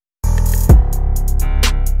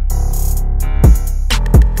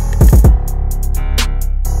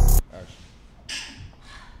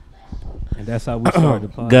That's how we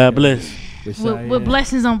started the podcast. God bless. With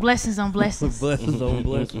blessings on blessings on blessings. Blessings on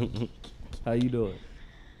blessings. How you doing?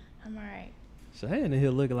 I'm alright. Cheyenne in here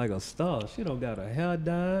looking like a star. She don't got her hair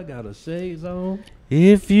done, got her shades on.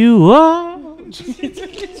 If you are.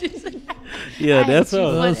 Yeah, that's A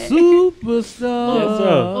her.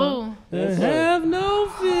 superstar. That's her. Have no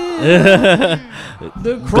fear.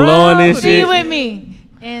 The Glowing crowd. and Sing shit. it with me.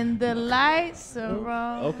 And the lights are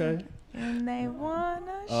wrong. Okay. And they wanna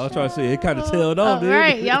I was trying to say, it kind of tailed off, oh, dude.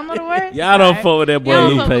 right. Y'all know the words? Y'all don't Alright. fuck with that boy Y'all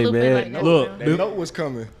don't fuck with Lupe, man. like that, Look, bro. That note was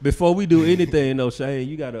coming. Before we do anything, though, Cheyenne,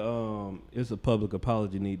 you got to, it's a public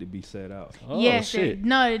apology need to be set out. Oh, Yes, shit.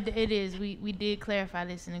 no, it is. We did clarify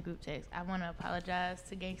this in the group text. I want to apologize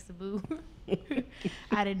to Gangsta Boo.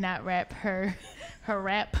 I did not rap her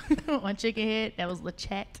rap on Chicken Head. That was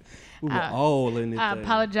LaChat. We were all in this I thing.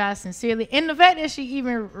 apologize sincerely. And the fact that she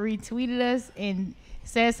even retweeted us and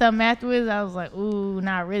said something afterwards, I was like, ooh,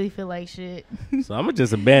 nah, I really feel like shit. So I'm going to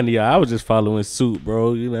just abandon y'all. I was just following suit,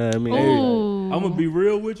 bro. You know what I mean? Ooh. I'm going to be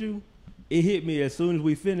real with you. It hit me as soon as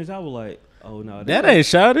we finished. I was like, oh, no. That ain't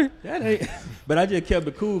shouted. That ain't. But I just kept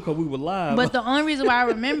it cool because we were live. But the only reason why I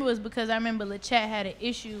remember was because I remember LaChat had an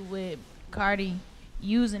issue with Cardi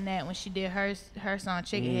using that when she did her song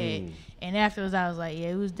Chicken Head. And afterwards I was like, yeah,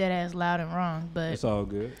 it was dead ass loud and wrong, but It's all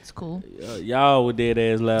good. it's cool. Y'all were dead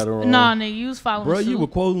ass loud and wrong. No, nigga, you was following Bro, suit. you were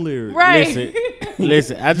quoting lyrics. right.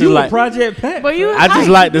 Listen, I just You like were Project Pat. But you was I just hype.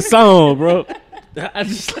 like the song, bro. I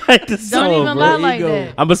just like the song, Don't even bro. lie like Ego.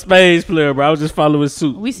 that. I'm a spades player, bro. I was just following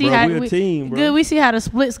suit. We see Bro, how we a team, bro. Good. We see how the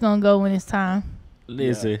split's gonna go when it's time.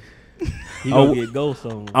 Listen, He gonna Oh. get ghost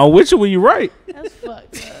on. I'm with you when you right. That's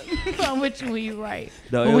fucked up. I'm with you when you right.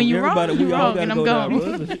 No, But when you wrong, everybody, we you all wrong, gotta and I'm go down,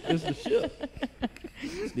 gone. bro. It's the ship.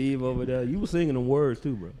 Steve over there. You were singing them words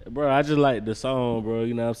too, bro. Bro, I just like the song, bro.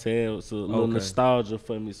 You know what I'm saying? It's a little Okay. nostalgia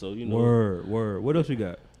for me, so you know. Word. What else you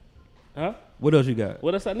got? Huh? What else you got?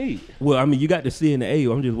 What else I need? Well, I mean, you got the C and the A.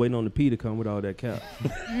 I'm just waiting on the P to come with all that cap.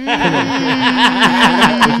 What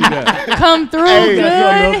you got? Come through, Hey, good.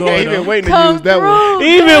 that's what He been waiting to Come use that through. one.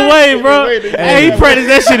 Even way, bro. Wait, Hey, he practiced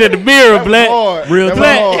that shit in the mirror, That was Black. hard. Real That was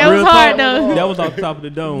talk. hard. That was Real hard, talk. though. That was off the top of the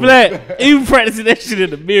dome. Black. He practicing that shit in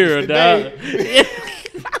the mirror, dog.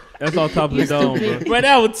 That's off top of the dome, bro. Bro,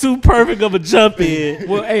 that was too perfect of a jump in.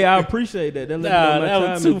 Well, hey, I appreciate that. That let me Nah, know my that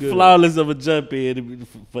time was too is good. flawless of a jump in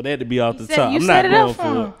for that to be off the top. You I'm set not it going up for for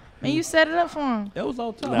him. it. Man, you set it up for him. That was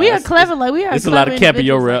off top. Nah, We are it's- clever, like we are. it's a lot of clever cap in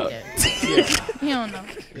your individuals rap. like that. You don't know.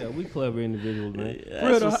 Yeah, we clever individuals, man. Yeah, Real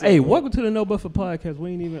that's though, what's hey, up, bro. welcome to the No Buffer Podcast.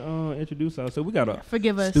 We ain't even introduced ourselves. We got a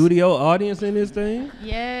Forgive us. studio audience in this thing.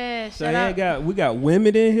 Yeah, So shout out. we got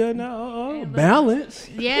women in here now. look. Balance.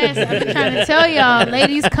 Yes, I'm trying to tell y'all,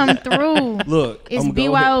 ladies, come through. Look, It's I'ma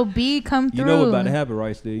go ahead. BYOB, come through. You know what's about to happen,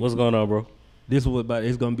 right, Steve? What's going on, bro? This was about.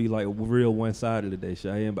 It's gonna be like real one-sided today.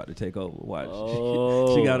 Cheyenne about to take over. Watch.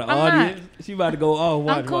 Oh. She got an I'm not. audience. She about to go off.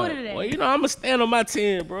 Watch. I'm cool watch. today. Well, you know, I'm going to stand on my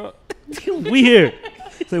 10, bro. We here.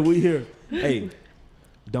 Say we here. Hey,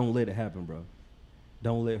 don't let it happen, bro.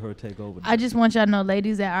 Don't let her take over. I just want y'all to know,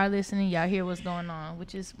 ladies that are listening, y'all hear what's going on,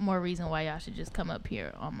 which is more reason why y'all should just come up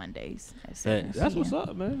here on Mondays. At 7 That's what's p.m.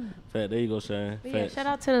 up, man. Fact, there you go, Shane. But yeah, Facts. shout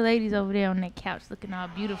out to the ladies over there on that couch looking all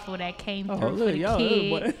beautiful that came Oh, through for look, the y'all.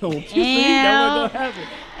 kid. Don't you see? That wasn't gonna happen.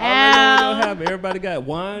 I already know what's gonna happen. Everybody got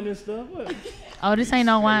wine and stuff. What? Oh, this ain't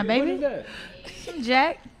no wine, What is baby. that? Some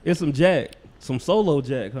Jack. It's some Jack. Some solo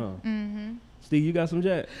Jack, huh? Mm-hmm. Steve, you got some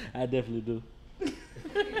Jack? I definitely do.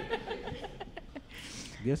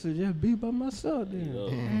 Guess it just be by myself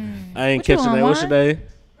then. I ain't What you catching on, that. What's your wine?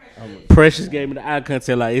 name? Precious gave me the eye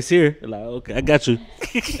contact like, it's here. Like, okay, I got you.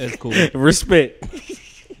 That's cool. Respect.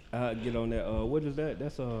 I get on that. What is that?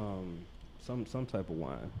 That's some type of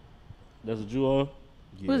wine. That's what you on?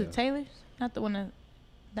 Yeah. Was it Taylor's? Not the one that,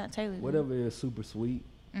 not Taylor's. Whatever is super sweet.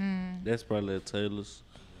 That's probably a Taylor's.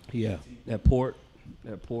 Yeah. That port.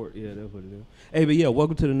 Yeah, that's what it is. Hey, but yeah,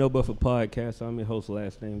 welcome to the No Buffer Podcast. I'm your host,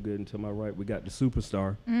 last name good, and to my right we got the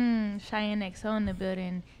superstar. Cheyenne XO in the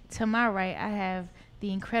building. To my right, I have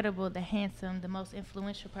the incredible, the handsome, the most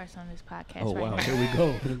influential person on this podcast Oh right wow, now. here we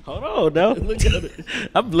go. Hold on, now. Look at it.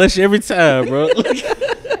 I blush every time, bro.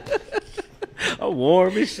 I'm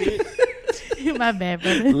warm and shit. My bad,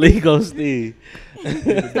 brother. Lego Steve.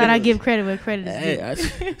 Thought I'd give credit where credit is due. Hey, I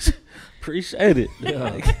appreciate it.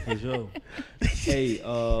 Yeah, for sure. Hey,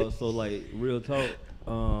 so like real talk.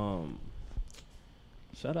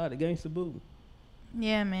 Shout out to Gangsta Boo.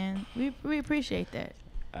 Yeah, man. We appreciate that.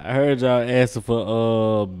 I heard y'all asking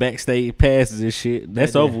for backstage passes and shit.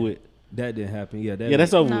 That's over with. That didn't happen. Yeah, Yeah,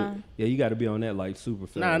 that's over Nah. with. Yeah, you got to be on that like super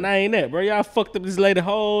fast. Nah, ain't that, bro. Y'all fucked up this lady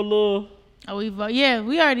whole little. Oh, we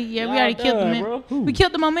already killed the bro. we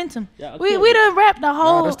killed the momentum. We killed done wrapped the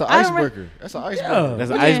whole. Nah, that's the icebreaker. That's the icebreaker.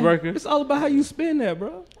 That's an Yeah. icebreaker. It's all about how you spend that,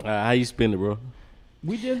 bro. How you spend it, bro?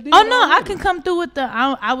 We just did. Oh it no, I already. can come through with the.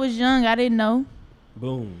 I was young. I didn't know.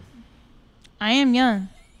 Boom. I am young.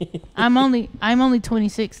 I'm only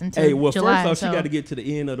 26 until Hey, well, July. first off, so she got to get to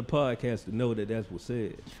the end of the podcast to know that that's what's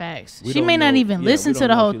said. facts. We She don't may not know- even yeah, listen we to don't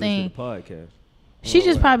the know whole if she listen thing. to the podcast. She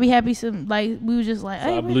just probably happy. We was just like, So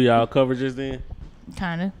I hey, blew y'all coverages then.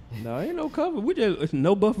 kind of. No, ain't no cover. We just it's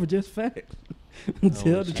no buffer, just facts. Tell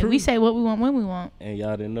the shit. truth. We say what we want when we want. And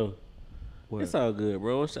y'all didn't know. What? It's all good,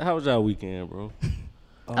 bro. How was y'all weekend, bro?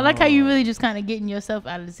 I like how you really just kind of getting yourself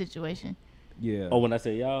out of the situation. Yeah. Oh, when I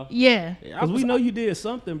say y'all, Yeah. Because we know you did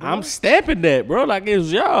something, bro. I'm stamping that, bro. Like it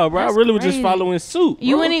was y'all, bro. That's I really was just crazy. following suit.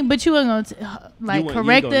 You bro. ain't, but you ain't gonna You ain't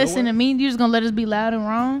correct going us in nowhere? the mean. You just gonna let us be loud and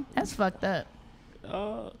wrong? That's fucked up.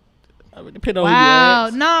 I mean, depending on Wow,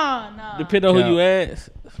 who you ask. no. Depending on Yeah. who you ask.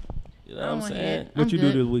 You know I what I'm don't saying? hear it. What I'm you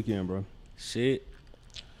good. do this weekend, bro? Shit.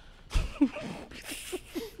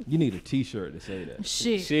 You need a T-shirt to say that.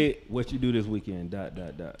 Shit. Shit. What you do this weekend? ...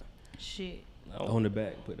 Shit. On the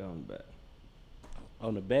back. Put that on the back.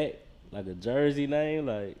 On the back, like a jersey name,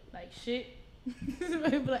 like Like shit.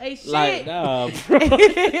 Like, hey, shit. like nah, bro.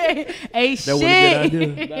 Hey, That was a good shit.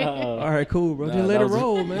 idea. Nah, All right, cool, bro. Nah, Just let that it was a-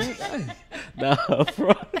 roll, man. Hey. nah,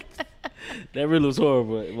 bro. That really was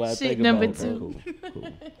horrible. When I Shit think number about it, bro. two. Cool.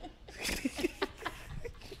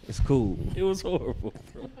 It's cool. It was horrible,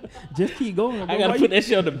 bro. Just keep going, bro. I gotta why put you, that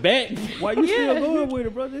shit on the back. why you still Yeah. going with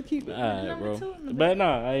it, bro? Just keep it. All right, Number bro. two on the But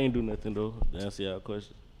nah, I ain't do nothing though. To answer y'all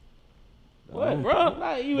question. What, don't- bro?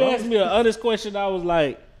 Like, you Bro. asked me an honest question. I was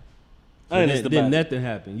like, honest Then about it. nothing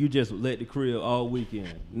happened. You just let the crib all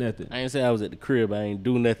weekend. Nothing. I ain't say I was at the crib. I ain't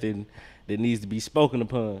do nothing that needs to be spoken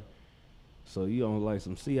upon. So you on like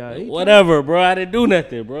some CIA? Whatever, bro. I didn't do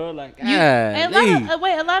nothing, bro. Like,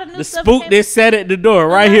 A lot of new the stuff. spook that sat at the door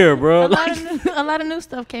right here, bro. A lot of new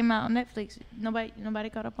stuff came out on Netflix. Nobody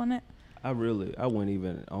caught up on that. I wouldn't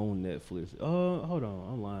even on Netflix. Hold on,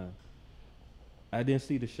 I'm lying. I didn't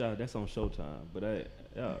see the shot. That's on Showtime. But I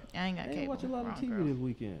I ain't got ain't cable. watch a lot of Wrong TV girl. this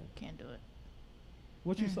weekend. Can't do it.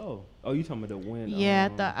 What you saw? Oh, you talking about the win? Yeah,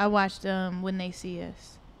 I thought I watched When They See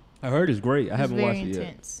Us. I heard it's great. I It was haven't very watched it yet.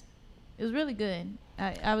 intense. It was really good.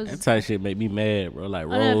 I was. That type shit make me mad, bro. Like Oh,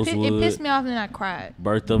 no, Rosewood, it pissed me off, and then I cried.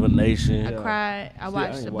 Birth of a Nation. I Yeah. cried. I See, I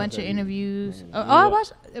watched ain't a watched bunch that of either. interviews. Yeah. I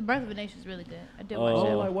watched Birth of a Nation is really good. I did Oh. watch I that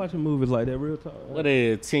don't one. like watching movies like that. Real talk. What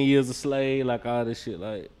is 10 Years a Slave? Like all this shit.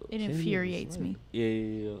 Like, It 10 years infuriates later. me.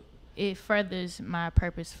 yeah. It furthers my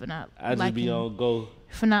purpose for not I just liking be on go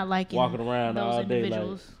walking around those all day. Like,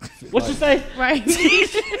 individuals. what you say? Right.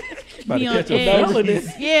 About Be to on catch a edge. felony.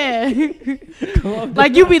 Yeah.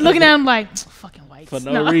 Like you be looking at them like fucking whites. For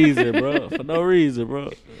no reason, bro. For no reason, bro.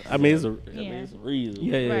 I mean, it's a reason.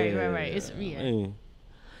 Yeah, yeah, Right, yeah, right. yeah. It's yeah. Man,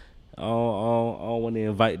 I don't want to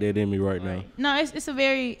invite that in me right now. No, it's a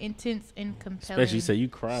very intense and compelling. Especially you say you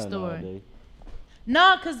crying all story. day.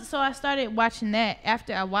 No, so I started watching that.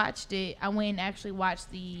 After I watched it, I went and actually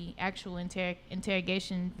watched the actual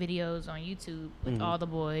interrogation videos on YouTube with all the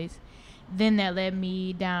boys. Then that led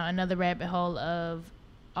me down another rabbit hole of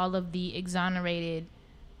all of the exonerated,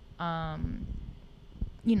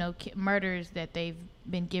 murders that they've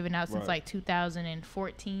been giving out since Right. like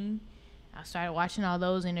 2014. I started watching all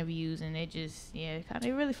those interviews, and it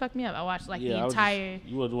really fucked me up. I watched like the entire.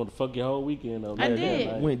 You wasn't want to fuck your whole weekend up. I did.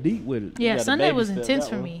 Like, Went deep with it. Yeah, gotta Sunday was baby step intense that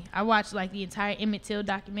for one. me. I watched like the entire Emmett Till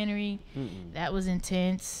documentary. That was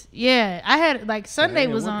intense. Yeah, I had like Sunday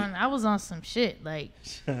Damn, was what on. I was on some shit. Like,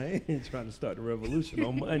 I ain't trying to start the revolution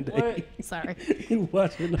on Monday. What? sorry,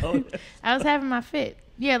 Watching all that. I was having my fit.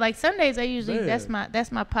 Yeah, like Sundays I usually Man.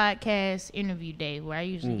 that's my podcast interview day where I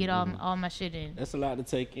usually get all my shit in. That's a lot to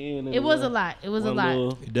take in. It was a lot. It was a One lot.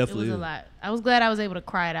 little- It It definitely was a is. lot. I was glad I was able to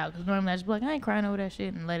cry it out because normally I just be like, I ain't crying over that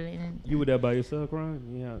shit and let it in. You were there by yourself, crying?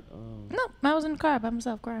 Yeah. No, I was in the car by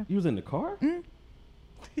myself crying. You was in the car? Mm.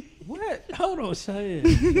 What? Hold on,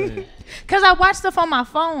 Cheyenne. Cause I watch stuff on my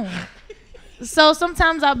phone. So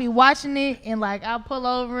sometimes I'll be watching it and like I'll pull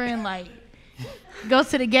over and like go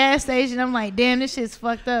to the gas station. I'm like, damn, this shit's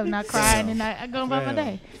fucked up. Not crying and I go about my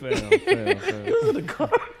day. Fam.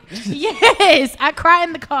 Yes, I cry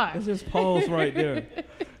in the car. Let's just pause right there.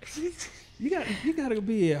 You gotta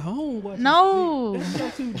be at home. Watching No. That's so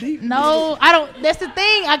too deep. No, I don't. That's the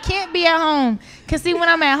thing. I can't be at home. Cause see, when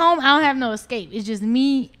I'm at home, I don't have no escape. It's just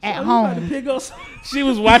me at You about to home. pick up some- She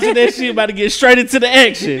was watching that shit, about to get straight into the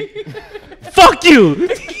action. Fuck you.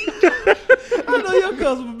 I know your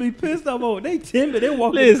cousin would be pissed off. Oh, they timid. They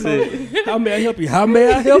walk. Listen. In the car. How may I help you? How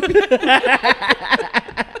may I help you?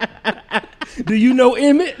 Do you know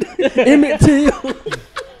Emmett? Emmett Till?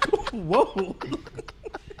 Whoa.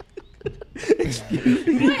 I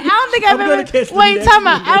don't think I've I'm gonna ever. catch the Wait, next time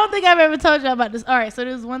out. one. I don't think I've ever told y'all about this. All right, so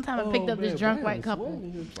there was one time I picked up this man, drunk damn, white it's couple,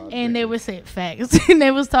 sweating. and they were saying facts, and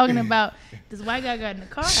they was talking about this white guy got in the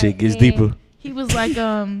car. Shit gets and deeper. He was like,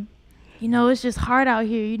 you know, it's just hard out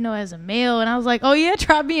here, you know, as a male. And I was like, oh yeah,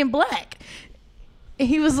 try being black. And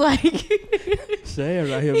he was like, Sad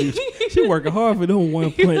right here. She working hard for them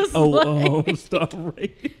 1.0 star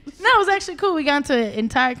rating. No, it was actually cool. We got into an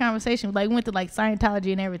entire conversation. Like, we went to like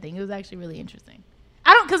Scientology and everything. It was actually really interesting.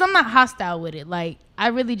 Because I'm not hostile with it. Like, I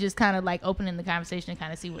really just kind of like opening the conversation and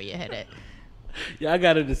kind of see where your head at. Y'all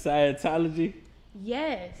got into Scientology?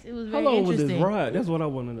 Yes, it was How very long was interesting. this ride? That's what I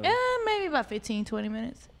want to know. Maybe about 15, 20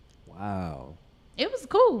 minutes. Wow. It was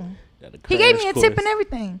cool. Got a He gave me crash a tip course. and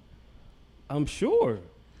everything. I'm sure.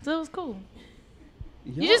 So it was cool.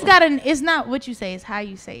 You Y'all- just gotta, it's not what you say, it's how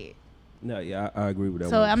you say it. No, yeah, I agree with that.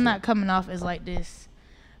 So 100%. I'm not coming off as like this,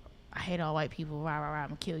 I hate all white people, rah, rah, rah, I'm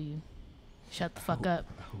gonna kill you. Shut the fuck up.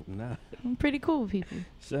 Nah. I'm pretty cool with people.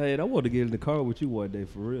 Shahid, I want to get in the car with you one day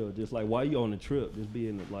for real. Just like while you on the trip, just be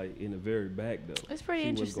in the very back though. It's pretty See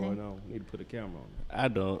interesting. what's going on. Need to put a camera on. I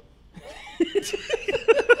don't.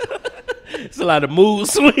 It's a lot of mood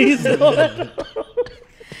swings. No,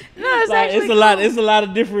 it's Like, actually it's a lot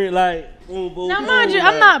of different like. Boom, boom, Now, boom, mind you,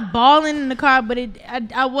 like, I'm not bawling in the car, but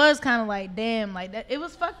I was kind of like, damn, like that. It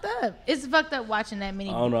was fucked up. It's fucked up watching that many.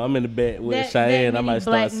 I don't know. I'm in the bed with That Cheyenne. I many might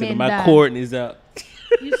black start sending men my die. coordinates out.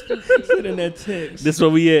 You stupid. Send in that text. This where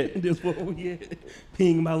we at. This what we at.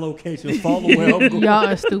 Ping my location. Follow where I'm going. Y'all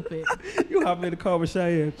are stupid. You hop in the car with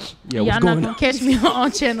Cheyenne. Yeah, Y'all what's not going gonna on? catch me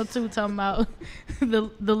on Channel 2 talking about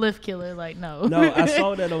the lift killer. Like, no. No, I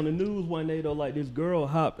saw that on the news one day though. Like this girl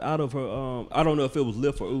hopped out of her. I don't know if it was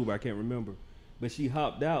Lyft or Uber. I can't remember. But she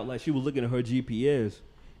hopped out. Like she was looking at her GPS,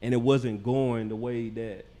 and it wasn't going the way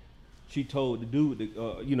that she told the dude,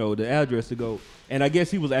 the address to go. And I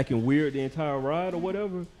guess he was acting weird the entire ride or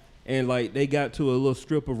whatever. And like they got to a little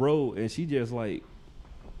strip of road, and she just like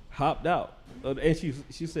hopped out. And she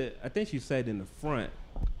said, I think she sat in the front.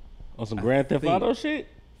 On some Grand Theft think- Auto shit.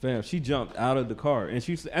 Fam, she jumped out of the car, and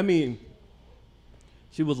she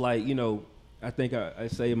was like, I think I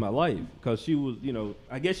saved my life because she was,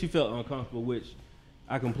 I guess she felt uncomfortable, which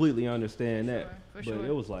I completely understand that. For But sure.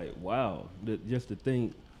 it was like, wow, just to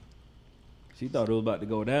think, she thought it was about to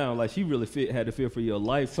go down. Like she really had to fear for your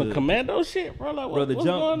life. Some to, commando shit, bro. Like, brother, what's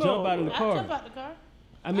jump going on? out of the I car. jump out the car.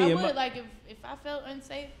 I mean, I would, like, if I felt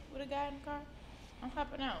unsafe with a guy in the car, I'm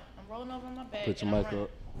hopping out. I'm rolling over on my back. Put your and I'm mic running. up.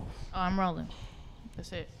 Oh, I'm rolling.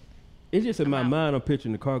 That's it. it's just in my I'm out. mind, I'm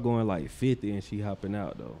picturing the car going like 50, and she hopping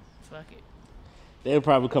out though. Fuck it. They're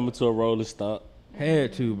probably coming to a rolling stop.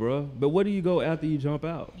 Had to, bro. But where do you go after you jump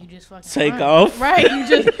out? You just fucking Take run. off. Right. You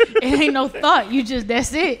just, it ain't no thought. You just,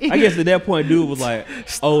 that's it. I guess at that point, dude was like,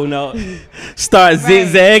 "Oh no." Start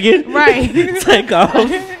zigzagging. Right. Take off.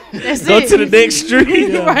 That's Go it. to the next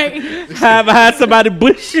street. Right. Hide behind somebody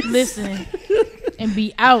bushes. Listen. And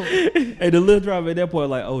be out. Hey, the little driver at that point,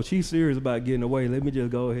 like, oh, she's serious about getting away. Let me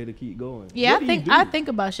just go ahead and keep going. Yeah, What do you do? I think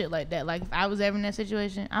about shit like that. Like if I was ever in that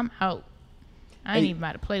situation, I'm out. I ain't Hey, even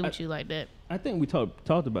about to play with you like that. I think we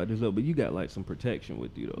talked about this though, but you got like some protection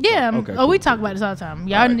with you though. Yeah. Okay, we cool, talk cool. about this all the time. All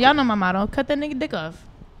Y'all, right, y'all cool. know my motto: cut that nigga dick off.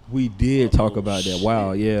 We did talk about that.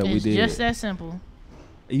 Wow, yeah, we It's did. just that simple.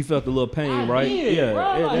 You felt a little pain, right? Yeah,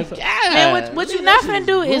 bro. Like, that's Man, what you not finna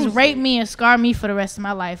do is rape me and scar me for the rest of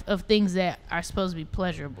my life of things that are supposed to be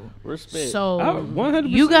pleasurable. Respect. So 100%.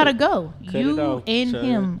 you gotta go. Cut it You off, and Chad.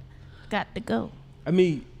 him got to go. I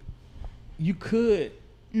mean, you could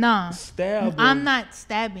Nah, stab. I'm him not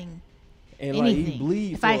stabbing and like he anything.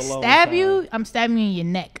 bleed If for I a long stab time. you, I'm stabbing you in your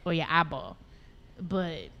neck or your eyeball.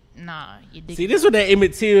 But nah, your dick. See, this where that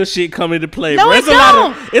Emmett Till shit come into play, No, bro.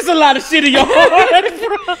 it It's a lot of shit in your heart, bro.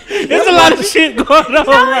 It's a lot of shit going on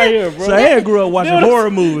right here, bro. So I grew up watching horror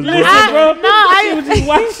movies. Bro.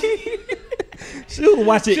 She was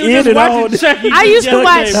watching She was in just and all. watching Chucky. I used to Chucky,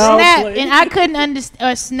 watch bro. Snap, and I couldn't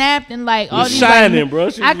understand. Snapped and like all The these. Shining, like, bro.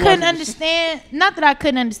 She was I couldn't watching- understand. Not that I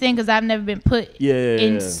couldn't understand, because I've never been put Yeah.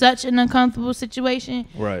 in such an uncomfortable situation.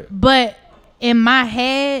 Right. But in my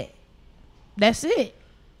head, that's it.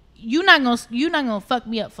 You're not gonna fuck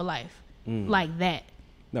me up for life like that.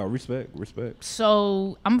 No, respect.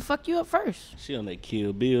 So I'm gonna fuck you up first. She on that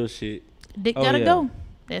Kill Bill shit. Dick Oh, gotta yeah. go.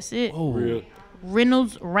 That's it. Oh, Real.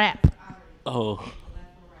 Reynolds rap. Oh.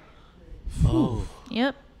 Oh.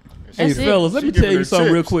 Yep. Hey, That's it. fellas, let She me tell giving you her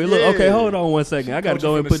something real tips. quick. Look, Yeah. okay, hold on one second. I got to Coaching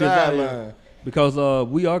go from and put the this out here. sideline. Because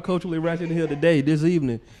we are culturally ratchet here today, this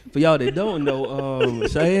evening. For y'all that don't know,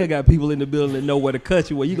 Cheyenne got people in the building that know where to cut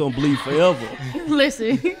you, where you going to bleed forever.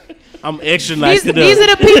 Listen, I'm extra nice. These are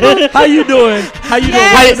the people. How you doing? How you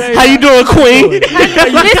doing? How you doing, Queen?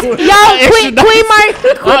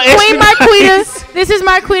 Queen Marquita. This is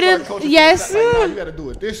Marquita. Yes. You gotta do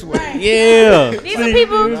it this way. Yeah. These are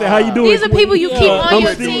people. How you doing? These are people you keep on I'm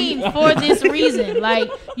your Steven. team for this reason. Like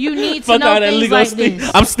you need to Fuck know all that things legal like speak.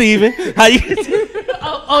 this. I'm Steven. How you?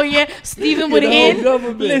 Oh yeah, Stephen with an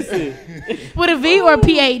N, Listen. with a V or a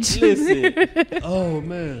PH. Listen. Oh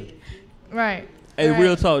man. Right. Hey, Right.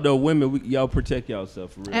 real talk though, women, y'all protect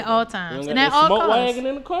yourself for real. At all You times don't and got at that all smoke costs. wagon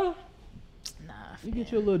in the car? Nah. You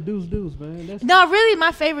get your little deuce, man. That's No, really,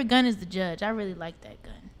 my favorite gun is the Judge. I really like that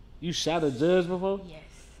gun. You shot a judge before? Yes.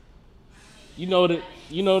 You know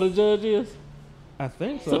the judge is? I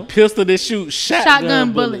think It's a so. pistol that shoots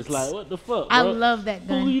shotgun bullets. bullets. Like, what the fuck, I bro? love that Who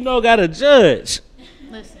gun. you know got a judge?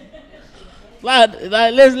 Listen, Like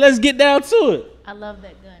let's get down to it. I love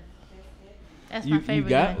that gun. That's You, my favorite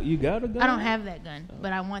gun. you got a gun? I don't have that gun,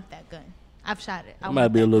 but I want that gun. I've shot it. I That want might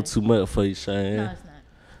be a that little gun. too much for you, Shane. No, it's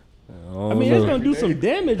not. I mean, it's gonna do some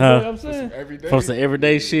damage, Huh? bro. I'm saying Every day. From some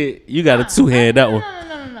everyday shit, you got a two-hand that one.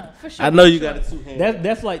 No, for sure. I know for you sure. got a two-hand.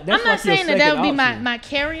 that's like I'm that's not like your saying that would be second my option.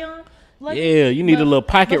 carry-on. luggage, Yeah, you need a but- little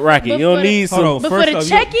pocket but- rocket. but You don't for the- need some. Hold on, But for first the off,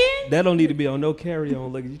 check-in? that don't need to be on no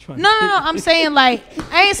carry-on luggage. You trying? No, I'm saying like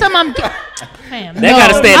I ain't something I'm. Fam, That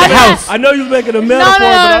gotta stay in the I'm not- house. I know you was making a metaphor,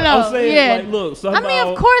 but I'm saying yeah. like, look, I somehow, mean,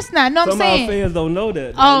 of course not. No, I'm somehow saying. fans don't know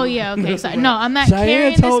that. Oh yeah, okay. Sorry. No, I'm not Cheyenne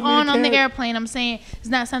carrying this told me on to the carry- airplane. I'm saying it's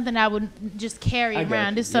not something I would just carry I got around.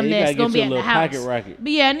 you. This is Yeah, something you that's gotta gonna get be you a at the little house. pocket rocket.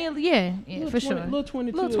 But yeah, I need, yeah, for sure. Little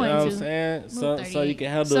 22. Little You know what I'm 22. saying? So you 38. can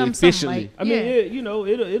handle Something it efficiently. like- I mean,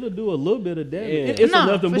 Yeah. it'll do a little bit of damage. Yeah. It's No,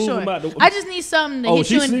 enough to for move sure. them out the. I just need something to Oh, hit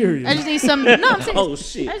you she's in. serious. I just need something. No, I'm serious. Oh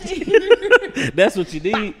shit. I just need, That's what you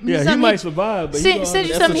need. yeah, he something might hit- survive, but he send gonna- you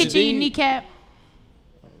that's something, what hit you you in your need. kneecap.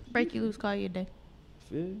 Break you loose, call you a day.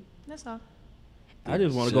 Yeah. That's all. I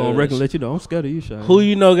just want to go on record and let you know I'm scared of you, Sean. Who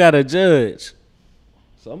you know got a judge?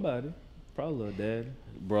 Somebody, probably a dad,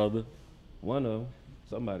 Brother. one of them.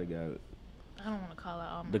 Somebody got it. I don't want to call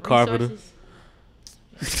out all my The carpenter.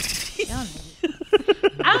 resources. Y'all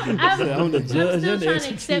niggas. I'm the judge still and the trying to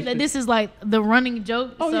executioner. accept that this is like the running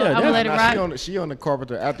joke. Oh, so yeah, I'm gonna let it that's- rock. She on the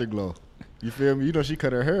carpenter afterglow. You feel me? You know she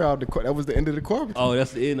cut her hair out. That was the end of the carpenter. Oh,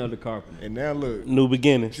 that's the end of the carpenter. And now look, New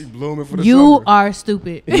beginnings. she blooming for the You summer. are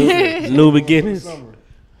stupid. New beginnings. Summer.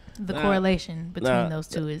 The correlation between Nah, those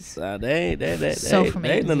two is Nah, they ain't So they from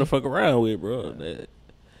ain't A to nothing to Z. fuck around with, bro.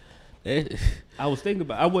 I was thinking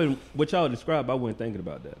about. I wouldn't. What y'all described, I wasn't thinking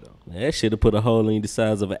about that though. That shit have put a hole in the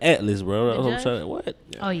size of an atlas, bro. That's what I'm judge? trying to, what?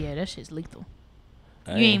 oh yeah, that shit's lethal.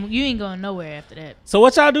 I You ain't going nowhere after that. So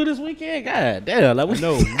what y'all do this weekend? God damn, like we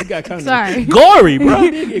No, we got kind of Sorry, gory, bro.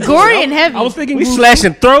 gory and heavy. I was thinking We Bruce-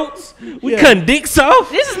 slashing throats. We Yeah. cutting dicks off.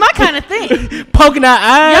 This is my kind of thing. Poking our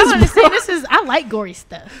eyes. Y'all understand? This is I like gory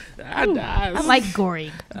stuff. I I like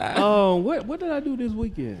gory. What did I do this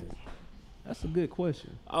weekend? That's a good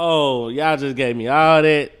question. Oh, y'all just gave me all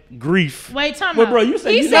that grief. Wait, time Well, out. bro, you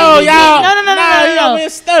said He you said know, he y'all- did- No. y'all been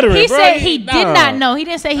stuttering, He bro. said he did Nah. not know. He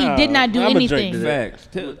didn't say he did not do I'ma drink anything. to that.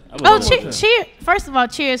 Facts. Oh, cheer! First of all,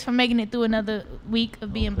 cheers for making it through another week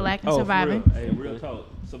of being black and Oh, surviving, For real. Hey, real talk.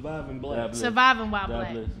 Surviving black. God bless. surviving while God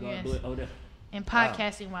black, bless. God yes, bless. Oh, that. and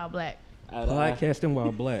podcasting while black. Podcasting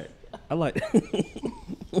while black. I like.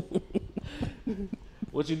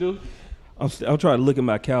 What you do? I'm trying to look at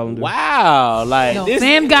my calendar. Wow, like Yo, this.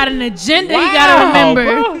 fam got an agenda. Wow, he gotta remember.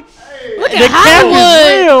 bro. Look The at cap is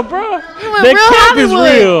Hollywood. real, bro. went The real cap is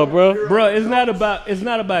Hollywood. real, bro. Bro, it's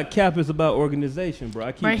not about cap. It's about organization, bro.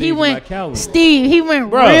 I keep Bro, things he in my went calendar. Steve. He went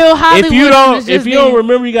Bro, real Hollywood. if you and don't, was if just you don't being-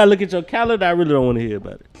 remember, you gotta look at your calendar. I really don't want to hear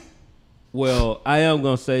about it. Well, I am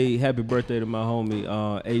gonna say happy birthday to my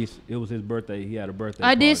homie Ace. It was his birthday. He had a birthday.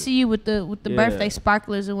 I did party. see you with the Yeah. birthday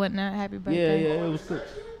sparklers and whatnot. Happy Yeah, birthday. yeah, it was. Cool.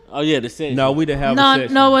 Oh yeah, the section. No, we didn't have a No,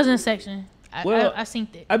 section. no, it wasn't a section. Well, I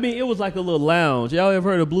synced it. I mean, it was like a little lounge. Y'all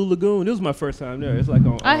ever heard of Blue Lagoon? This was my first time there. It's like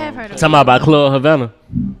on. I have heard of Talking about Club Havana.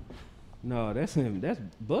 No, that's him. That's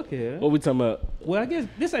Buckhead. What we talking about? Well, I guess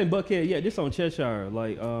this ain't Buckhead yet. This on Cheshire,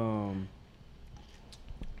 like across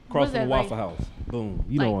What's from the that, Waffle like- House. Boom.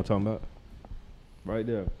 You know like- what I'm talking about. Right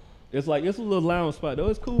there. It's like it's a little lounge spot though.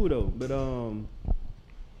 It's cool though. But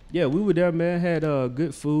yeah, we were there, man. Had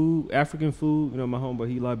good food, African food. You know, my homeboy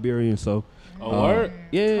he Liberian, so Oh, word?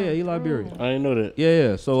 yeah, he Liberian. I didn't know that.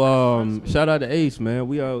 Yeah. So shout out to Ace, man.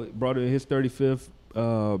 We brought in his 35th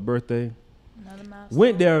birthday. Another milestone.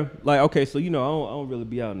 Went there, like, okay, so, you know, I don't really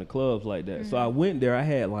be out in the clubs like that. So I went there. I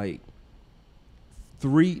had, like,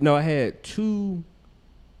 I had 2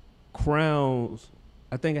 crowns.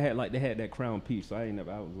 I think I had, like, they had that crown peach. So I was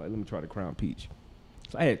like, let me try the crown peach.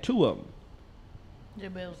 So I had 2 of them. Your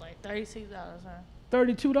bill was like $36, huh?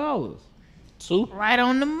 $32. Two. Right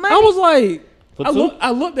on the money. I was like, For I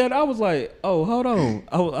two? looked at it. I was like, oh, hold on.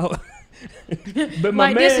 But my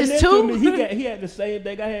Like, man this is next to two? me, he had the same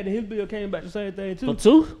thing I had, and his bill came back the same thing too. For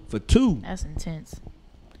two? For two. That's intense.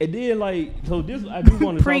 And then like, so this I do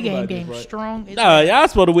want to talk Pre-game about game this, right? strong. Nah, y'all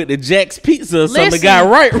supposed to went to Jack's Pizza or something. Listen, Got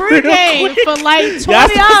right real pre-game quick. for like Y'all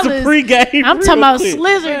supposed to $20. pre-game. I'm real talking about quick.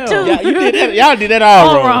 Slizzard too. Y'all, you did that, y'all did that all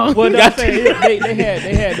All wrong. wrong. Well, Y'all I'm saying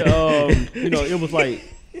they had the you know, it was like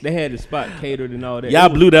they had the spot catered and all that. Y'all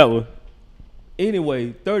blew that one.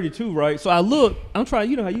 Anyway, 32, right? So I look, I'm trying,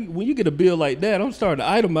 you know how when you get a bill like that, I'm starting to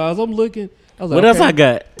itemize. I'm looking. I was like, What else okay. I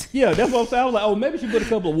got? Yeah, that's what I'm saying. I was like, oh, maybe she put a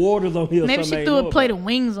couple of waters on here. Maybe or something she I threw ain't a know plate about. of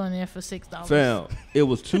wings on there for $6. Fam, it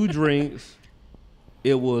was 2 drinks.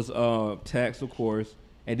 It was tax, of course,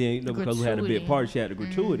 and then you know, because we had a big Gratuity. party, she had the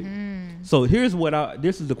gratuity. So here's what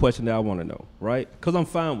this is the question that I want to know, right? Because I'm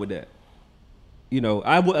fine with that. You know,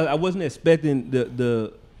 I wasn't expecting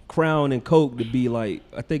the Crown and Coke to be like,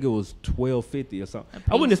 I think it was $12.50 or something.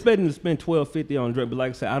 I wasn't expecting to spend $12.50 on a drink, but like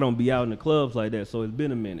I said, I don't be out in the clubs like that, so it's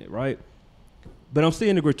been a minute, right? But I'm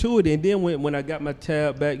seeing the gratuity, and then when I got my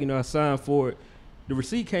tab back, you know, I signed for it. The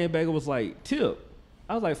receipt came back, it was like tip.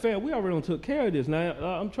 I was like, fam, we already done took care of this. Now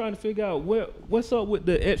I'm trying to figure out what's up with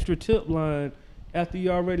the extra tip line after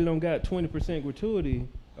you already done got 20% gratuity,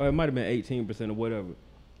 or it might have been 18% or whatever.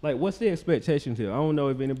 Like, what's the expectations here? I don't know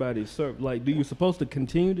if anybody's served. Like, do you supposed to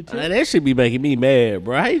continue to tip? That should be making me mad,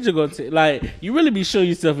 bro. How you just gonna like? You really be shooting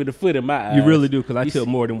yourself in the foot in my eyes. You really do, because I You tip see-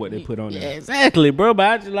 more than what they put on Yeah, there. exactly, bro. But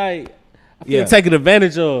I just like, I feel Yeah. taking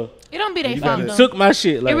advantage of. It don't be their You fault gotta- though. Took my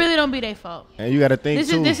shit. Like, It really don't be their fault. And you got to think This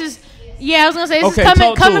too. is yeah. I was gonna say this Okay, is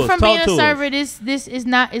talk to coming us, from talk being to a us. server. This is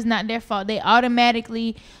not their fault. They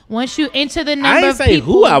automatically once you enter the number I ain't of say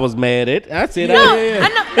people. who I was mad at. I said No, Yeah. I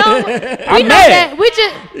know. No, we I'm know mad. that. We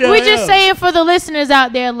Yeah, just saying for the listeners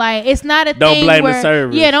out there, like it's not a Don't thing blame the where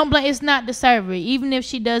servers. yeah, don't blame. It's not the server. Even if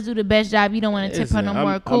she does do the best job, you don't want to tip her no Listen,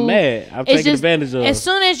 more. I'm Cool. mad. I'm It's taking just advantage of. as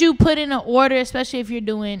soon as you put in an order, especially if you're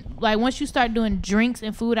doing like once you start doing drinks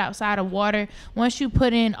and food outside of water, once you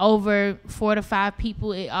put in over 4 to 5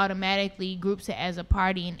 people, it automatically groups it as a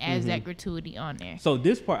party and adds that gratuity on there. So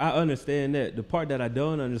this part, I understand that. The part that I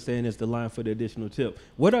don't understand is the line for the additional tip.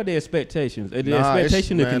 What are the expectations? Are the Nah, it's-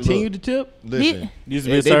 expectation to man, continue look. to tip? Listen, Used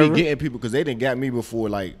to they be a be server? getting people because they didn't got me before.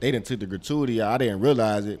 Like they didn't took the gratuity. I didn't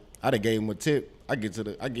realize it. I done gave them a tip. I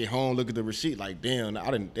get home, look at the receipt. Like damn,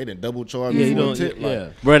 they didn't double charge Yeah, me you for a don't. tip. Yeah.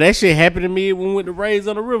 Like, Bro, that shit happened to me when we went to Raise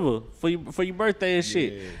on the River for your birthday and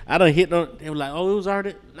shit. Yeah. I done hit on. They were like, "Oh, it was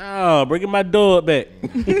already." No, bringing my dog back.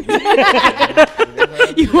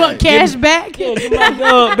 You want cash back? Yeah, get my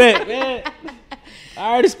dog back, man.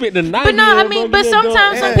 I already spent the night. But no, I mean, but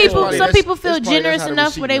sometimes Yeah, some people feel that's probably generous how the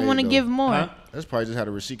enough where they receipt want to made, give though. more. Huh? that's probably just how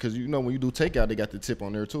the receipt because you know when you do takeout, they got the tip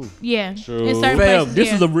on there too. Yeah, True. in certain Fam, places, this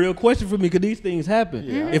yeah. is a real question for me because these things happen.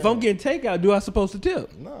 Yeah. If I'm getting takeout, do I supposed to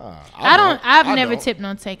tip? Nah, I've never don't. tipped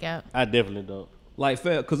on takeout. I definitely don't. Like,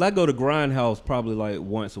 fam, because I go to Grindhouse probably like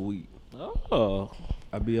once a week. Oh,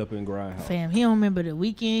 I be up in Grindhouse. Fam, he don't remember the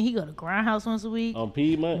weekend. He go to Grindhouse once a week. on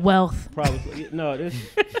Piedmont. Wealth. Probably no. This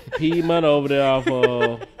Piedmont over there off.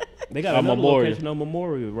 they got On another Memorial. location on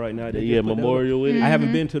Memorial right now. They Yeah, just put that Memorial up. with it. I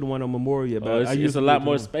haven't been to the one on Memorial, but Oh, I it's used a to lot go to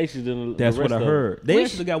more one. spacious than That's the what rest I of heard. They Which-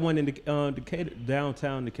 actually got one in Decatur,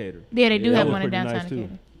 downtown Decatur. Yeah, they do Yeah, have that one in pretty downtown nice, too.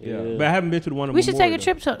 Decatur. Yeah. Yeah. But I haven't been to the one on We should take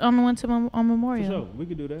Memorial. a trip on the one to on For Memorial. sure, we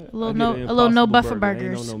could do that. A little I get no, an a little no Impossible buffer burger.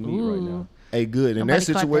 Ain't burgers. no meat right Ooh. now. Hey, good. In Nobody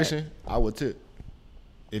that caught that. situation, I would tip.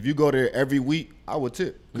 If you go there every week, I would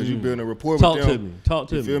tip because you building a rapport Talk with to them. me. Talk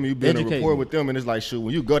to You me. feel me? You building a Educate rapport me. with them, and it's like, shoot,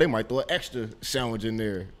 when you go, they might throw an extra sandwich in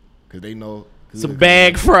there because they know. Some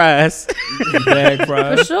bag fries. Bag For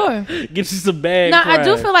fries. sure. Get you some bag No, fries. I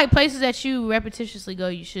do feel like places that you repetitiously go,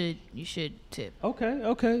 you should tip.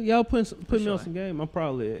 Okay. Y'all put me on sure. some game. I'm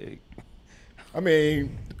probably. I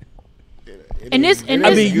mean, And this- and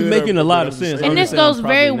I this- mean, you're making a lot of sense. And I'm this just saying goes I'm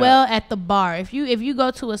very probably well not. at the bar. If you go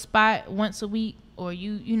to a spot once a week, or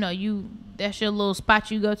you that's your little spot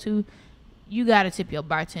you go to, you gotta tip your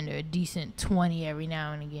bartender a decent 20 every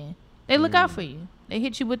now and again. They look out for you. They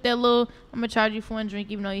hit you with that little, I'm gonna charge you for one drink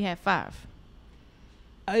even though you had 5.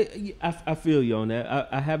 I feel you on that.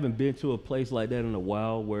 I haven't been to a place like that in a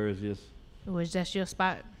while where it's just. Was that's your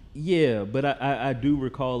spot? Yeah, but I do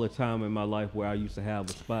recall a time in my life where I used to have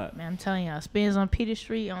a spot. Man, I'm telling y'all, spins on Peter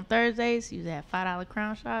Street on Thursdays, you used to have $5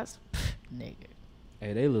 crown shots. Pff, nigga.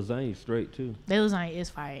 Hey, they lasagna straight too. That lasagna is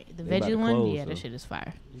fire. The They about veggie to one, close, yeah, that so. shit is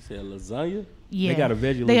fire. You said lasagna? Yeah. got a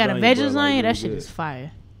veggie They got a lasagna, veggie bro, like, lasagna. really That shit good. is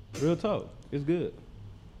fire. Real talk, it's good.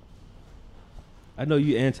 I know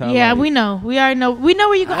you anti. Yeah, we know. We already know. We know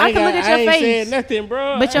where you go. I can look at your I ain't face. saying nothing,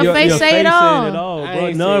 bro. But your face say it all. I bro.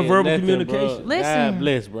 ain't Non-verbal saying nothing, communication. bro. Listen, God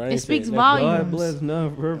bless, bro. I ain't it speaks saying nothing. volumes. God bless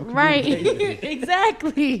non-verbal Right. communication.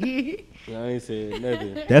 Exactly. I ain't saying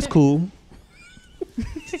nothing. That's cool.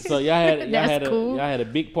 So y'all had cool. a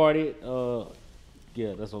big party.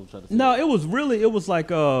 Yeah, that's what I'm trying to say. No, it was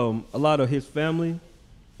like a lot of his family,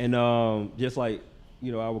 and just like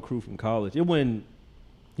our crew from college. It wasn't.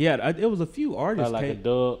 It was a few artists. Like a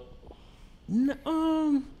dub. It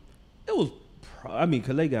was.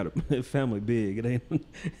 Cause they got a family big. It ain't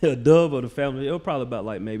a dub of the family. It was probably about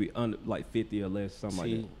like maybe under like 50 or less, something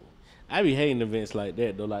like that. I be hating events like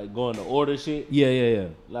that though, like going to order shit. Yeah.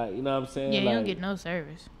 Like you know what I'm saying? Yeah, you like, don't get no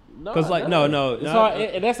service. No, Cause like no, it's hard,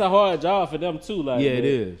 and that's a hard job for them too. Like yeah, it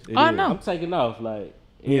is. I know. I'm taking off like.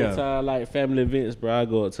 Yeah. Anytime like family events, bro, I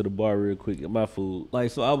go up to the bar real quick, get my food.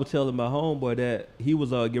 Like so, I was telling my homeboy that he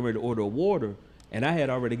was getting ready to order a water, and I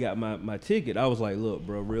had already got my ticket. I was like, look,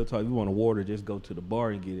 bro, real talk, if you want a water, just go to the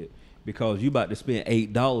bar and get it, because you about to spend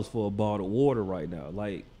 $8 for a bottle of water right now.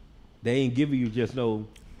 Like they ain't giving you just no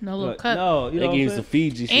little cup. No, you They know give you what I'm some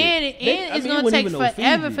Fiji shit. And it's gonna take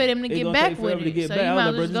forever for them to It's get gonna back take with forever to it. get So back. you I was might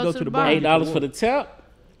like, as bro, well just go to the bar. $8 for the tap.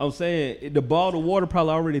 I'm saying the bottle of water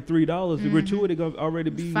probably already $3. The gratuity gonna already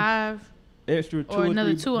be $5 extra or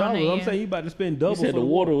another $2 on $3. there. I'm saying you about to spend double. You said for the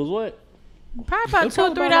water was what? Probably about It's $2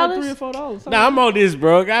 or probably about like $3. $3 or $4. Nah, I'm on this,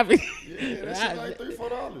 bro. That shit like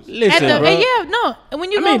 $3-4. Listen, At the, bro. yeah, no. And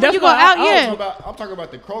when you I mean, go that's out, why yeah. I'm talking about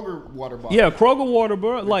the Kroger water bottle. Yeah, Kroger water,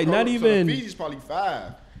 bro. Like not So even. the Fiji's probably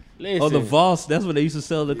 $5. Listen. Oh, the Voss. That's what they used to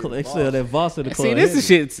sell. They sell that Voss in the club. See, this is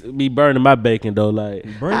shit be burning my bacon though. Like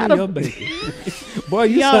Burning your bacon. Boy,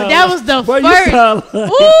 you Yo, sound that like- was the boy, you first. sound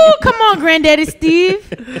like- Ooh, come on, Granddaddy Steve.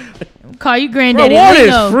 Call you bro, Granddaddy. water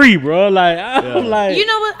Lingo. is free, bro. Like I'm like, You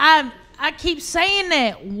know what? I keep saying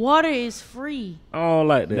that water is free. I don't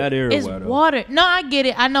like that. Not It's everywhere though. water. No, I get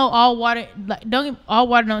it. I know all water. Like all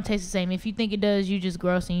water don't taste the same. If you think it does, you just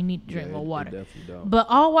gross and you need to drink more water. It definitely don't. But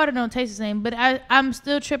all water don't taste the same. But I'm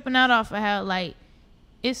still tripping out off of how like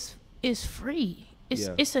it's free.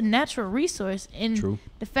 It's a natural resource, and True.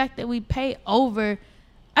 the fact that we pay over,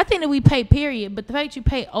 I think that we pay period. But the fact you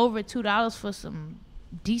pay over $2 for some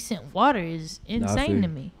decent water is insane to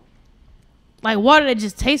me. Like water that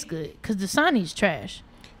just tastes good, because Dasani's trash.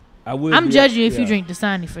 I'm judging you if you drink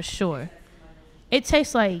Dasani for sure. It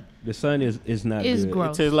tastes like The sun is not it's good. It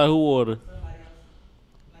gross. tastes like who water?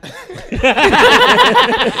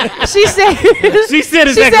 She said. She said She said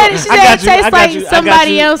it tastes like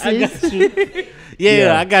somebody else's.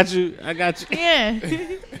 Yeah, I got you. Yeah.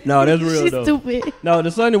 No, that's real She's though. stupid. No,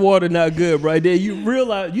 the sunny water not good, right there.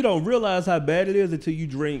 You don't realize how bad it is until you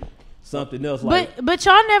drink something else. Like But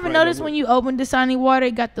y'all never Right, notice that when you open Dasani water,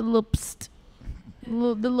 it got the little psst, the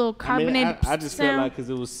little carbonated I just sound. felt like because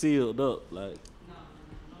it was sealed up, like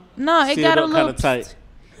No, it sealed got a up little kind of tight. psst.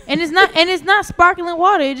 And it's not sparkling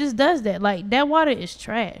water. It just does that. Like that water is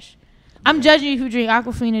trash. I'm judging you if you drink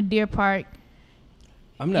Aquafina, Deer Park.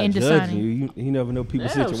 I'm not and judging Dasani. you. You never know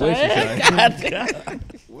people's Damn, situations. son. Right?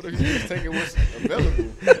 What if you just taking what's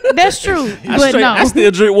available? That's true, but no. I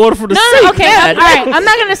still drink water from the No, sink. okay. All right. I'm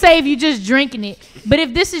not gonna say if you just drinking it, but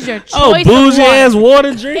if this is your choice Oh, of bougie water, ass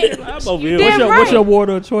water drink. I'm over here. Damn What's your right.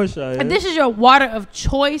 water of choice, Shia? if this is your water of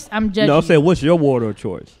choice, I'm judging. No, I'm you. saying what's your water of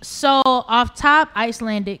choice? So off top,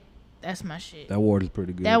 Icelandic. That's my shit. That water's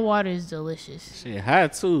pretty good. That water is delicious. Shit,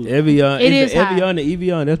 hot too. Evian. It is hot. Evian and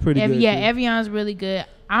Evian. That's pretty good. Yeah, too. Evian's really good.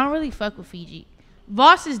 I don't really fuck with Fiji.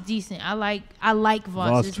 Voss is decent. I like Voss.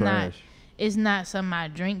 Voss It's trash. not something I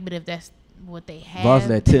drink, but if that's what they have, Voss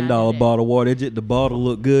that then I $10 do that. bottle of water. The bottle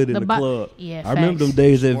look good in The the bo- club. Yeah, I remember them facts.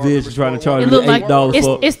 days at Smart Viz rubber trying to straw charge It me look like $8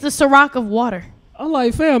 for. it's the Ciroc of water. I'm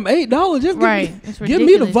like, fam, $8. Just Right. It's give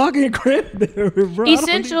me the ridiculous. vodka and cranberry, bro.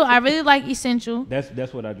 Essential. I really like Essential.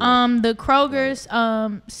 That's what I do. The Kroger's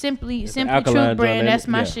Simply alkaline True joint, brand. ain't it? That's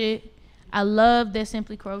my Yeah. shit. I love that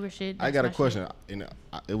Simply Kroger shit. I That's got a my question. And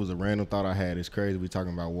it was a random thought I had. It's crazy we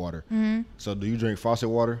talking about water. Mm-hmm. So do you drink faucet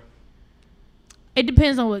water? It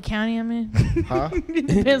depends on what county I'm in. Huh? It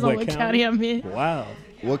depends on What what county? county I'm in. Wow.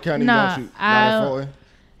 What county Nah, don't you? I- Not in Fulton?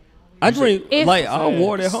 I drink If- like our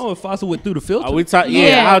water at home. Faucet went through the filter. Are we talk? Yeah.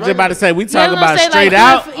 Yeah, I was just about to say we talk let's about say, straight like,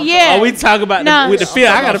 out. Cliff- yeah. Or we talk about Nah. with the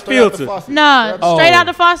filter. I got a Straight out the filter. faucet. Nah, Oh. straight out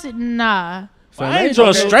the faucet. Nah. I ain't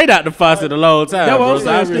drunk straight out the faucet a long time. That's what bro. I'm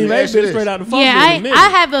saying. Steve really ain't ask been you straight this. out the faucet. Yeah, in a minute. I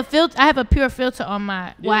have a filter. I have a pure filter on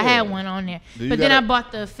my. Well, I had Yeah. one on there, Do you but then I gotta-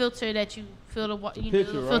 bought the filter that you fill the water. You know,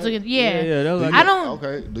 picture, the filter. right? Yeah. Yeah, that was like I don't.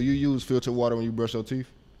 Okay. Do you use filtered water when you brush your teeth?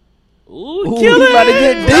 Ooh, Ooh, kill you it. about to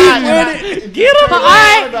get deep with it. Get him. But all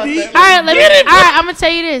right, let me. All right, I'm gonna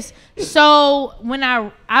tell you this. So when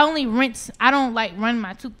I only rinse, I don't like run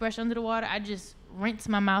my toothbrush under the water. I just rinse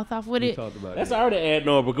my mouth off with We it. talked about That's that. already ad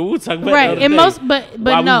normal because we were talking about Right. that And most, but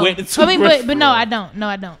Why we no. went to I mean, toothbrush but no, for? I don't. No,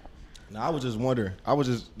 I don't. Now, I was just wondering. I was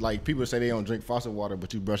just like, people say they don't drink faucet water,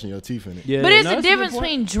 but you brushing your teeth in it. Yeah, But it's no, the that's a good difference point.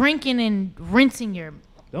 between drinking and rincing your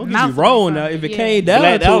Don't get mouth me wrong from now. it. If it Yeah. came That, down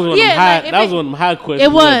that was to one of them Yeah, high. like, if That was it- one of them high questions.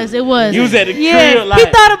 It was. You was at the crib, Yeah, like he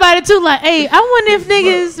thought about it too. Like, hey, I wonder if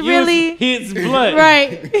niggas really hits blood.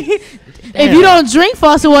 right. If you don't drink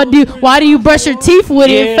faucet water, why do you brush your teeth with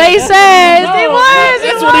it? Yeah, Face that's- ass. He no, was.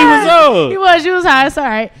 that's what he was on. He was. You was high. It's all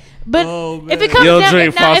right. But Oh, if man. it comes You don't down,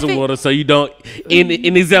 drink now, if faucet it- water, so you don't.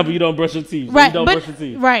 In example, you don't brush your teeth. So right? you don't But brush your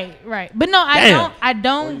teeth. right. But no, I Damn. don't. I Or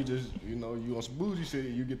don't. you just, you on some bougie shit,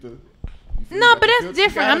 you get the. you feel No, like but the that's filter- you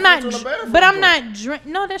different. got I'm a not. filter in the bathroom, But I'm though. not drink.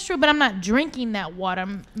 No, that's true. But I'm not drinking that water.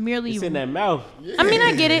 I'm merely. It's in that mouth. I mean,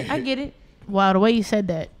 I get it. Wow, the way you said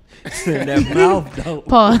that. in that mouth, though.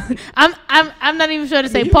 Pause. I'm not even sure to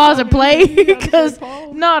say pause or play because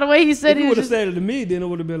no, the way he said If it. you Was would have just, said it to me, then it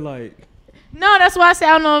would have been like, no, that's why I say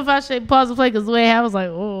I don't know if I should pause or play because the way I was like,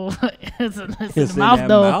 oh, it's in It's the in mouth that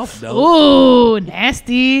though. mouth, though. Ooh,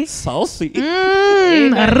 nasty. saucy.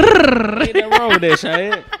 Mm, Ain't nothing wrong with that,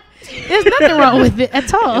 Cheyenne. There's nothing wrong with it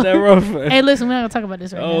at all. Ain't nothing wrong with it. Hey, listen, we're not gonna talk about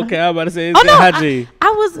this right Oh, now. okay, I'm about to say it's Oh good no, hygiene.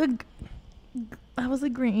 I was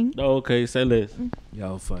agreeing Oh, okay, say less.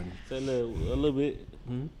 Y'all funny. Say less a little bit.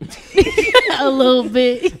 a little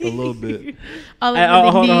bit. A little bit. All Hey, I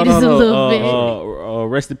really hold need on, is a hold little on.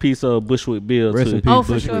 bit. Rest in peace, Bushwick Bill. Rest too. in peace. Oh,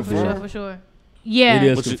 for Bushwick sure, for Bill. sure, for sure. Yeah, It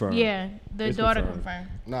is What you- confirmed. yeah. The It's daughter confirmed. confirmed.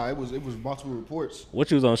 Nah, it was multiple reports. What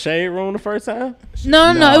you was on Shade Room the first time?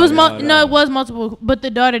 No, No, it was no. it was multiple, but the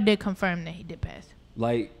daughter did confirm that he did pass.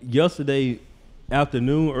 Like yesterday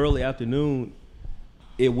early afternoon,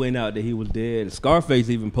 it went out that he was dead. Scarface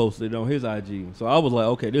even posted it on his IG. So I was like,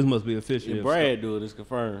 okay, this must be official. If Brad do it, it's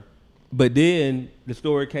confirmed. But then the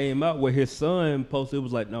story came out where his son posted. It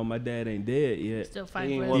was like, no, my dad ain't dead yet. Still He,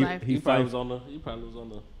 fighting ain't for want- his life. He he probably fight- was on the. He probably was on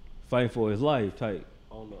the Fighting for his life type.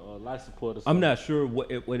 life support. Or I'm something. not sure what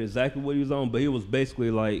exactly what he was on, but he was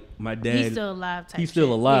basically like, my dad. He's still alive. Type He's still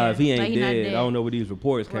shit. alive. Yeah, He ain't like, he not dead. I don't know where these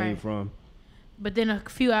reports came Right. from. But then a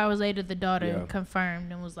few hours later, the daughter Yeah.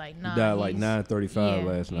 confirmed and was like, "Nah." He died like he's- 9:35 yeah,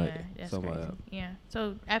 last night. Yeah, that's Something crazy. like that. Yeah.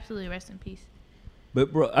 So absolutely, rest in peace.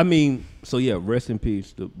 But bro, I mean, so yeah, rest in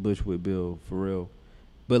peace to Bushwick Bill for real.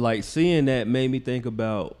 But like seeing that made me think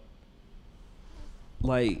about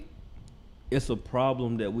like it's a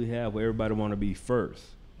problem that we have where everybody want to be first.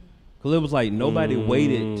 Cause it was like nobody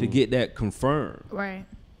waited to get that confirmed. Right.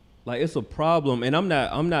 Like it's a problem, and I'm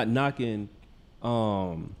not knocking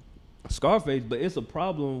Scarface, but it's a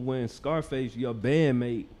problem when Scarface, your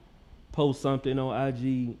bandmate, posts something on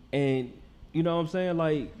IG and you know what I'm saying?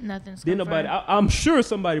 Like Nothing's then confirmed. nobody I'm sure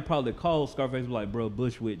somebody probably called Scarface and was like, bro,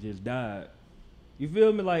 Bushwick just died. You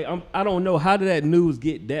feel me? Like I don't know how did that news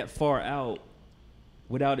get that far out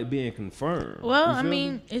without it being confirmed. Well, You I feel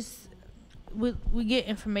mean, me? it's we get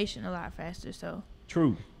information a lot faster, so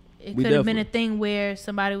True. it We could have been a definitely- thing where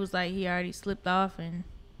somebody was like, he already slipped off, and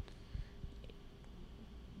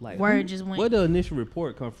Like word just went. Where the initial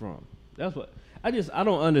report come from? That's what I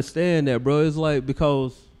don't understand that, bro. It's like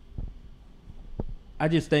because I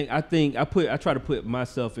try to put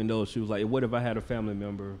myself in those shoes. Like, what if I had a family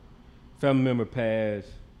member pass,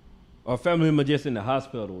 or a family member just in the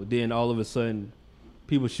hospital, then all of a sudden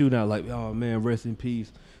people shoot out like, oh man, rest in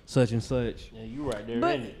peace, such and such. Yeah, you right there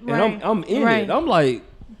But- in it. And Right. I'm in Right. it. I'm like,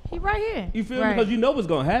 He right here. you feel me? right. Because you know what's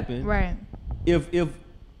gonna happen. Right. If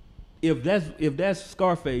that's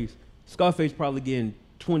Scarface probably getting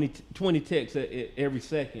 20 texts every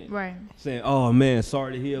second. Right. Saying, "Oh man,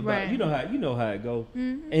 sorry to hear about." Right. You know how it go.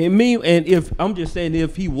 Mm-hmm. And if I'm just saying,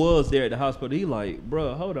 if he was there at the hospital, he like,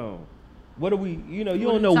 bruh, hold on, what are we? You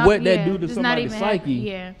don't know what that do to It's not somebody's even psyche, happening.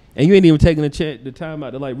 Yeah. and you ain't even taking the time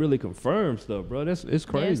out to like really confirm stuff, bro. It's Yeah,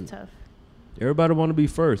 crazy. it's tough. Everybody want to be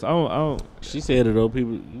first. I don't. She said it though.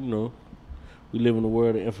 People, we live in a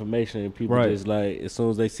world of information, and people Right. just like as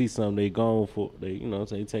soon as they see something, they gone for they.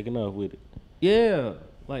 They taking off with it. Yeah,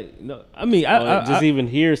 like no. I mean, Or just even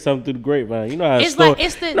hear something through the grapevine. You know how It's a story, like-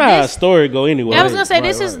 it's the- you know how a this- story go anyway. I was gonna say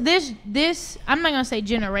right, this. I'm not gonna say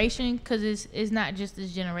generation because it's not just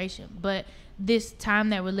this generation, but this time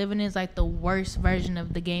that we're living in is like the worst version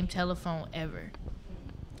of the game telephone ever.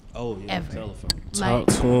 Oh yeah, Ever. telephone. Talk Like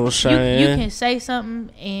to him, you Cheyenne. can say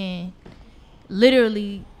something and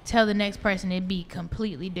literally tell the next person it'd be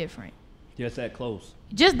completely different. Just that close.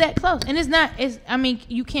 Just that close, and it's not. I mean,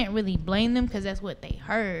 you can't really blame them because that's what they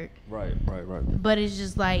heard. Right. But it's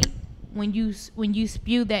just like when you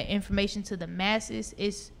spew that information to the masses,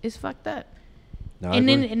 it's fucked up. No, And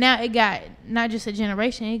then now it got not just a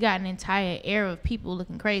generation, it got an entire era of people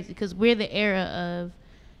looking crazy because we're the era of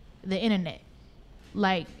the internet.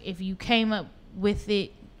 Like, if you came up with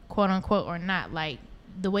it, quote unquote, or not, like,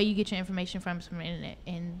 the way you get your information from is from the internet.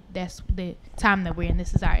 And that's the time that we're in.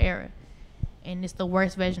 This is our era. And it's the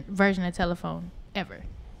worst version of telephone ever.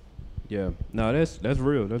 Yeah, no, that's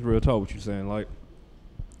real. That's real talk. What you're saying, like,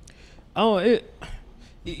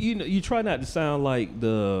 you know, you try not to sound like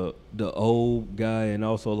the old guy and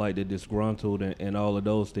also like the disgruntled and all of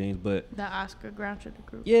those things, but The Oscar Groucho the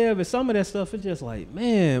group. yeah, but some of that stuff is just like,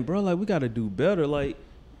 man, bro, like we got to do better. Like,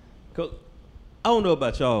 'cause I don't know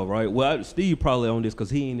about y'all, right? Well, Steve probably on this because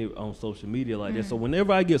he ain't on social media like that. So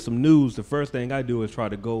whenever I get some news, the first thing I do is try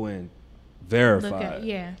to go and verify. Look at,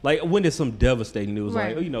 yeah. Like when there's some devastating news,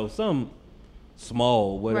 Right. like, you know, some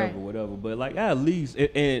small, whatever, Right. whatever. But like at least,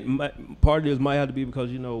 part of this might have to be because,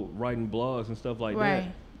 you know, writing blogs and stuff like Right.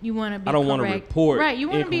 that. You want to be I don't want to correct. report Right. You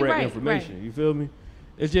want to be incorrect right. information. Right. You feel me?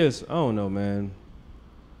 It's just, I don't know, man.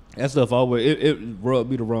 That stuff always, it rubbed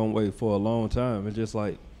me the wrong way for a long time. It's just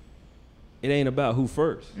like, it ain't about who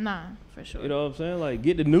first. Nah, for sure. You know what I'm saying? Like,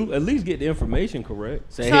 get the new, at least get the information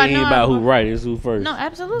correct. Say So I it ain't know about I- who right, it's who first. No,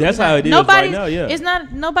 absolutely. That's not. how it is Nobody's- right now, yeah. It's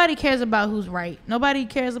not. Nobody cares about who's right. Nobody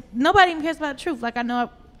even cares about the truth. Like I know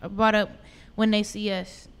I brought up when they see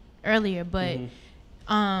us earlier, but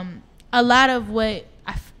a lot of what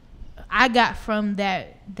I got from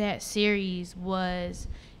that series was,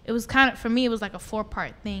 it was kind of, for me, it was like a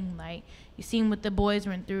 4-part thing. Like, you seen what the boys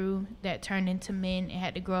went through that turned into men and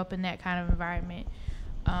had to grow up in that kind of environment.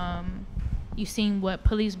 You seen what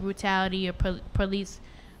police brutality or police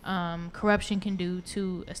corruption can do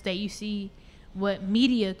to a state. You see what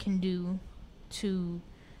media can do to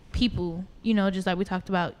people, you know, just like we talked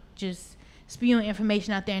about, just spewing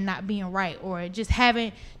information out there and not being right, or just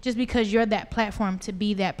because you're that platform to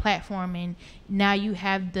be that platform, and now you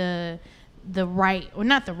have the right, or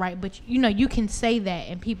not the right, but you know, you can say that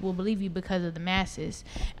and people will believe you because of the masses.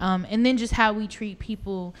 And then just how we treat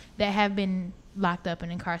people that have been locked up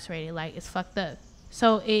and incarcerated, like, it's fucked up.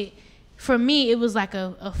 So for me, it was like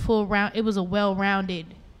a full round, it was a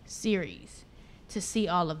well-rounded series to see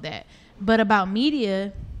all of that. But about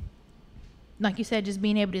media, like you said, just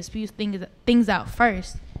being able to spew things out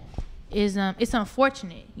first is it's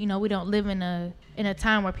unfortunate. You know, we don't live in a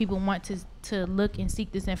time where people want to look and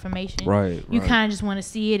seek this information. Right. You kind of just want to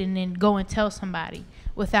see it and then go and tell somebody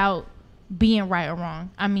without being right or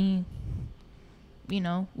wrong. I mean, you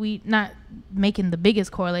know, we not making the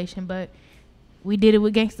biggest correlation, but we did it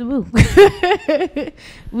with Gangsta Boo.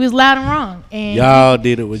 We was loud and wrong. And Y'all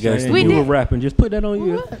did it with Gangsta Saying We you Boo. were did. rapping. Just put that on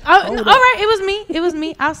you. all right, it was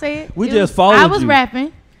me. I'll say it. We It just was- followed I was you.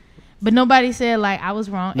 rapping, but nobody said like I was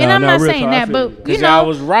wrong. No, And I'm no, not real saying talk, I that, feel but you. you Cause y'all know,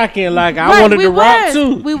 was rocking like I right, wanted we to rock was,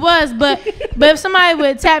 too. We was, but if somebody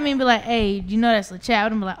would tap me and be like, "Hey, you know that's the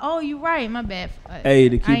chat," I'd be like, "Oh, you right, my bad." Hey,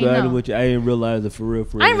 to I keep ain't it honest know. with you, I didn't realize it for real.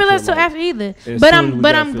 I didn't realize till like, after either. as But soon as we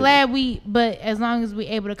got I'm finished. glad but as long as we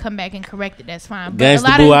able to come back and correct it, that's fine. But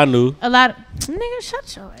Gangsta Boo, I knew. a lot of nigga,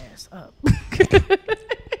 shut your ass up.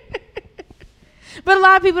 But a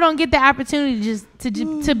lot of people don't get the opportunity just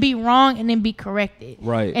to be wrong and then be corrected.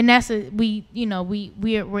 Right. And that's we're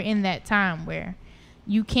in that time where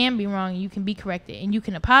you can be wrong and you can be corrected and you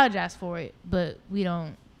can apologize for it, but we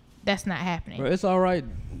don't. That's not happening. Bro, it's all right,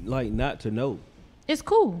 like, not to know. It's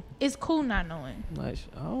cool. It's cool not knowing. Like,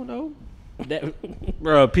 I don't know.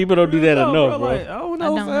 Bro, people don't do that No, enough, bro. Like, I don't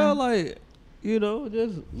know, don't fam. know. Like, you know,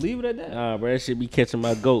 just leave it at that. Nah, bro, that shit be catching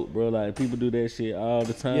my goat, bro. Like, people do that shit all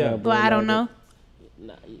the time. Yeah. bro. But I don't know.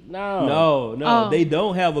 No. No, Oh. they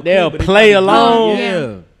don't have a. They'll clue, but they play try to- along.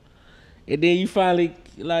 Yeah. And then you finally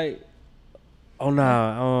like, oh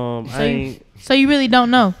nah, I ain't. So you really don't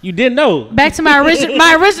know. You didn't know. Back to my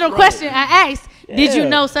original question I asked. Did you Yeah.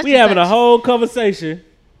 know such We and having such? a whole conversation.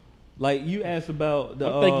 Like you asked about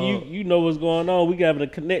the. I'm thinking you know what's going on. We having a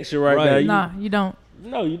connection right, Right. now. You, Nah, you don't.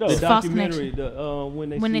 No, you the don't. False documentary. The when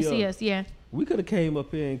they See us, yeah. We could have came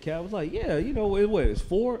up here and Cal was like, yeah, you know, it's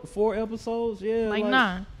four episodes, yeah. Like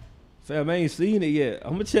nah. Fam, I ain't seen it yet.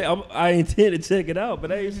 I'm gonna check. I intend to check it out,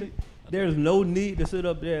 but I ain't seen. There's no need to sit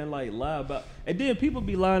up there and like lie about. And then people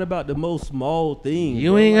be lying about the most small things. You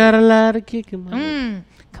bro. ain't Like, got a lot of kicking, man.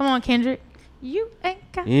 Come on, Kendrick. You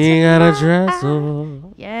ain't got You ain't got a to dress lie.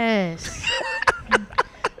 on. Yes.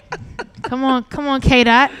 Come on, K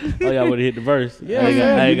Dot. Oh, y'all would have hit the verse. Yeah, I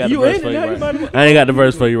ain't got the you verse in for it you now, you right might now. as I ain't got the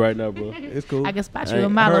verse for you right now, bro. It's cool. I can spot I you a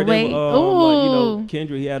mile heard away. them, Ooh. like, you know,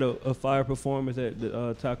 Kendrick, he had a fire performance at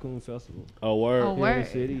the Tycoon Festival. Oh, word. Oh, word.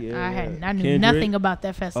 City, yeah, I knew Kendrick, nothing about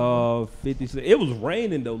that festival. 50 Cent. It was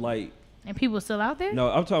raining though, like And people still out there? No,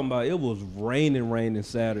 I'm talking about it was raining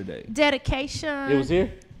Saturday. Dedication. It was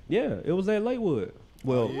here. Yeah, it was at Lakewood.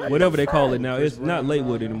 Well, whatever they call it now, it's not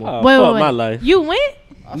Lakewood anymore. Oh, Wait, fuck wait. my life. You went?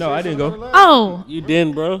 No, I didn't go. Oh. You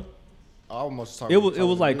didn't, bro. I almost It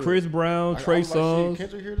was like Chris Brown, Trey Songz.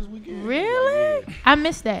 Kendrick here this weekend. Really? I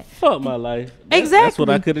missed that. Fuck my life. Exactly. That's what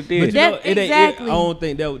I could have But you did. know, That- it ain't. exactly. I don't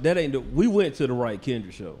think that ain't. We went to the right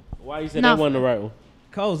Kendrick show. Why you said No. that wasn't the right one?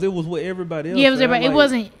 Cause it was with everybody else. Yeah, it was man. everybody. It Like,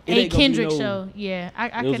 wasn't it a ain't gonna be Kendrick no- show. Yeah, I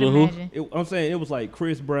It was could with who? imagine. I'm saying it was like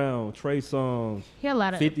Chris Brown, Trey Songz, He had a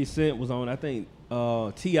lot of. 50 Cent was on. I think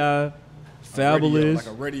T.I., Fabulous.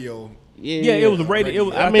 Like a radio. Yeah, it was a radio. It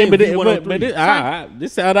was, I I mean, think but V103.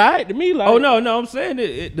 this sounded alright to me. Like, Oh no, I'm saying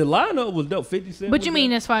the lineup was dope. 50 Cent. But was you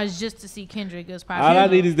mean there. as far as just to see Kendrick, it was probably. all I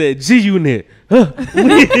need is that G Unit. So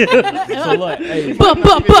like, hey, But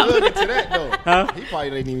Dug into that though. Huh? He probably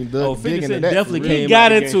didn't even Oh, dig 50 into Cent that. definitely for real. came He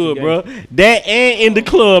got out into it, against bro. the That and in the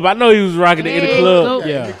club. I know he was rocking it in the Hey, club. go,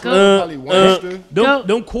 Yeah. go. Probably Wangster.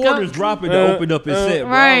 Them quarters go. dropping to open up his set. Bro.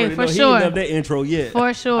 I Right, already for know sure. He ain't left that intro yet.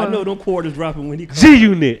 For sure. I know them quarters dropping when he comes. G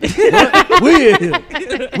Unit.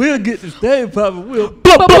 We'll get the stage popping.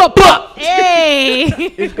 Hey.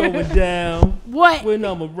 It's going down What? when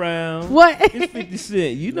I'm around. What? It's 50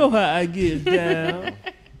 Cent. You know how I get down.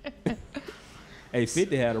 Hey,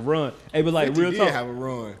 50 had a run. Hey, but like 50 real did talk. have a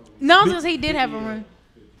run. No, because he did have a run.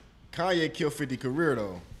 Kanye killed 50 career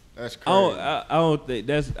though. That's I don't, crazy. I don't think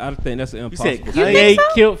that's. I think that's You impossible. said You Kanye think so?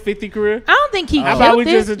 killed 50 career? I don't think he How about we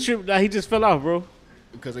killed just it. a trip? Like, he just fell off, bro.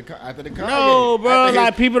 Because after the Kanye. No, bro. after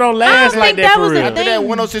Like his- people don't last don't like think that that for was the real. thing. after that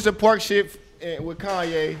 106 and Park shit with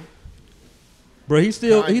Kanye. Bro, he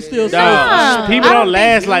still Dog, Nah, people I don't don't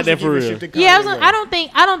last He like was that for giving real. shit to Yeah, Kanye, though. I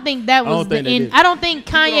don't think that was don't think the they end. did. I don't think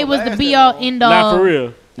Kanye don't was the last be that all long. end all Not for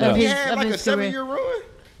real. of He his had of like a his career. 7-year run.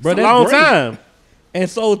 Bro, It's a that's long great. time. And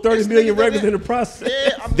sold 30 It's million niggas that records did- in the process. Yeah,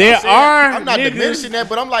 I'm There not saying- are I'm not niggas- diminishing that,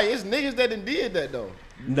 but I'm like, it's niggas that did that though.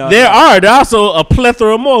 No, There are also a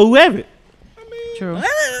plethora more who haven't. True.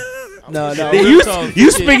 No, no. You, real talk,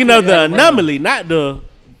 you 50 speaking of the had a run. anomaly, not the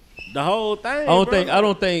whole thing. I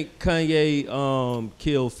don't think Kanye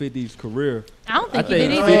killed 50's career. I don't think I he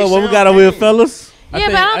did think- either. What we got over here, fellas? Yeah,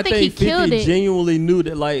 but I don't think he killed 50 it. genuinely knew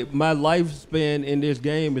that like my lifespan in this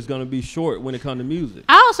game is gonna be short when it comes to music.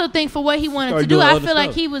 I also think for what he wanted Start to do, doing I other feel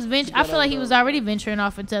like stuff. he was I feel like he was already venturing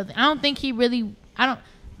off into. I don't think he really.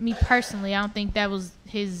 Me personally, I don't think that was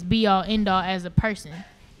his be all end all as a person.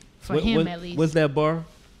 For him, at least. What's that bar?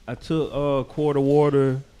 I took a quart of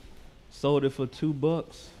water, sold it for $2,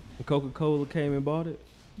 and Coca-Cola came and bought it.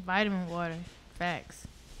 Vitamin water. Facts.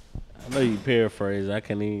 I know you paraphrase. I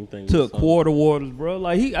can't even think. Took of something. quart of waters, bro.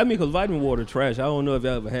 Like because vitamin water trash. I don't know if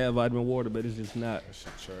y'all ever had vitamin water, but it's just not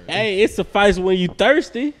Hey, it suffices when you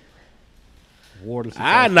thirsty. water.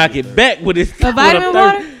 I knock it back with it. A vitamin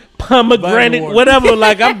water? Pomegranate, Vitamin water. whatever.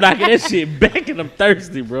 Like I'm knocking that shit back and I'm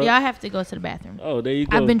thirsty, bro. Yeah, I have to go to the bathroom. Oh, there you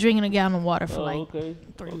go. I've been drinking a gallon of water for Oh, like okay.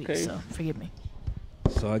 3 Okay. weeks, so forgive me.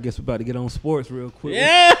 So I guess we're about to get on sports real quick.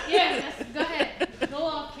 Yeah. Yeah, go ahead. Go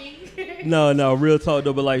off, King. No, real talk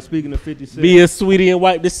though. But like speaking of 50 Cent, Be a sweetie and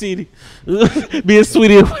wipe the city. Be a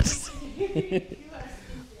sweetie and wipe the city.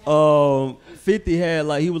 50 had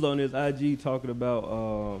like he was on his IG talking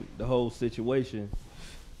about the whole situation,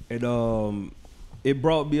 and it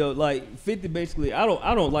brought me up like 50 basically. I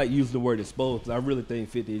don't like using the word exposed because I really think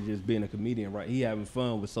 50 is just being a comedian, right? He having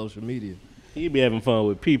fun with social media. He be having fun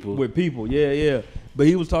with people. With people, yeah. But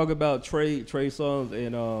he was talking about Trey Songz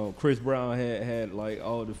and Chris Brown had like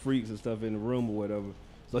all the freaks and stuff in the room or whatever.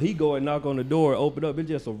 So he go and knock on the door, open up. It's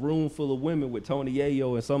just a room full of women with Tony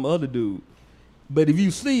Yayo and some other dude. But if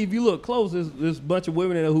you look close, there's a bunch of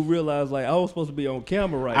women in there who realize like I was supposed to be on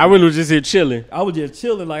camera right I now. really was just here chilling. I was just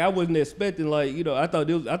chilling, like I wasn't expecting, like I thought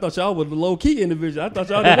y'all was the low key individual. I thought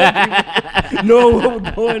y'all didn't know what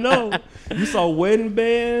was going on. You saw wedding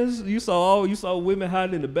bands, you saw women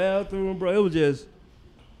hiding in the bathroom, bro. It was just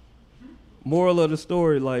moral of the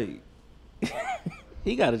story, like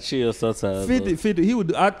He gotta chill sometimes. 50. He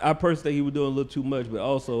would. I personally think he was doing a little too much, but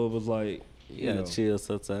also it was like You gotta chill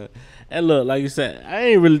sometimes. And look, like you said, I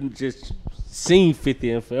ain't really just seen 50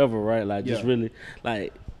 in forever, right? Like just Yeah. really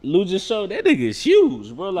like Lou just showed that nigga is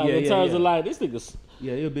huge, bro. Like in terms of like this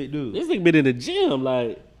Yeah, he a big dude. been in the gym,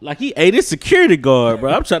 like he ate his security guard,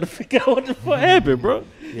 bro. I'm trying to figure out what the fuck happened, bro.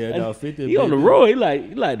 Yeah, And no, 50. He on the road. He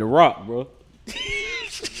like the Rock, bro.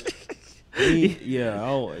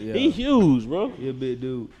 Yeah. He huge, bro. He a big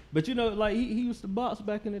dude. But like he used to box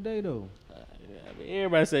back in the day though. I mean,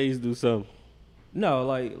 everybody say he used to do something. No,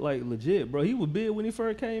 like legit, bro. He was big when he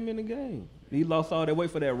first came in the game. He lost all that weight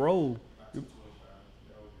for that role.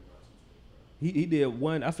 He did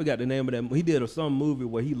one. I forgot the name of that. He did some movie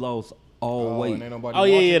where he lost Oh, wait. and ain't nobody Oh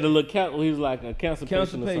yeah, watching? yeah. The little count. He was like a cancer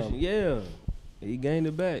patient or patient. something. Yeah. He gained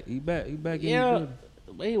it back. He back in the Yeah, building.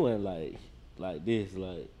 but he went like this,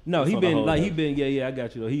 like. No, this he on the been whole like day. he been yeah, I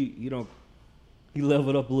got you though. He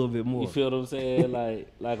leveled up a little bit more. You feel what I'm saying?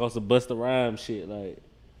 like on some Busta Rhymes shit, like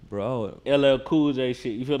Bro, LL Cool J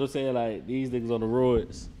shit. You feel what I'm saying? Like these niggas on the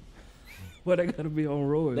roids. what they gotta be on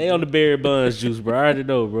road? They on the Berry Buns juice, bro. I already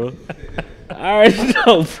know, bro. I already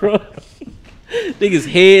know, bro. Niggas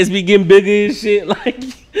heads be getting bigger and shit. Like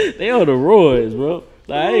they on the roids, bro.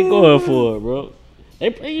 Like I ain't going for it, bro.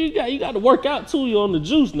 You got to work out too. You on the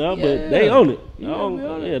juice now, Yeah. but they own it. Yeah, we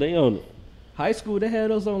own it. Yeah, they own it. High school, they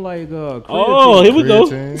had us on like creatine. Oh, here we go.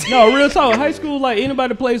 Creatine. No, real talk. High school, like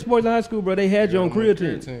anybody play sports in high school, bro, they had you on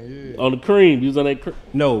creatine. Yeah. On the cream, you was on that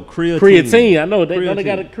No, creatine. creatine. I know they Creatine.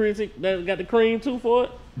 got a creatine. They got the cream too for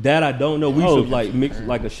it. That I don't know. We Oh. used to like mix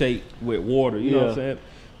like a shake with water. You know what I'm Yeah. saying?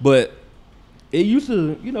 But it used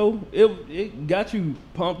to, it got you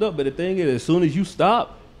pumped up. But the thing is, as soon as you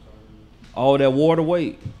stop, all that water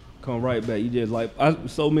weight come right back. You just like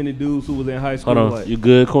so many dudes who was in high school. Hold on, Like, you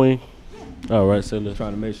good, Queen? All right, say this.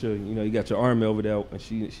 trying to make sure you got your army over there, and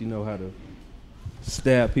she know how to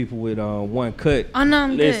stab people with one cut. Oh no,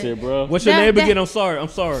 I'm Listen, good. bro. What's your That- name that- again? I'm sorry.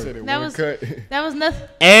 Said it That one was cut. that was nothing.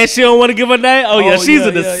 And she don't want to give her name. Oh yeah, Oh, she's yeah,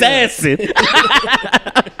 an yeah, yeah. assassin.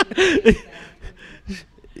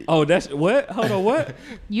 Oh, that's what? Hold on, what?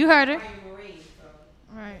 You heard her.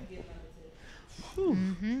 Right.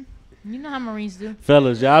 You know how Marines do.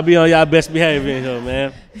 Fellas, y'all be on y'all best behavior in here,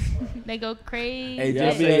 man. They go crazy. Hey,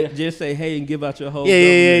 Yeah, just say hey and give out your whole.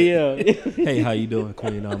 Yeah. government. Hey, how you doing,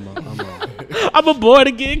 Queen? I'm I'm a born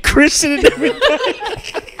again Christian and everything.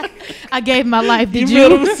 I gave my life. You Did feel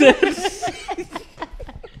you? what I'm saying?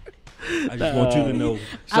 I just want you to know.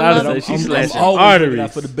 Shout out love to it. say she I'm slashing always looking arteries.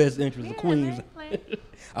 out for the best interest of Queens. Yeah,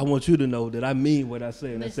 I want you to know that I mean what I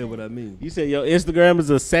say, and I say Listen. what I mean. You said your Instagram is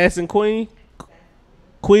Assassin Queen?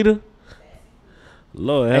 Quita?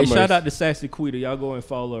 Lord, Hey, have shout mercy. out to Sassy Quita. Y'all go and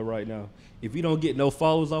follow her right now. If you don't get no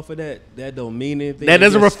followers off of that, that don't mean anything. That They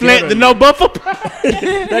doesn't just reflect scared the of no you. buffer.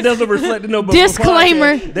 That doesn't reflect the no buffer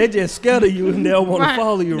Disclaimer. podcast. They just scared of you and they don't want to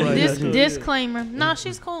follow you right now. Disclaimer. No,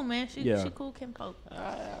 she's cool, man. She cool. Kim Pope.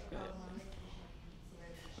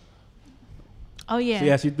 Oh yeah. See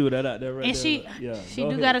how she threw that out there right And there? she Yeah, she go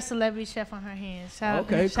do ahead. got a celebrity chef on her hands. Shout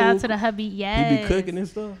Okay, out, shout out cool. to the hubby. He Yes. be cooking and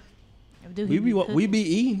stuff. Dude, We be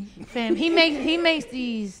eating. Fam, he makes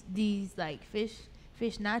these like fish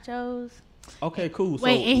nachos. Okay, cool. So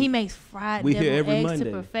Wait, and he makes fried we here devil every eggs Monday.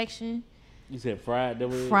 to perfection. You said fried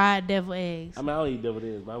devil eggs? Fried devil eggs. I mean, I don't eat devil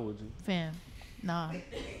eggs. Why would you? Fam, nah.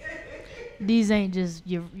 These ain't just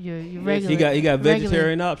your regular. he got regular-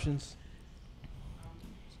 vegetarian options.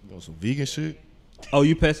 You want some vegan shit? Oh,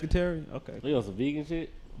 you pescatarian? Okay. You on some vegan shit?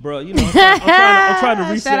 Bro, I'm trying to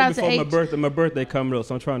Shout reset out to before my H. birthday. My birthday coming up,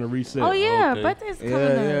 so I'm trying to reset. Oh yeah, Okay. birthday's coming Yeah,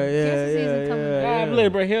 up. yeah, Cancer season yeah, coming yeah, up. I yeah.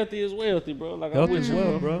 believe, bro, healthy is wealthy, bro. Like Health I'm is with you.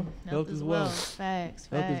 well, bro. Health is well. Facts.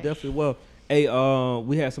 Health is Facts. definitely well. Hey,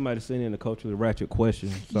 we had somebody send in a culturally ratchet question.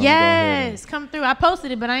 So I'm gonna go ahead and- Yes, come through. I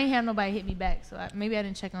posted it, but I ain't have nobody hit me back, so maybe I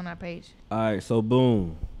didn't check on our page. All right, so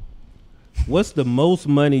boom. What's the most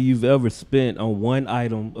money you've ever spent on one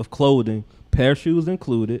item of clothing, pair of shoes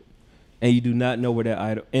included, and you do not know where that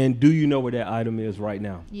item? And do you know where that item is right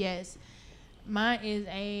now? Yes, mine is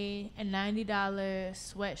a $90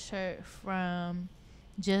 sweatshirt from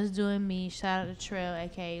Just Doing Me. Shout out to Trail,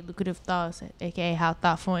 aka Lucrative Thoughts, aka How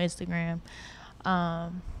Thoughtful on Instagram.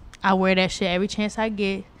 I wear that shit every chance I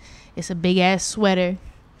get. It's a big ass sweater.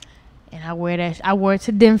 And I wear that. I wore it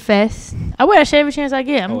to Dim Fest. I wear that shit every chance I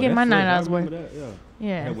get. I'm getting my $9 worth. Yeah.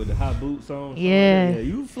 Yeah. With the high boots on. Yeah.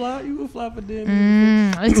 You can fly for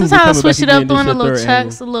them. Sometimes I coming switch back it up, again. throwing This the your little third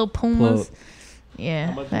chucks, the annual little Pumas. plug. Yeah,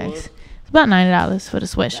 How much thanks. was? It's about $90 for the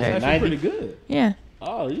sweatshirt. That's actually pretty good. Yeah,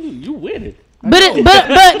 Oh, you with it. but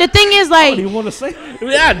the thing is, I like, don't even want to say. I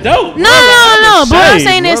mean, I don't. no. But I'm ashamed,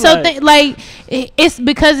 saying this, bro, so it's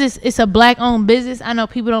because it's a black owned business. I know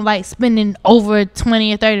people don't like spending over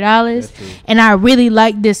 $20 or $30, true. and I really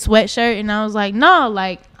like this sweatshirt, and I was like, no,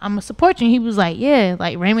 like I'm gonna support you. And he was like, yeah,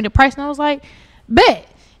 like ran me the price, and I was like, bet.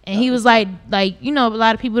 And he was like, a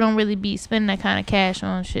lot of people don't really be spending that kind of cash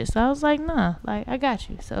on shit. So I was like, nah, like I got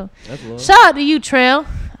you. So That's love. shout out to you, Trail.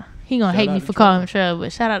 He gonna Shout hate out me to for Trail. calling him Trail,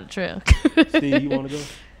 but shout out to Trail. Steve, you want to go?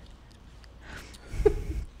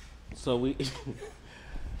 So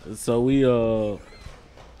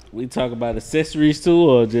we talk about accessories too,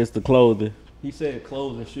 or just the clothing? He said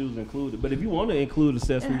clothes and shoes included, but if you want to include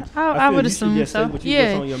accessories, I feel would you should assume just say so. what you-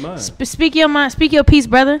 Yeah. what's on your mind. Speak your mind. Speak your piece,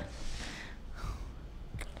 brother.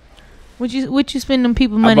 What you spend them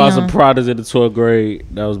people I money bought on? some Pradas in the 12th grade.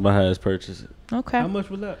 That was my highest purchase. Okay. How much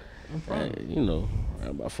was that? You know, around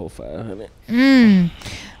about 400-500.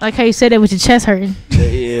 Like how you said that with your chest hurting.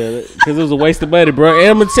 Yeah, because it was a waste of money, bro. And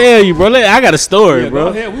I'm gonna tell you, bro. I got a story, bro. Go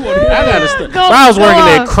ahead. We want to hear I got it. a story. Go- Bro, I was go working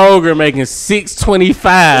at off. Kroger making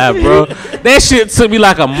 $6.25, bro. That shit took me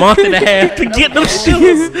like a month and a half to get them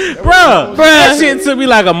shoes, bro. That shit took me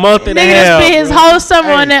like a month and a Nigga half. spent his bro. whole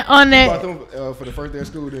summer on that. Bought them for the first day of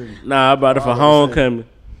school, didn't you? Nah, I bought it for homecoming.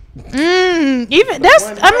 Even that's.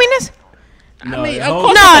 I mean, that's. No, mean, the of whole-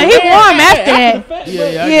 course- No, he warm after that.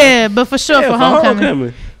 Yeah, Yeah, but for sure Yeah, for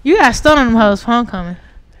homecoming. You got stunned on them hoes for homecoming.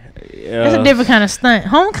 Yeah. That's a different kind of stunt.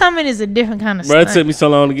 Homecoming is a different kind of Bro, it stunt. took me so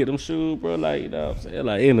long to get them shoes, bro. Like, you know what I'm saying?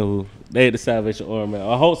 Like, anywho, they had the Salvation Army.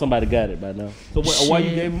 I hope somebody got it by now. So why you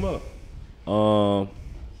Shit. gave him up?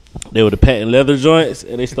 They were the patent leather joints,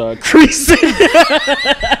 and they started creasing.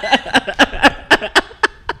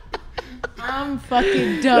 I'm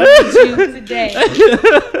fucking done with you today.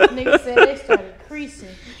 Nigga said they started creasing.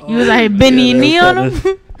 You was like bending your knee on them.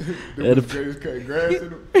 Yeah, the- They was cutting grass in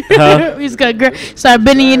them. Huh? You just got started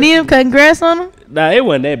bending your knee, cutting grass on them. Nah, it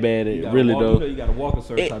wasn't that bad, You gotta really, walk, though. You know, you got to walk a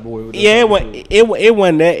certain type of way with Yeah, that it type of wasn't. shit. It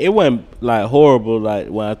wasn't that. It wasn't like horrible. Like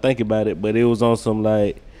when I think about it, but it was on some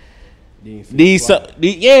like You ain't see these. the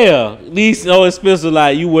fly. These so expensive.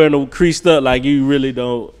 Like you wearing them creased up. Like you really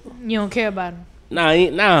don't. You don't care about them.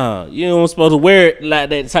 Nah, you don't supposed to wear it like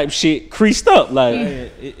that type of shit creased up. Like Man,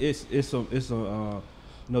 it's some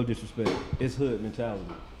no disrespect. It's hood mentality.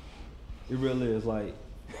 It really is like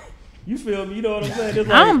you feel me. You know what I'm saying? It's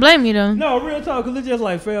I don't like, blame you though. no real talk because it's just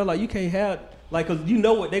like fair. Like you can't have like because you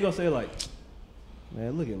know what they gonna say like.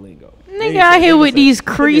 Man, look at Lingo. Nigga out here with these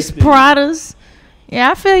creased Pradas.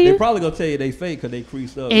 Yeah, I feel They you. probably gonna tell you they fake because they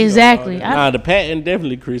creased up. Exactly. You know, all that. nah, the patent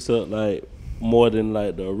definitely creased up like more than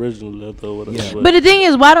like the original leather or whatever. Yeah. But the thing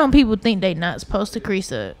is, why don't people think they not supposed to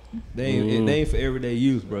crease up? They ain't for everyday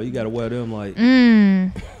use, bro. You gotta wear them like.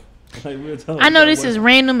 Like real talk. I You know gotta this wear is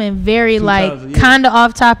random and very 2 like times a year. kind of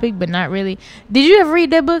off topic, but not really. Did you ever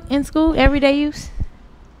read that book in school, Everyday Use?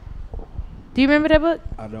 Do you remember that book?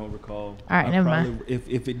 I don't recall. All right, I never probably- mind.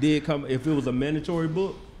 If it did come, if it was a mandatory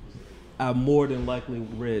book, I more than likely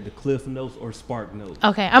read the Cliff Notes or Spark Notes.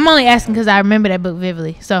 Okay, I'm only asking because I remember that book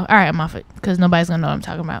vividly. So, all right, I'm off it because nobody's gonna know what I'm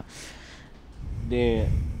talking about. Then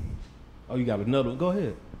Oh, you got another one? Go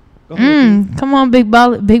ahead. Go ahead. Come on, big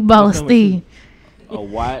baller What's coming Steve, a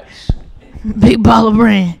watch. big baller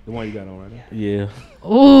brand. The one you got on right now. Yeah.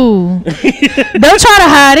 Ooh, don't try to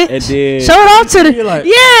hide it. And then Show it off to the You're like-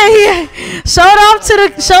 yeah. Show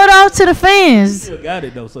it off to the fans. Still got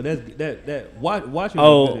it though, so that watching.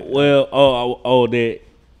 oh well that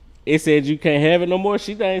it said you can't have it no more.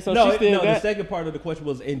 She ain't so no, she still no. The got. second part of the question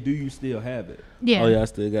was, and do you still have it? Yeah, Oh yeah, I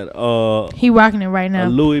still got it. he rocking it right A now.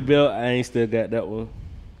 Louis belt. I ain't still got that one.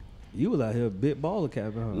 You was out here bit baller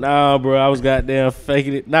capping, huh? Nah, bro, I was goddamn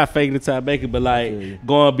faking it. Not faking it till I make it, but like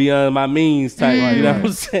going beyond my means type. You know what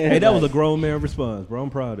I'm saying? Hey, that was a grown man response, bro. I'm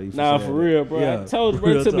proud of you. Nah, saying for that. real, bro. Yeah, I told you, bro.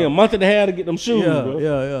 It real took me a talk. month and a half to get them shoes, Yeah, bro.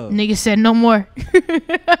 yeah. Nigga said no more.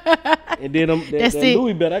 And then that That's it.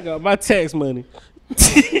 Louis belt, I got my tax money.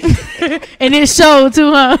 And it showed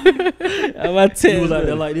too, huh? My tax You was out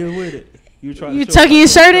there money. like this with it. You trying You to show tucking your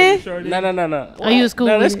shirt in? No. Oh, you was cool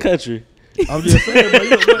No, with that's it. country. I'm just saying, bro.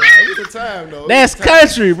 It was the time though. That's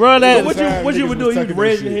country, bro. That What you Niggas were was doing? You tucking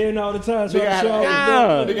raising that your shit. hand all the time. Nigga had,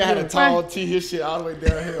 Nah. nigga had a tall tee, his shit all the way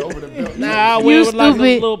down here over the belt. Nah, I You wear with like a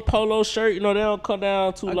stupid. little polo shirt. You know, they don't come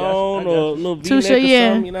down too I got you, long I got or a you. little Too V-neck short, or yeah.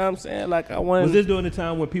 something. You know what I'm saying? Like I Was went. this during the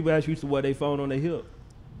time when people actually used to wear their phone on their hip?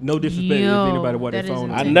 No disrespect Yo, if anybody wear their that is phone.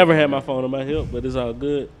 on I their insane. never had my phone on my hip, but it's all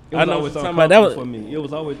good. It I was know always what you're talking about. That uncomfortable was. for me. It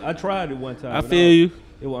was always. I tried it one time. I and feel you.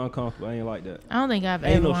 It was uncomfortable. I ain't like that. I don't think I've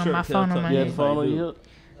Ain't ever no worn shirt my tell phone on tuck. my You had head. the phone on Like your hip.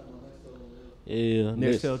 Yeah.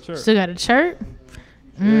 Next tell church. Still got a shirt.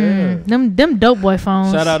 Yeah. Them dope boy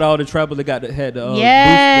phones. Shout out to all the trappers that had the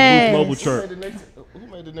Yes. Boost Mobile shirt. Who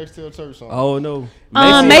made the next Tell Church song? Oh no,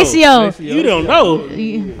 Maceo. You don't know.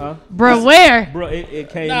 huh? Bro, where? Bro, it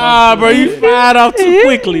came. Nah, out bro, you to- fired off too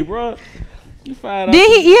quickly, bro. You fired off.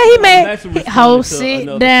 Did he? Yeah, he made. actually responding Ho, to sit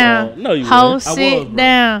another down. song. No, you Ho, weren't. I was, sit bro.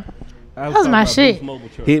 down. I That was talking my about shit. Boost Mobile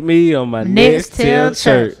shirt. Hit me on my Next tell next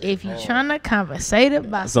church. If you tryna conversate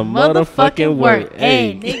about Some some motherfucking work, work.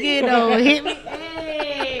 hey, Hey. nigga, don't hit me.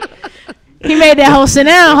 Hey. He made that whole sit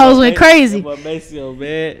down. Hoes went crazy. But Maceo,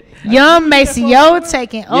 man. Young Maceo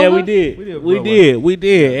taking over. Yeah, we did. We did, We bro. did. We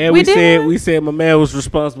did. And We we did? said my man was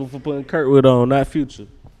responsible for putting Kurtwood on, not Future.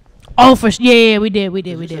 Oh, for sure. Yeah, we did. We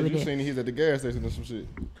did. We You did. said We you did. seen he was at the gas station or some shit.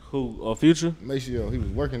 Who? Or Future? Maceo, he was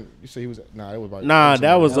working. You say he was. Nah, that was about. Nah,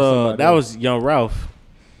 that was somebody that was Young Ralph.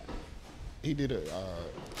 He did it.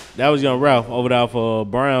 That was Young Ralph over there for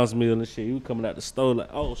Brown's Mill and shit. He was coming out the store like,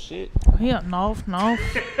 oh shit. He up north.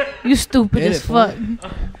 You stupid Edit as fuck.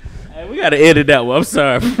 Hey, we gotta edit that one. I'm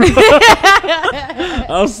sorry, bro.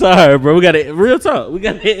 I'm sorry, bro. We gotta real talk. We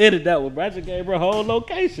gotta edit that one. Bro. I just gave her a whole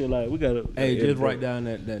location. Like we gotta. Hey, edit just that. write down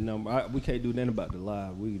that number. We can't do nothing about the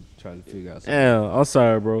live. We try to figure out something. Damn, I'm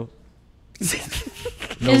sorry, bro.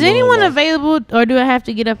 No Is anyone love. available, or do I have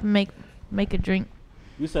to get up and make a drink?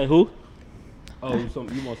 You say who? Oh, you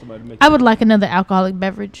want somebody to make? I would like another alcoholic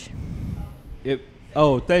beverage.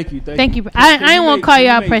 Thank you. Thank you. I ain't want to call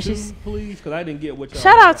y'all Precious. Two, please, because I didn't get what y'all.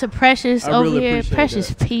 Shout out to Precious I over really here. appreciate Precious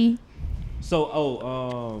that. P.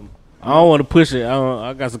 So, I don't want to push it.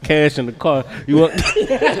 I got some cash in the car. You want?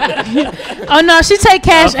 Oh no, she take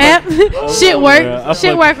Cash App. Shit work. I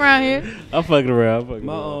Shit fuck- work around here. I'm fucking around.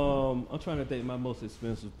 I'm trying to think my most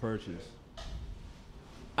expensive purchase.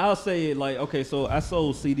 I'll say it like, okay, so I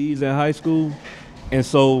sold CDs in high school, and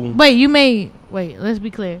so Wait, let's be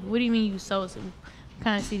clear. What do you mean you sold some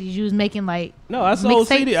kind of CDs? You was making like no, I sold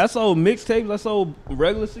mixtapes? CD, I sold mixtapes, I sold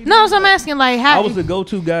regular CDs. No, so I'm asking like I how was the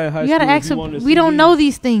go-to guy in high you school. gotta if ask. you wanted a We don't CD. know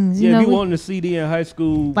these things. You Yeah, know, if you wanted a CD in high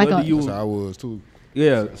school, Like whether a- you That's how I was too.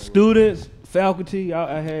 students, faculty,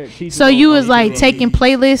 I had teachers. so on- you on was like each taking one.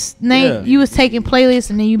 playlists, Nate. Yeah. You was taking playlists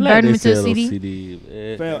and then you burned them into a CD.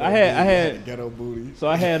 Fam, I had Ghetto booty. so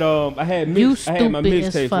I had I had You mix, I had my stupid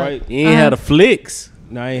as mixtapes, fuck. right? You ain't had the flicks.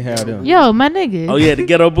 No, I ain't had them. Yo, my nigga. Oh yeah, the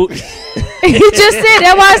ghetto boot. he just said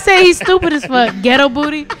that's why I said he's stupid as fuck. Ghetto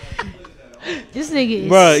booty. This nigga is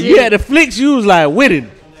Bro, sick. you had the flicks. You was like with it.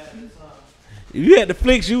 If you had the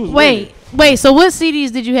flicks, you was with Wait. So what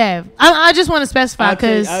CDs did you have? I just want to specify I'll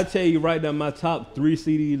because tell you right now, my top 3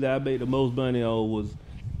 CDs that I made the most money on was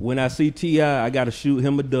When I See T.I., I got to shoot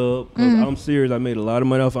him a dub because I'm serious. I made a lot of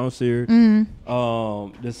money off I'm serious.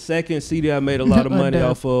 The second CD I made a lot of A money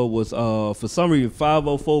dub. off of was for some reason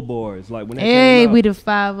 504 Boys. Like when that hey, came out. we the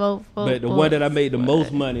 504. But the one that I made the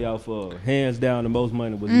most money off of, hands down the most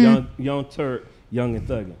money, was Young Turk, Young and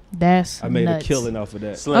Thuggin'. That's I made nuts. a killing off of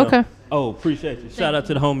that. Slim. Okay. Oh, appreciate you. Shout out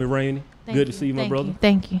to the homie Rainey. Good to see you, my brother.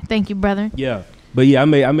 Thank you, brother. Yeah, but yeah, I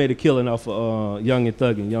made a killing off of Young and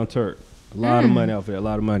Thuggin', Young Turk. A lot of money off there, a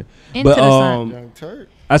lot of money. But Young Turk.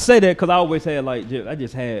 I say that because I always had I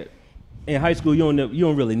just had in high school. You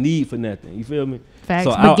don't really need for nothing. You feel me? Facts.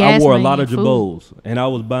 So But I gas wore a money lot of and food. Jabos, and I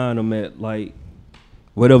was buying them at like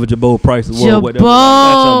whatever Jabot prices were. Whatever.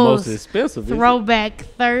 That's your most Jabos. expensive. isn't it? Throwback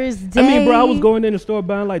Thursday. I mean, bro, I was going in the store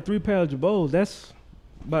buying like 3 pairs of Jabos. That's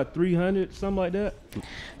about 300, something like that.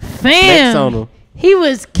 Flex on Fam. them. He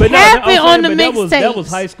was But capping no, on the that was mixtapes.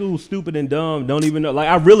 high school, stupid and dumb. Don't even know. Like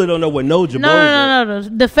I really don't know what no Jabos. No.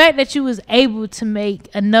 The fact that you was able to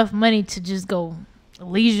make enough money to just go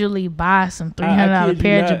leisurely buy some $300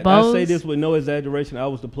 pair of I Jabos. say this with no exaggeration. I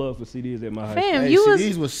was the plug for CDs at my high school. Fam, Hey, you was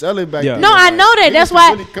CDs was selling back Yeah. then. No, I know that. Niggas That's could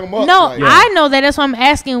why. really come up, No, like- I know that. That's why I'm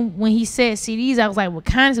asking. When he said CDs, I was like, "What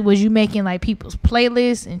kinds? Was you making like people's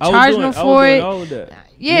playlists and charging them for it?" All of that.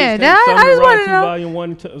 Yeah, Mixtape, that, I Sunday just Ride want to 2, know. Volume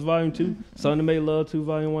 1, Volume 2. Sunday Made Love 2,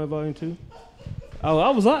 Volume 1, Volume 2. Oh, I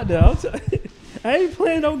was out there. I ain't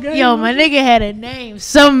playing no games. Yo, my nigga had a name.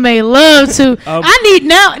 Some may love to. I need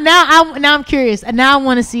now. I'm curious. Now I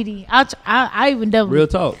want a CD. I even double. Real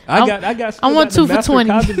talk. I got. I want 2 for master $20.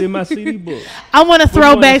 copies in my CD book. I want a Which one?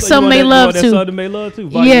 throwback. So Some you want may that- love you want that to. Sunday Made Love 2,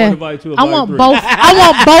 Volume Yeah, 1, Volume 2, or I Volume want 3? both. I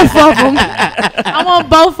want both of them. I want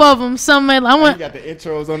both of them. Some may. I You want. got the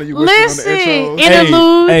intros on it. You Listen, on the intros.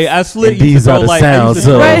 interludes. Hey, I slid. And these are the sounds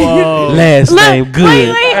of last Look, name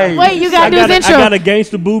good. Wait, you gotta do his intro. I got a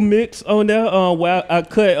Gangsta Boo mix on there. Where I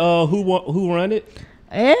cut who run it.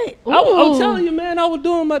 Hey, I'm ooh. telling you, man, I was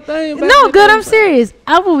doing my thing. back No, in good. the I'm day. serious.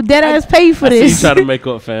 I will dead ass pay you for I see you this. trying to make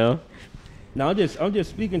up, fam. No, I'm just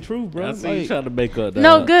speaking truth, bro. I see you Like, trying to make up.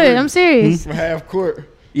 No, dog. good. I'm serious. From half court.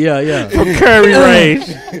 yeah. From Curry range.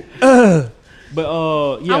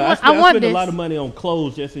 But yeah, I I want spent a this. lot of money on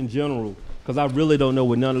clothes just in general because I really don't know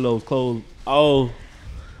what none of those clothes.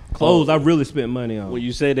 Clothes. I really spent money on. When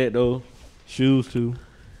you say that though, Shoes too.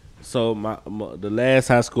 so the last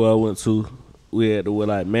high school I went to, we had to wear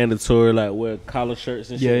like mandatory like wear collar shirts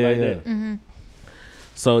and shit like that. Mm-hmm.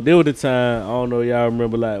 So there was the time I don't know y'all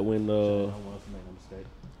remember like when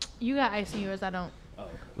You got ice in yours. I don't.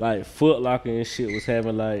 like Foot Locker and shit was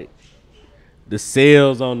having like the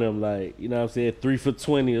sales on them, like, you know what I'm saying, 3 for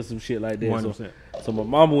 $20 or some shit like that. 100%. So my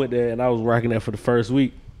mama went there and I was rocking that for the first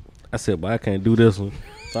week. I said, but I can't do this one.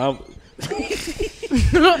 So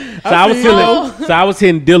I was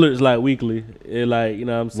hitting Dillard's like weekly, and like, you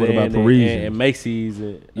know what I'm saying. about and- Parisian? and Macy's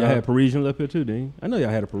and Y'all had Parisian up here too, didn't you? I know y'all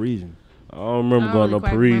had a Parisian. I don't remember going on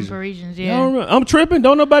Parisian. Parisians, Y'all yeah. remember? I'm tripping.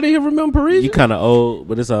 Don't nobody here remember Parisian? You kind of old,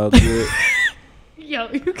 but it's all good. Yo,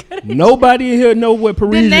 you gotta. Nobody in here know what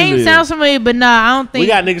Parisian The name is. sounds familiar, but nah, I don't think. We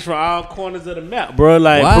got niggas from all corners of the map, bro.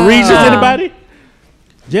 Like Wow. Parisians, Wow. anybody?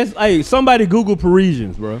 Just hey, somebody Google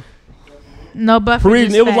Parisians, bro. No, but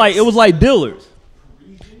Parisian. It was like Dillard's.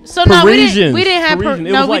 So no, Parisians. we didn't have.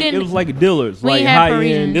 Parisian. No, we It didn't. was like Dillard's, We like ain't had high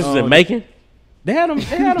Parisian. end. This was in Macon. They had them.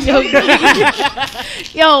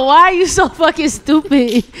 Yo, why are you so fucking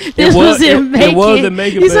stupid? This was in Macon. It was in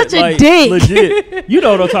Macon. He's but, such a like, dick. Legit. You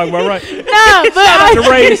know what I'm talking about, right? Nah, but Shout out to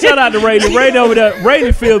Raiden. Shout out to Raiden. Raiden over there.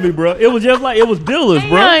 Raiden filled me, bro. It was just like it was Dillard's,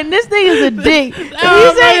 bro. Hang on, this nigga's a dick. He Oh, said,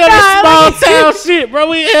 man, nah, that small town shit, bro.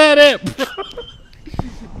 We had that, bro.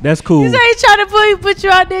 That's cool. he said he trying to put you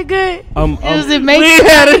out there good. It was in Macon. We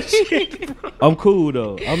had that shit. I'm cool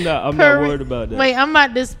though. I'm not worried about that. Wait, I'm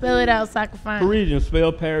about to spell it out so I can find it. Parisian,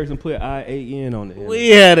 spell Paris and put IAN on it. We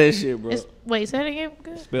had that shit, bro. Wait, say it again.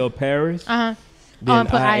 Good. Spell Paris, Uh-huh. then and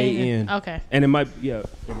put IAN. Okay. And it might, yeah,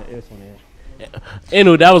 and the S on there.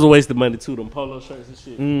 Anyway, that was a waste of money too. Them polo shirts and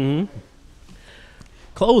shit. Mm-hmm.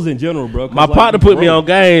 Clothes in general, bro. 'cause My like, partner you put me broke. on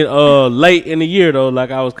game late in the year though.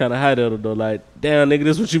 Like I was kind of high there though. Like damn nigga,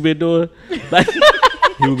 this what you been doing? Like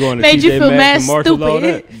He was going to Made you TJ feel Maxx mad and Marshalls, all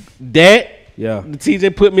stupid. that. Yeah.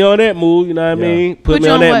 TJ put me on that move. You know what I Yeah. mean? Put Put me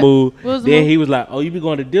you on on that what? move. What was the Then move? he was like, "Oh, you be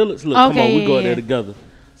going to Dillard's? Look, come Okay, on, we yeah, go out yeah. there together."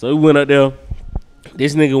 So we went up there.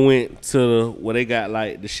 This nigga went to where they got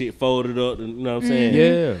like the shit folded up. You know what I'm saying?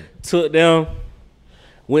 Yeah. Took down.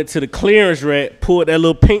 Went to the clearance rack, pulled that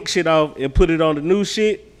little pink shit off, and put it on the new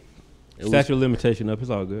shit. It was, Statute of limitation up. It's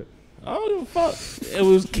all good. I don't give a fuck. It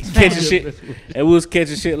was catching shit. It was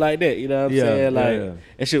catching shit like that. You know what I'm Yeah, saying? Like yeah.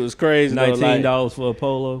 that shit was crazy. though. $19 Like, for a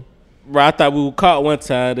polo. bro, I thought we were caught one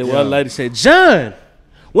time. The Yeah. one lady said, "John,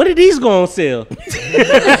 when did these go on sale?"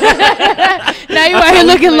 Now you out here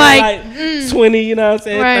looking like 20, you know what I'm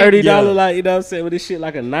saying? Right. $30, Yeah. like, you know what I'm saying? With this shit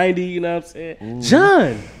like a 90, you know what I'm saying?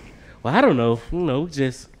 John, well, I don't know. You know,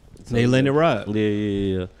 just. They letting it ride.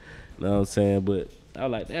 Yeah. Know what I'm saying? But I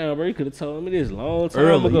was like, damn, bro, you could have told me this long time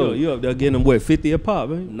Early. ago. You up there getting them, what, 50 a pop,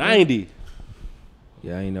 man? 90.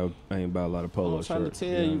 Yeah, I ain't buy a lot of polo I'm trying shirts.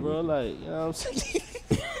 to tell you, bro. Like, you know what I'm saying?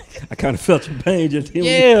 I kind of felt your pain just hearing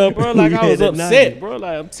Yeah, bro. Like, I you was had that upset, 90. bro.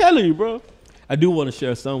 Like, I'm telling you, bro. I do want to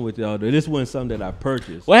share some with y'all, though. This wasn't something that I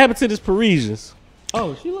purchased. What happened to this Parisians?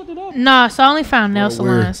 Oh, she looked it up. no. So I only found nail Bro,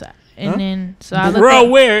 where? salons, and Huh? then so I looked Bro, at,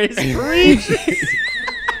 where is Parisians?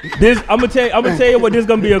 This I'm gonna tell you what this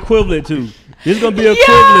gonna be equivalent to. This gonna be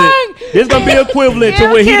equivalent. This gonna be equivalent to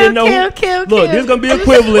when he didn't know. Look, this gonna be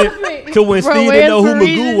equivalent to when Bro, Steve where's didn't know who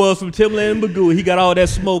Parisian? Magoo was from Timberland and Magoo. He got all that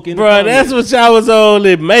smoke in. the Bro, that's comments. what y'all was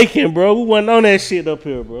only making, bro. We wasn't on that shit up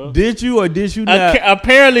here, bro. Did you or did you not?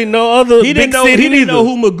 Apparently, no other He didn't big know. city He didn't know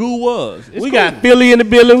neither. who Magoo was. It's We cool. got Philly in the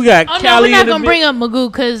building. We got Oh no, Cali we're not in the gonna bring building. up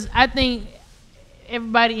Magoo because I think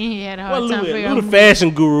everybody in here had a What hard Lou time at? figuring Lou out the Magoo.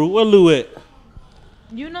 fashion guru. What Lou at?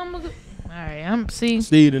 You know Magoo? All right, I'm see.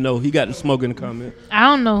 Steve didn't know. He got the smoke in the comment. I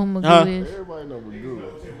don't know who Magoo Huh? is. Everybody know Magoo.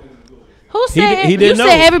 Who said he you didn't said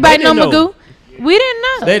know. everybody They know didn't know. Magoo? We didn't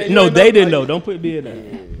know. They didn't know. Don't put me in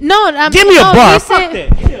that. No, I'm, Give me a no, bar. he Fuck said-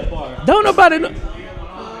 that. Give me a bar. Don't nobody know. Look.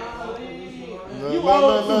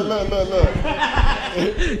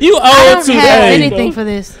 You I old don't too. have Hey, anything for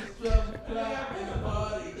this.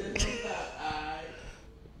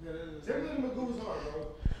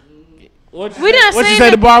 What We done What you seen say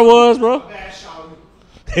it. the bar was, bro?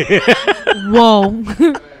 Whoa,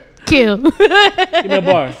 kill. Give me a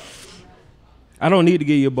bar. I don't need to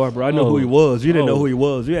give you a bar, bro. I know Oh. who he was. You didn't know Oh. who he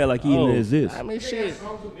was. You act like he even exists. I mean, shit.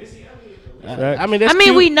 Facts. I mean, that's I mean,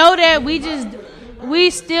 cute. we know that. We just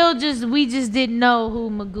didn't know who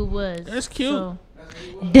Magoo was. That's cute. So.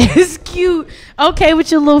 That's cute. Okay,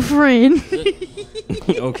 with your little friend.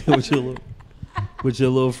 Okay, with your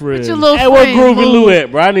little friend. With your little Hey, what friend. groovy Lou. Lou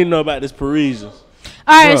at, bro? I need to know about this Parisians.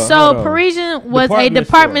 All right, Bruh, so hold on. Parisian was a Department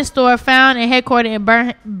department store found and headquartered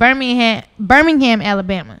in Birmingham,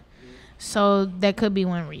 Alabama. So that could be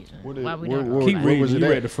one reason why we don't know. Keep Where reading. was it You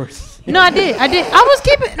at? read the first. No, I did. I was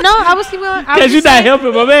keeping on. Because you're not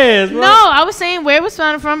helping my man, bro. No, I was saying where it was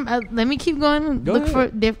found from. Let me keep going. Go Look for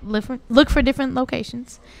ahead. look for different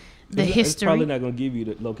locations. The It's history. probably not gonna give you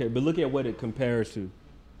the location, but look at what it compares to.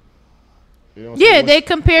 They don't say Yeah, what- they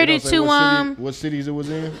compared they it don't say to what cities it was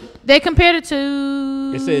in. They compared it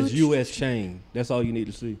to. It says U.S. chain. That's all you need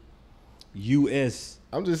to see. U.S.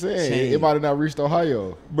 I'm just saying Chain. it might have not reached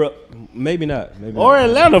Ohio. Bro, maybe not. Maybe Or not.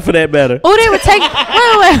 Atlanta, for that matter. Oh, they were taking.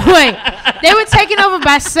 wait. They were taken over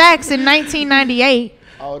by Saks in 1998.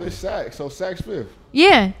 Oh, this Saks. So Saks Fifth.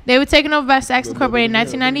 Yeah, they were taken over by Saks Incorporated in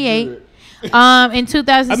 1998. In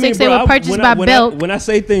 2006, they bro, were purchased when by Belk. when I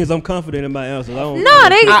say things, I'm confident in my answers. I don't. No,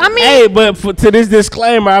 they. I mean, Hey, but to this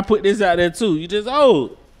disclaimer, I put this out there too. You just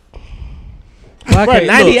old. Well, I Bro, can't-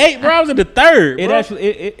 look, 98, bro. I was in the third. It bro. actually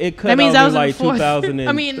it cut That means off I was in in like the fourth. 2013,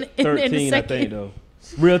 I mean, in the I think second. though.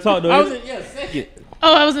 Real talk though. I was in second.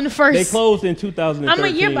 Oh, I was in the first. They closed in 2013. I'm a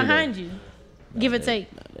year though. behind you, give or take.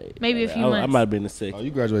 Maybe a few I months. might have been the Oh, second. you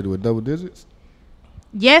graduated with double digits?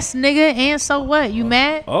 Yes, nigga, and so what? You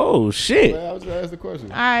mad? Oh shit. I was gonna ask the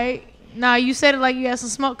question. All right. Nah, you said it like you had some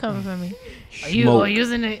smoke coming from me. Are you Smoke.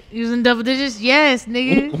 using double digits? Yes,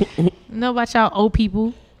 nigga. Know about y'all old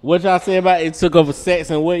people. What y'all say about it took over sex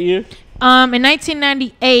in what year? In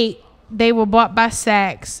 1998, they were bought by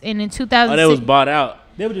Saks, and in 2006, Oh, that was bought out.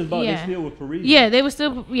 They were just bought. Yeah. They still with Parisian. yeah, they were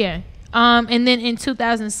still and then in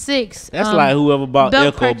 2006, That's like whoever bought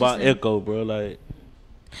belt Echo bought purchasing. Echo, bro. Like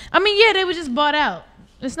I mean, yeah, they were just bought out.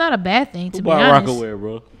 It's not a bad thing who to be bought honest. Rockaware,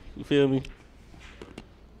 bro? You feel me?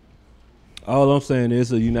 All I'm saying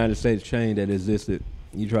is a United States chain that existed.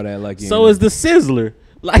 You try to act like you. So is the Sizzler.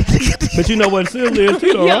 Like But you know what Sizzler is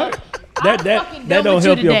too, though, Yo, right? I'm That fucking that done don't with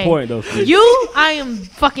help you your today. point though. Steve. I am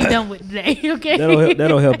fucking done with today. Okay.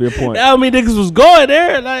 That'll help your point. How many niggas was going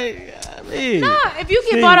there? Like I mean, Nah, if you get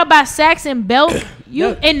Steve. bought up by Saks and Belk, you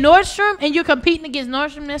That- in Nordstrom, and you're competing against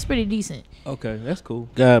Nordstrom, that's pretty decent. Okay, that's cool.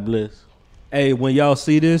 God bless. Hey, when y'all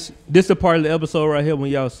see this is the part of the episode right here.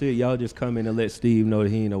 When y'all see it, y'all just come in and let Steve know that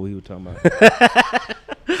he didn't know what he was talking about.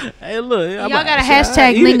 Hey, look, Y'all got a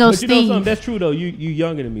hashtag Even- lingo, but you know something? Steve. That's true though. You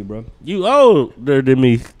younger than me, bro. You older than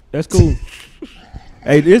me. That's cool.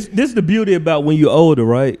 Hey, this is the beauty about when you're older,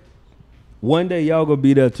 right? One day y'all gonna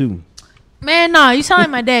be there too. Man, nah, you sound like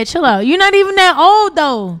my dad. Chill out. You're not even that old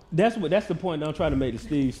though. That's the point that I'm trying to make to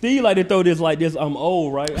Steve. Steve like to throw this like this. I'm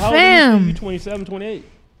old, right? How Fam. old are you? 27, 28?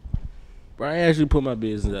 Bro, I actually put my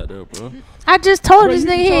business out there, bro. I just told Bro, this you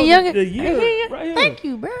nigga can here tell younger. the year He- right here. Thank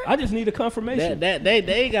you, bro. I just need a confirmation. They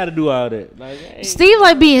ain't got to do all that. Like, hey, Steve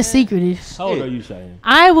like being secretive. How old are you saying?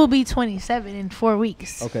 I will be 27 in 4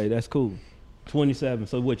 weeks. Okay, that's cool. 27.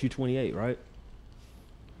 So what? You 28, right?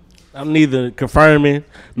 I'm neither confirming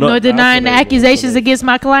Nor denying the accusations against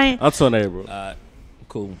my client. I'm telling you, bro.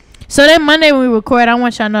 Cool. So that Monday when we record, I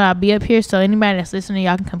want y'all to know I'll be up here. So anybody that's listening,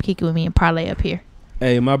 y'all can come kick it with me and parlay up here.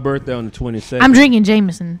 Hey, my birthday on the 22nd. I'm drinking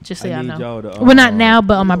Jameson, just so I y'all need know. y'all to, Well, not now,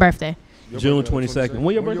 but on my birthday, June 22nd.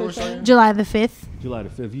 When your birthday? Shane? July the 5th. July the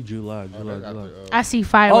 5th. You July. I see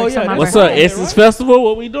fireworks yeah, on my What's birthday. up, Essence Festival?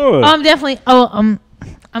 What we doing? I'm definitely. I'm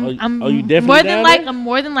Are you definitely more than down like there? I'm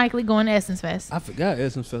more than likely going to Essence Fest. I forgot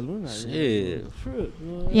Essence Festival. Shit.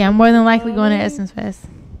 Yeah, I'm more than likely going to Essence Fest.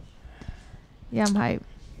 Yeah, I'm hyped.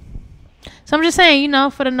 So I'm just saying,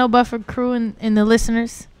 for the No Buffer crew and the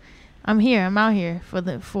listeners, I'm here. I'm out here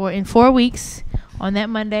in 4 weeks. On that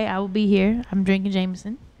Monday, I will be here. I'm drinking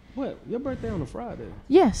Jameson. What? Your birthday on a Friday?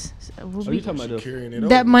 Yes, so we'll Are be you talking about the? Carrying it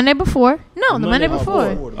that over. Monday before. No, the Monday Monday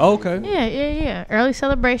before. Oh, okay. Yeah. Early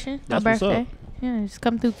celebration. My That's what's birthday. up. Yeah, just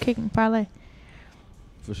come through, kick and parlay.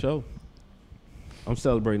 For sure. I'm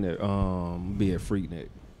celebrating it. Be at Freaknik.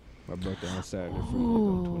 My birthday on Saturday. Freaknik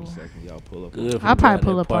on the 22nd. Y'all pull up. Good for I'll me probably out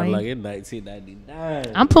pull that up on party you. Like in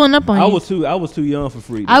 1999. I'm pulling up on I you. was too young for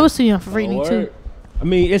Freaknik. I was too young for Freaknik Oh, too. word. I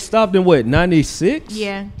mean, it stopped in what, 96?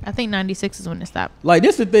 Yeah, I think 96 is when it stopped. Like,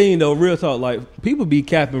 this the thing, though, real talk. Like, people be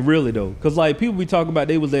capping really, though. Because, like, people be talking about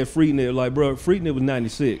they was at Freaknik. Like, bro, Freaknik was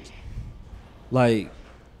 96. Like,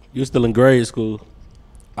 You still in grade school.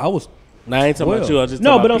 I was Nah, I ain't talking about you. I was just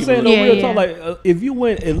no, talking but about I'm saying, people. no, Yeah, real yeah. talk. Like, if you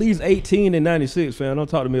went at least 18 in 96, fam, don't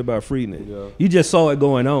talk to me about Freaknik. Yeah. You just saw it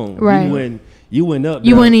going on. Right. You went up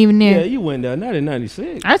You there. weren't even there. Yeah, you went there. Not in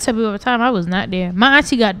 96. I tell people all the time I was not there. My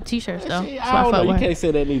auntie got the t-shirts though. Shit, So I don't know. fuck You with her. can't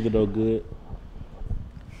say that neither though. Good.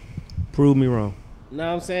 Prove me wrong.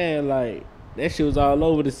 No, I'm saying like that shit was all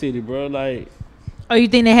over the city, bro. Like Oh, you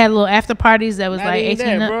think they had little after parties that was not like even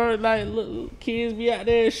 18 that, up? bro. Like look, kids be out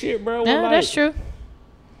there and shit, bro. No, like, that's true.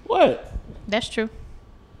 What? That's true.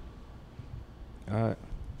 All right.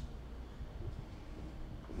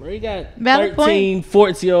 Bro, you got Valid 13,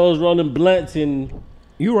 14-year-olds rolling blunts and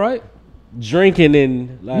You right. drinking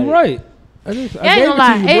and like. You right. I I ain't gave gonna it to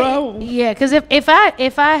lie. you, bro. Yeah, because if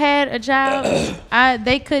I had a child,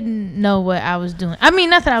 they couldn't know what I was doing. I mean,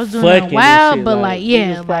 not that I was doing it in Fucking a and while, shit, but like,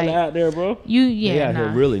 yeah, niggas probably like out there, bro. you, They yeah, out here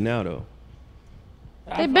nah. really now, though.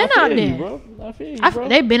 They been out feel you, there. bro. I feel you, bro.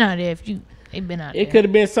 They been out there. They been out there. It could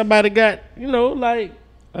have been somebody got, like.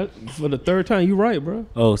 For the third time, you right, bro.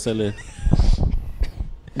 Oh, say that.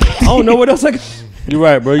 I don't know what else I can. You're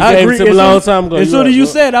right, bro. You I gave agree. it to me a long time ago. As soon as you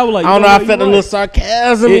said, I was like, I don't know. you I what, felt you a right. little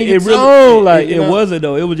sarcasm in It your really, tone, like it wasn't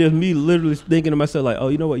though. It was just me literally thinking to myself, like, oh,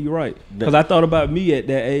 you know what, you're right. Because I thought about me at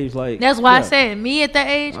that age, like. That's why I yeah. said me at that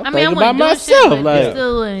age. I'm I mean, I'm thinking about doing myself, shit, but like- it's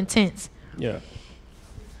still a little intense. Yeah.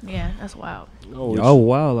 Yeah, that's wild. Oh,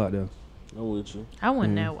 wild out there. I'm with you. I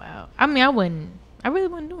wasn't that wild. I mean, I really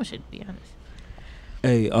wasn't doing shit to be honest.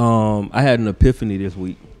 Hey, I had an epiphany this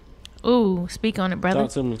week. Ooh, speak on it, brother.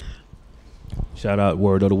 Talk to me. Shout out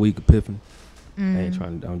word of the week epiphany. I ain't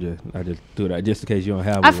trying to. I just do that just in case you don't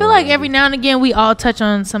have. I feel like every now and again we all touch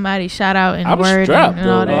on somebody's shout out and I'm word strapped, and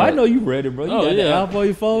all though. Oh, that. I know you read it, bro. You got the album on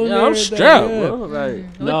your phone. Yeah, and I'm everything. strapped, Yeah. bro.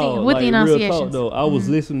 Like, With the Real enunciations. talk though. I was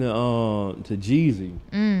listening to Jeezy.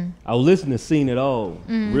 I was listening to Seen It All,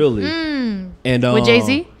 really. And With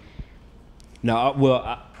Jay-Z?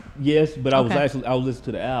 No, yes, but I was Okay. listening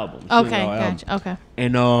to the album. Seen It Okay, All album. gotcha. Okay.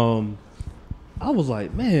 And I was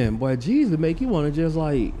like, man, boy, Jeezy make you want to just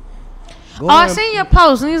like. Go I and- seen your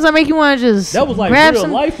post, and he was like, make you want to just That was like grab real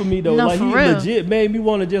some, life for me though. No, Like for he real. legit made me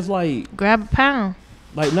want to just like grab a pound.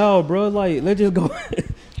 no, bro. Like let's just go.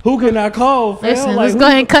 Who can I call? Fam? Listen, like, let's who- go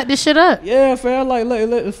ahead and cut this shit up. Yeah, fam. Like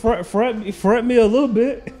let front me a little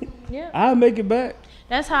bit. Yeah. I'll make it back.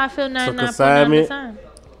 That's how I feel 99% of the assignment. time.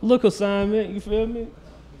 Look assignment. You feel me?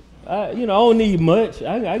 I don't need much.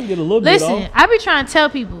 I can get a little Listen, bit off. I be trying to tell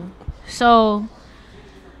people. So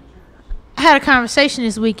I had a conversation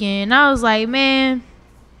this weekend, and I was like, man,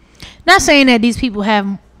 not saying that these people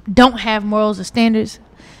don't have morals or standards,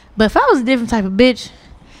 but if I was a different type of bitch,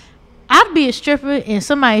 I'd be a stripper and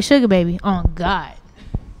somebody's sugar baby. On God,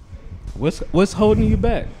 What's holding you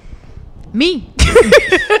back? me.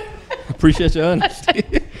 Appreciate your honesty.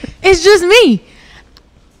 It's just me.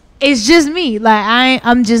 It's just me. Like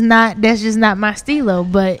I'm just not. That's just not my stilo.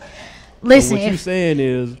 But listen, What you saying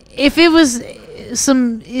is if it was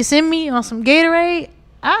it's in me on some Gatorade,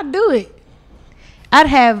 I'd do it. I'd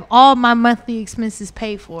have all my monthly expenses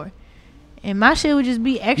paid for, and my shit would just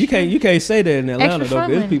be extra. you can't say that in Atlanta Extra though.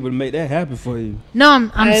 There's fun. people to make that happen for you. No,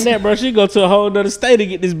 I'm ain't that, bro? She go to a whole nother state to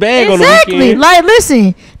get this bag on the exactly. weekend. Like,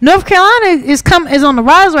 listen, North Carolina is on the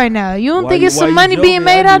rise right now. You don't think it's some money being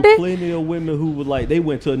made out there? Plenty of women who were like they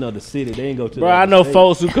went to another city. They ain't go to. Bro, the I other know state.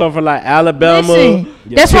 folks who come from like Alabama, Listen,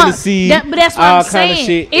 that's why- Tennessee, but that's what all I'm kind saying. of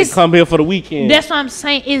shit. It's- And come here for the weekend. That's what I'm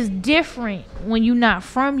saying. It's different when you're not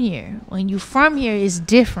from here. When you from here, it's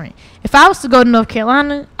different. If I was to go to North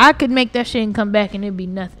Carolina, I could make that shit and come back and it'd be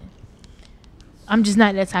nothing. I'm just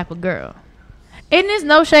not that type of girl. And there's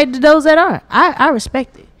no shade to those that are. I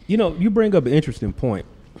respect it. You know, you bring up an interesting point,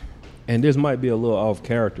 and this might be a little off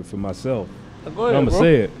character for myself. Go But ahead, I'm gonna bro.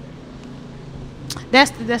 say it.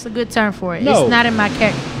 That's a good term for it. No. It's not in my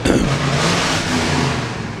character.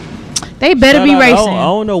 They better Shout be out- racing. I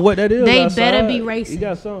don't know what that is. They outside. better be You racing.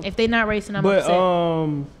 got something. If they not racing, I'm But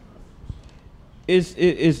upset.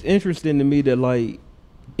 it's interesting to me that like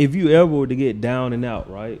if you ever were to get down and out,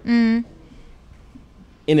 right? Mm.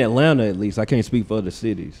 In Atlanta, at least, I can't speak for other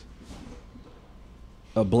cities.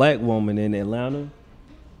 A black woman in Atlanta,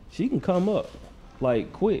 she can come up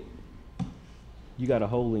like quick. You got a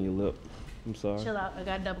hole in your lip. I'm sorry. Chill out. I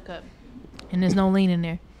got a double cup. And there's no lean in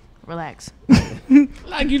there. Relax.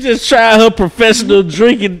 Like you just tried her professional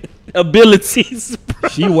drinking abilities. Bro.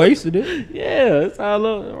 She wasted it. Yeah, it's all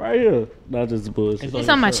up right here. Not just bullshit. It's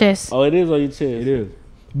on my chest. Oh, it is on your chest. It is.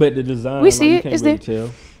 But the design, We see you it. can't It's really there.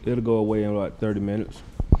 tell. It'll go away in like 30 minutes.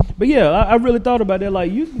 But yeah, I really thought about that.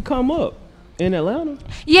 Like, you can come up in Atlanta.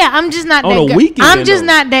 Yeah, I'm just not On that a girl. weekend, I'm just though.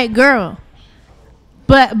 not that girl.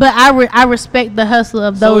 But I respect the hustle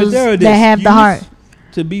of So is those there an that have the excuse heart.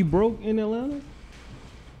 to be broke in Atlanta?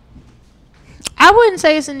 I wouldn't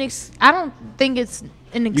say it's I don't think it's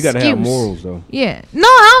an excuse. You gotta have morals though. Yeah. No,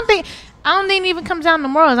 I don't think it even comes down to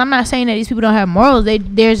morals. I'm not saying that these people don't have morals.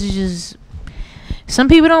 There's just some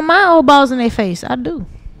people don't mind old balls in their face. I do.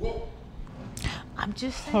 I'm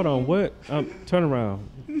just saying. Hold on, what? Turn around.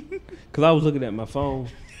 Cause I was looking at my phone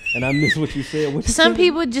and I missed what you said. What you Some said?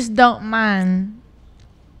 people just don't mind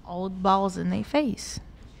old balls in their face.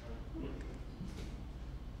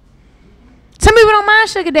 Some people don't mind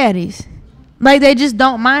sugar daddies. Like, they just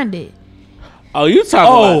don't mind it. Oh, you talking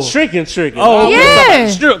Oh. about tricking? Oh, I was yeah. talking about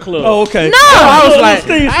the strip club. Oh, okay. No. I was like,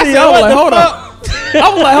 Steve, I said, I was what like, the hold fuck? on.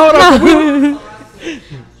 I was like, hold on.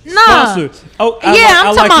 No. Sponsor. Oh, Yeah, I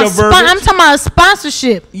I'm like talking your about verbiage. I'm talking about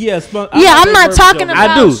sponsorship. Yeah, Yeah, I'm not talking I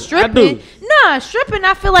about do. I stripping. do. Nah, stripping,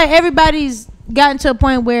 I feel like everybody's gotten to a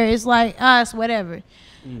point where it's like us, whatever.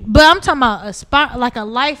 But I'm talking about like a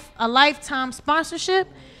lifetime sponsorship.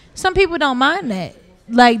 Some people don't mind that.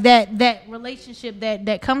 Like that relationship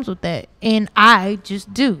that comes with that. And I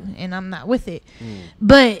just do, and I'm not with it.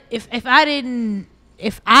 But if I didn't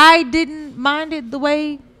mind it the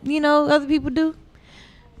way, other people do,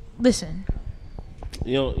 listen.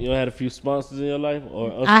 You don't had a few sponsors in your life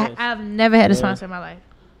or other sponsors? I've never had a sponsor in my life.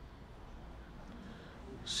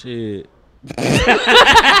 Shit.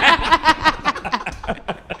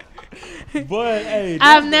 But hey,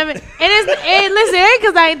 I've never, and listen, it ain't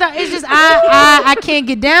because I ain't thought. It's just I can't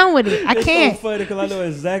get down with it. I can't. It's so funny because I know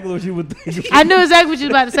exactly what you would think. I knew exactly what you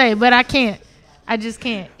was about to say, but I can't. I just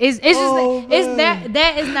can't. It's just it's man.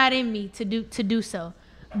 that is not in me to do so.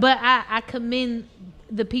 But I commend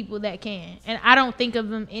the people that can, and I don't think of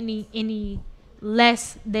them any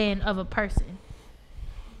less than of a person.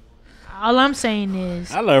 All I'm saying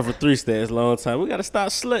is, I learned from 3 Stacks a long time. We gotta stop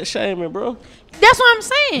slut shaming, bro. that's what I'm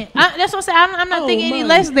saying. That's what I'm saying. I'm not thinking any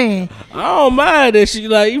less than. I don't mind that she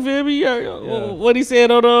like, you feel me? What he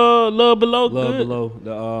said on Love Below. Love good.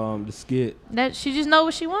 Below the skit. That she just know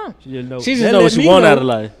what she wants. She just know. She just know what she want out of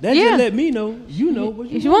life. That Yeah. just let me know. You know what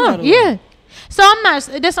If you you want. Out want, of yeah. life. So I'm not.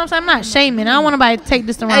 That's what I'm saying. I'm not shaming. I don't want nobody to take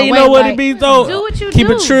this the wrong Hey, you way. know what like, it be though? Do what you Keep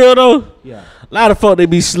do. it trill though. Yeah. A lot of folk they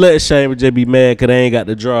be slut shaming, just be mad because they ain't got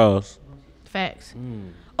the draws. Facts.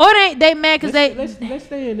 Or they mad because Let's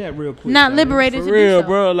stay in that real quick. not man. liberated For to real, do so.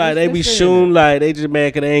 bro. Like they be let's stay in shooting, like they just mad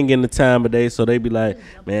because they ain't getting the time of day, so they be like,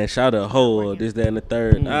 man, shout out a hoe or this, that, and the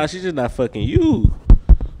third. Nah, she just not fucking you.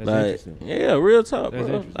 That's Like, interesting. yeah, real talk, That's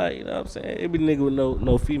bro. interesting. Like, you know what I'm saying? It be nigga with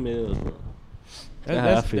no females, bro. That's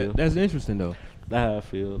how I feel. That's interesting though. That's how I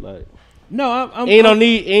feel. Like, No, I'm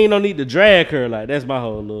ain't no need to drag her. Like, that's my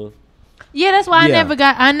whole love. Yeah, that's why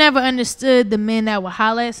Yeah. I never understood the men that would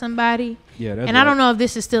holler at somebody. Yeah, that's And I don't know if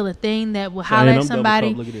this is still a thing that will holler at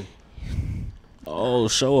somebody. Look at this. Oh,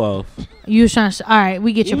 show off. You was trying to, all right,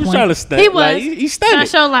 we get He your was point. trying to stunt. He was. Like, he trying to stunted.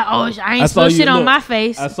 show like, oh, I I ain't saw supposed you shit on look. my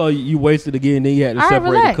face. I saw you wasted again. Then you had to All right,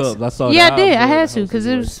 separate relax. the cups. I saw. Yeah, the I did. I eyes had there, to the because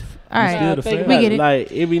it was, all still right. the Think fan. about We get it.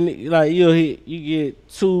 Like, it be like you get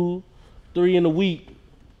 2, 3 in a week.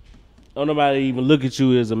 Don't nobody even look at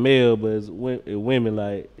you as a male, but as women,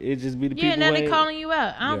 like it just be the people. Yeah, now who they ain't- calling you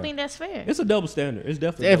out. I don't Yeah. think that's fair. It's a double standard. It's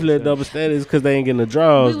definitely Definitely a double standard because they ain't getting the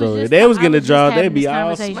draws We was though. just If they was I getting the was just draws, having they'd be this all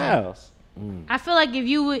conversation. smiles. I feel like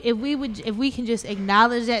if we can just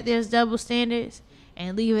acknowledge that there's double standards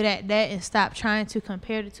and leave it at that and stop trying to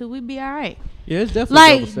compare the two, we'd be all right. Yeah, it's definitely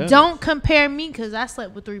double Like, standard. don't compare me because I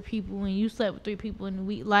slept with 3 people and you slept with 3 people in the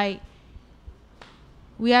week. Like,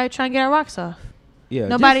 we out here trying to get our rocks off. Yeah,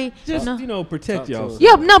 nobody- just no. protect Talk to y'all. us.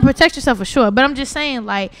 Yeah, no, protect yourself for sure. But I'm just saying,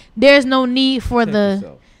 like, there's no need for Protect the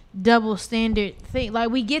yourself. double standard thing. Like,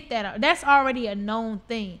 we get that. That's already a known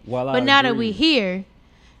thing. While I But now that agree. we here,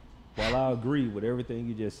 While I agree with everything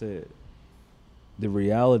you just said, the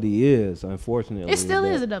reality is, unfortunately, it still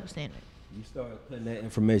that is a double standard. You start putting that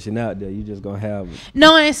information out there, you just gonna have.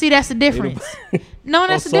 No, and see, that's the difference. No,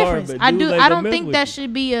 that's the sorry, difference. but dudes ain't I gonna don't mess think with that you.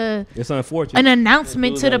 should be It's unfortunate. an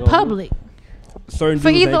announcement Dudes to the ain't gonna public. Certain for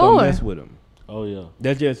dudes either ain't gonna or. mess with them. Oh yeah,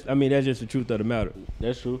 That's just the truth of the matter.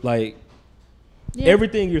 that's true. Like Yeah.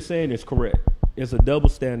 everything you're saying is correct. It's a double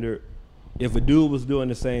standard. If a dude was doing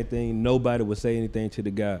the same thing, nobody would say anything to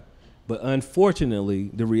the guy. But unfortunately,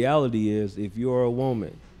 the reality is, if you're a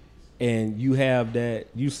woman and you have that,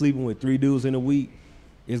 you sleeping with 3 dudes in a week,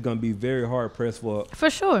 it's gonna be very hard pressed for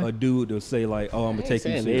sure. a dude to say like, "Oh, I'm gonna take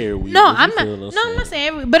you Saying serious." every week, No, but you I'm not. feel what No, I'm not saying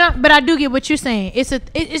every. But I do get what you're saying. It's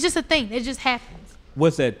just a thing. It just happens.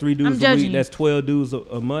 What's that? 3 I'm dudes a judging week. you. That's 12 dudes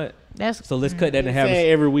a month. That's So let's cut that in half. Saying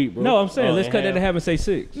every week, bro. No, I'm saying Oh, let's and cut that in half. half and say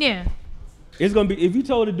 6. yeah. It's gonna be if you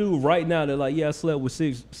told a dude right now that like, yeah, I slept with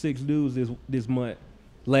six dudes this month,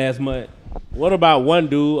 last month. What about one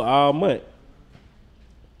dude all month?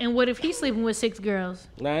 And what if he's sleeping with 6 girls?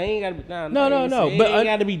 Nah, I ain't gotta be. No, It but ain't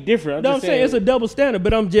gotta be different. No, I'm just saying it's a double standard,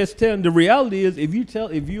 but I'm just telling. The reality is, if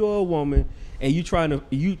you're a woman and you trying to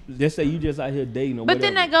let's say you just out here dating or But whatever.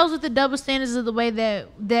 then that goes with the double standards of the way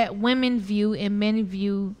that women view and men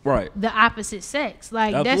view Right. the opposite sex.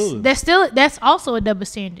 Like Absolutely. that's also a double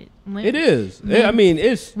standard. It is. Men- I mean,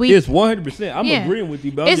 it's 100%. I'm Yeah. agreeing with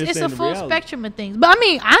you, but I'm just It's saying a the full reality. spectrum of things. But I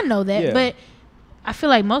mean, I know that, Yeah. but I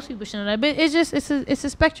feel like most people should know that. But it's a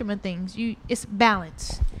spectrum of things. It's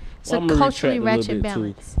balance. It's Well, a I'ma culturally retract a ratchet little bit, too.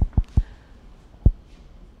 balance.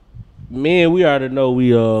 Man, we already know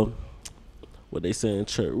we what they say in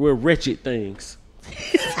church. We're wretched things.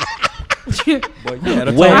 But yeah,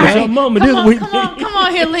 the Well, time right. your mama Come this on, week. come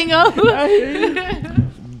on here, Lingo.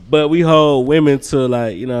 But we hold women to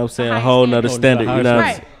like, you know what I'm saying, a higher whole standard. nother standard, you know what I'm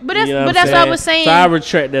Right. saying? But that's You know but that's what I was saying. So I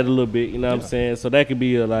retract that a little bit, you know what I'm saying? So that could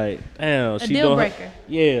be a like, damn, she deal doing breaker.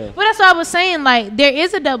 Yeah. Well, that's what I was saying. Like, there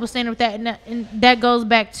is a double standard with that, and that goes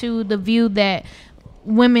back to the view that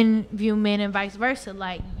women view men and vice versa.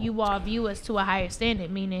 Like, you all view us to a higher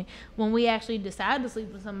standard, meaning when we actually decide to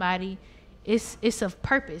sleep with somebody, it's of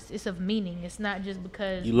purpose, it's of meaning. It's not just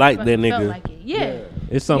because You like fucking that felt nigga. Like it. Yeah.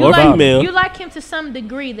 It's something Or about female. You like him to some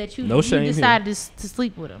degree that you, No you shame here. decide to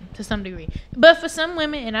sleep with him to some degree. But for some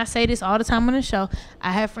women, and I say this all the time on the show,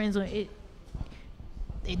 I have friends when it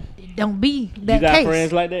don't be that You got case.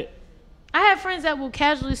 friends like that? I have friends that will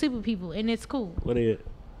casually sleep with people, and it's cool. What is it?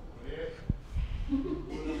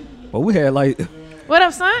 But we had like What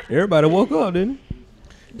up, son? everybody woke up, didn't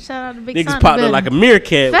it? Shout out to Big Niggas Son. popped up like a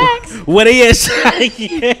meerkat. Facts. What they at?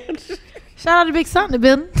 Yeah. Shout out to Big Son in the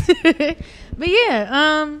building. But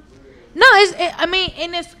yeah, no, I mean,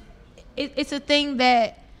 and it's a thing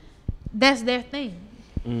that's their thing.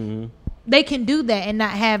 Mm-hmm. They can do that and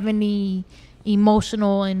not have any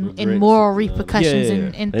emotional and Regrets. moral repercussions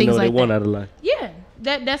Yeah. and They things know like they want that. out of life. Yeah,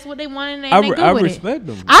 that's what they want, and they I good with respect it.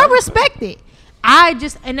 them. I respect it. I'm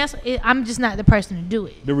just not the person to do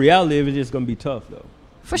it. The reality of it's just gonna be tough though.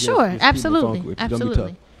 For Yes, sure, it's people absolutely, talk with you. It's gonna be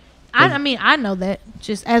absolutely. I mean, I know that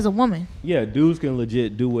just as a woman, Yeah, dudes can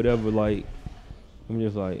legit do whatever. Like, I'm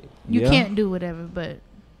just like, you yeah. can't do whatever, but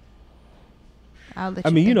I'll let you.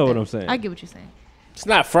 I mean, you think know that. what I'm saying. I get what you're saying. It's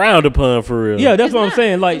not frowned upon for real. Yeah, that's It's what I'm not.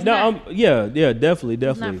 saying. Like, It's no, not. yeah, definitely,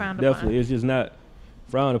 not frowned upon. definitely. It's just not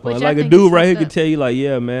frowned upon. Which I Like a think is dude right here fucked could up. tell you, like,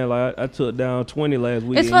 yeah, man, like I took down 20 last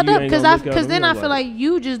week. It's and fucked you up ain't gonna look out because the then I window feel like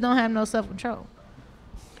you just don't have no self control.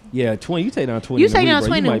 yeah, 20. You take down 20. You in a take week, down bro.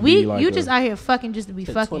 20 a might be week. like You a just out here fucking just to be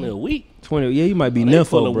 20 a fucking. week. 20. Yeah, you might be They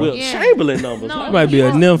full nympho, of bro. Wilt Yeah. Chamberlain numbers. No, You might be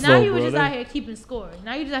a nympho, now you bro. just That- out here keeping score.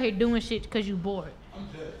 Now you just out here doing shit because you bored.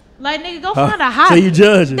 Like nigga, go Huh? find a So hobby. you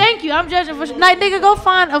judging? Thank you. I'm judging for like nigga. Go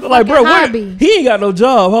find a Like, fucking bro, what? hobby. He ain't got no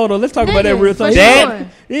job. Hold on, let's talk about that Nigga, real for time. sure.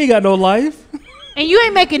 He ain't got no life. And you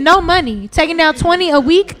ain't making no money. Taking down 20 a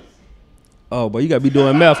week. Oh, but you gotta be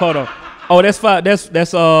doing math. Hold on. Oh, that's 5. That's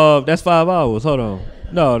 5 hours. Hold on.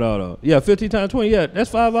 No. Yeah, 15 times 20. Yeah,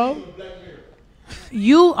 that's 5 hours.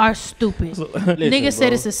 You are stupid. Listen, Nigga said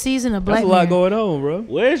bro. it's a season of black That's a lot men. going on, bro.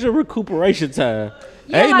 Where's your recuperation time?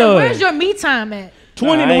 Yeah, Ain't like, none. where's your me time at?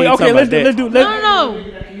 20 Nah, in I a week. ain't Okay, talking let's about do. No.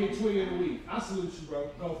 You get 20 in a week. I salute you, bro.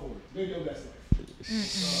 Go for it. Live your best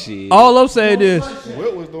life. Shit. All I'm saying is,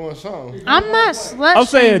 Wilt was doing something. I'm not slut I'm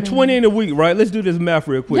saying shaming. 20 in a week, right? Let's do this math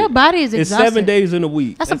real quick. Your body is It's exhausted. 7 days in a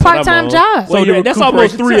week. That's a That's what I'm part-time on. job. So Well, your that's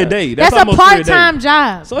almost recuperation 3 a time. day. That's a almost 3 a day. part-time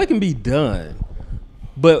job. So it can be done.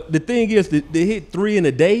 But the thing is, to hit 3 in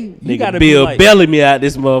a day, you Nigga gotta be Bill like, Bellamy out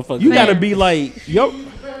this motherfucker. you gotta Man. be like, yo,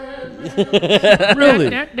 really,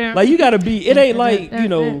 like you gotta be. It ain't like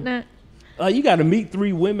like you gotta meet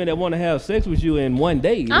 3 women that want to have sex with you in one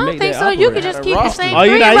day. to I don't make think that so. You operate. could just keep the roster. same Oh,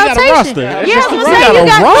 you 3 got- in you got a rotation. roster. That's Yeah, I just was a- gonna you say got you a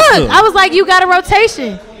got. roster. Look, I was like, you got a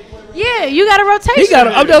rotation. Yeah, you got a rotation. He got.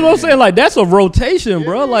 I'm just what I'm saying. Like that's a rotation,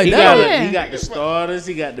 bro. Like He that. got, Yeah. he got the starters.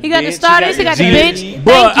 He got the He got the bench, starters, he got the G bench. League.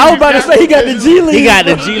 Bro, Thank I was you. about to say he got the G League. He got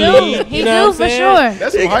the He G do. League. He You know do what for I'm saying? sure.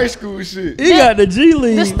 That's some high school shit. He got the G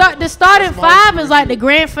League. The starting 5 is like the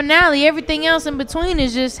grand finale. Everything else in between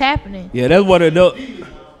is just happening. Yeah, that's what it do.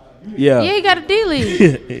 Yeah. Yeah, he got a D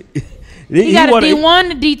league. he He got a wanna- D1,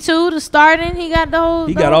 the D2, the starting. He got the whole.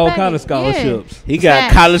 He the got whole all kind of package. scholarships. He got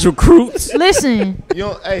Facts. college recruits. Listen,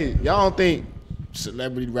 Hey, y'all don't think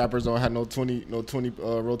celebrity rappers don't have no 20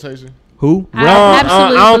 rotation? Who? I No,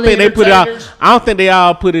 absolutely I don't think they believe put it out. I don't think they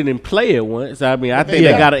all put it in play at once. I mean, I think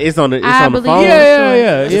Yeah. they got it. It's on the. It's I on the believe phone. it.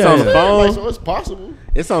 Yeah. It's on the Like, phone. so it's possible.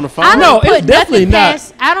 It's on the I phone. don't No, it's put definitely nothing not.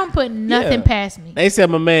 past. I don't put nothing Yeah. past me. They said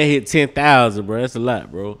my man hit 10,000, bro. That's a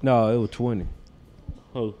lot, bro. No, it was 20.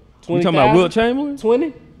 Oh, You 20,000? talking about Wilt Chamberlain?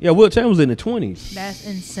 20? Yeah, Wilt Chamberlain's in the 20s. That's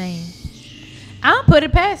insane. I don't put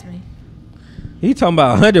it past me. He talking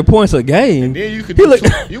about 100 points a game. Then you could He do look-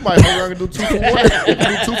 you might hold around and do 2 for 1. You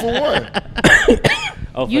can do 2 for 1.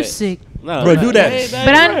 Oh, You facts. sick. No, Bro, no, do that. ain't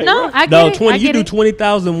But I right, no, bro. I get No, it. 20. I You get do it.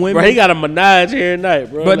 20,000 women. Bro, he got a menage every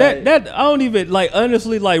night, bro. But Like, that I don't even like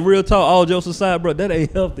honestly like real talk. All jokes aside, bro, that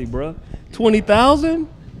ain't healthy, bro. 20,000.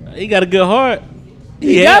 he got a good heart.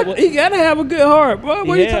 He had got one. he gotta have a good heart, bro.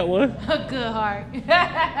 What He you had talk- one. A good heart.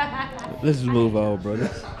 Let's just move on, brother.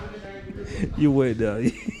 You went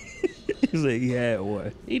down. He said he had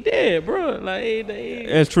one. He did, bro. Like, it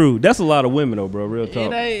That's true. That's a lot of women though, bro. Real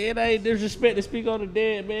talk. ain't disrespect to speak on the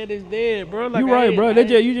dead man that's dead, bro. Like, You I right, ain't- bro. I They ain't-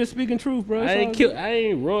 just you just speaking truth, bro. I It's ain't all killed. I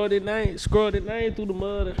ain't rolled it. I ain't scrubbed it. I ain't through the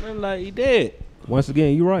mud. Or nothing. Like, he dead. good. Once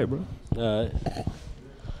again, you right, bro. All right.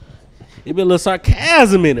 It be a little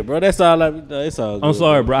sarcasm in it, bro. That's all. It's all. Good, I'm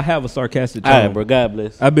sorry, bro. I have a sarcastic tone. All right, bro. God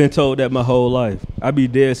bless. I've been told that my whole life. I be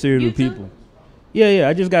dead serious You with too? people. Yeah.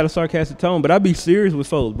 I just got a sarcastic tone, but I be serious with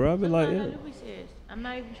folks, bro. I be like, No, yeah. you be serious. I'm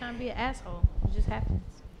not even trying to be an asshole. It just happens.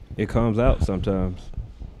 It comes out sometimes.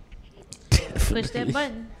 Push that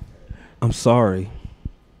button. I'm sorry.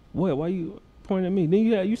 What? Why you pointing at me?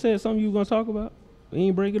 Then you said something you were gonna talk about. You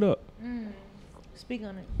ain't break it up. Speak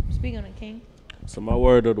on it. Speak on it, King. So my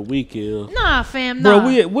word of the week is Nah, fam. Bro,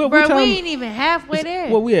 Nah. what Bro, time- we ain't even halfway there.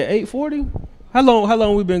 What we at 8:40? How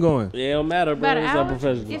long we been going? yeah, it don't matter, bro. About an It's hour,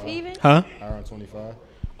 unprofessional. if even. Huh? Hour and 25.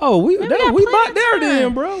 Oh, we Man, we got we plenty about of there time.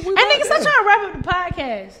 then, bro. We And about nigga, stop there. trying to wrap up the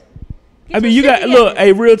podcast. I mean, you got look.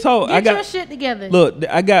 Hey, real talk. Get I got your shit together. Look,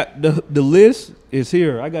 I got the list is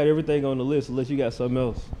here. I got everything on the list. Unless you got something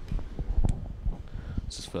else.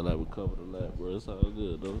 Just felt like we covered a lot, bro. It's all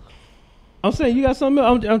good though. I'm saying you got something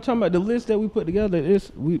else. I'm talking about the list that we put together.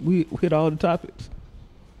 We hit all the topics.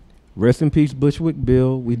 Rest in peace, Bushwick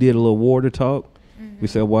Bill. We did a little water talk. We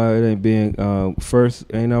said why it ain't being first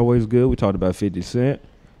ain't always good. We talked about 50 Cent.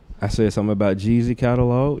 I said something about Jeezy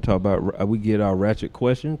catalog. Talk about we get our ratchet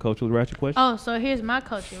question, cultural ratchet question. Oh, so here's my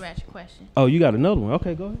culture ratchet question. Oh, you got another one?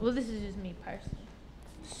 Okay, go ahead. Well, this is just me personally.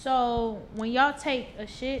 So when y'all take a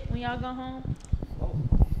shit when y'all go home.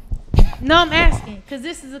 No, I'm asking because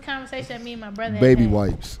this is a conversation that me and my brother Baby had.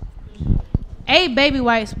 wipes. Baby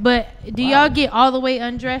wipes, but do y'all get all the way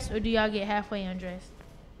undressed or do y'all get halfway undressed?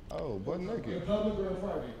 Oh, butt naked. Public or in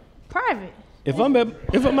private? Private. If I'm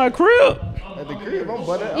at my crib, At the crib, I'm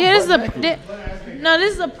butt out. Yeah,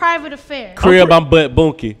 this is a private affair. Crib, I'm butt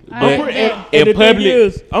bunky. Alright, But yeah. and in the thing public,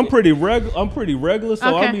 is, I'm pretty regular,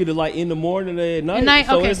 so Okay. I'm either like in the morning or at night. At night,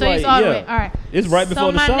 so okay, it's so like, it's all the yeah, way. All right. It's right before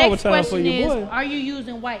so the my shower next time for question your is, boy. are you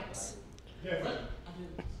using wipes?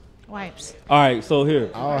 Wipes. All right, so here.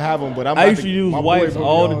 I don't have them, but I'm I about used to use my boy wipes put me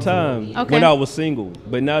all on the to time Okay. when I was single.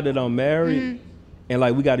 But now that I'm married, and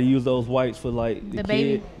like we got to use those wipes for like the The kid.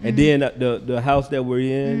 baby. And then the house that we're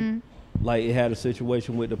in, like it had a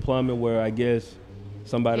situation with the plumbing where I guess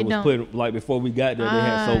somebody It was don't. putting like before we got there, they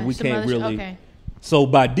had so we some can't other really. Okay. So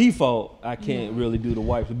by default, I can't really do the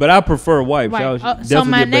wipes, but I prefer wipes. Right. I would So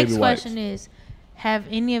definitely my get baby next wipes. question is, have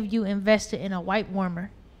any of you invested in a wipe warmer?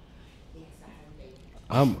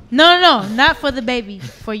 No, not for the baby,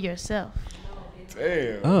 for yourself.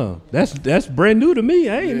 Damn. Oh, that's brand new to me.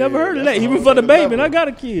 I ain't never heard of that. Even for the baby, and I got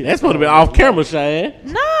a kid. that's supposed to be off camera, Cheyenne.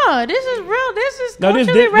 No, this is real. This is no,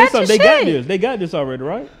 culturally ratchet something. They shit. got this. They got this already,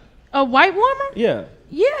 right? A white warmer? Yeah.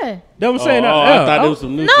 Yeah. That was saying. I thought it was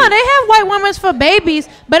some new No, shit. they have white warmers for babies,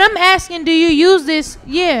 but I'm asking, do you use this?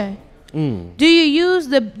 Yeah. Do you use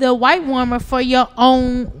the white warmer for your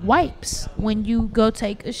own wipes when you go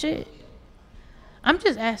take a shit? I'm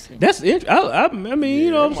just asking. That's it. I mean,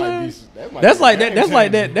 you know what I'm saying? That's That's like that.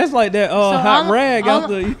 That's like that. Hot rag out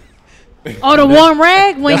the. Oh, the warm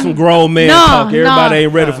rag? When That's some grown man talk. Everybody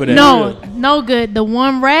ain't ready for that. No good. The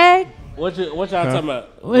warm rag? What y'all talking about?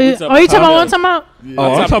 Are you talking about what I'm talking about?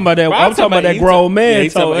 Oh, I'm talking about that. I'm talking about that grown man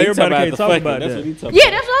talk. Everybody can't talk about That's what that. he talking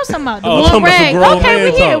Yeah, that's what I was talking about. The Oh, warm talking about some rag. grown Okay, man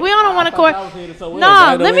we here. talk. We on one accord.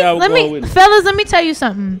 No, let me, fellas, let me tell you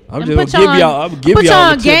something. I'm And just put gonna y'all give on- y'all. I'm give put y'all y'all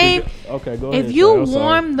the on tip. game. Okay, go ahead. If you Shay, I'm sorry.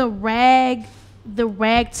 warm the rag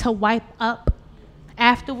to wipe up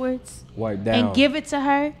afterwards wipe down and give it to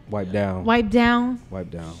her, wipe down, wipe down.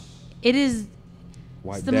 It is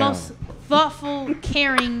wipe it's the down. most thoughtful,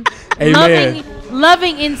 caring, Amen.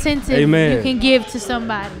 loving incentive Amen. you can give to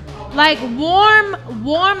somebody. Like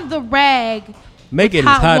warm the rag. Make it as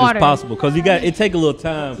hot hot water. as possible because it take a little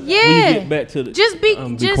time when you Yeah. get back to the. Just be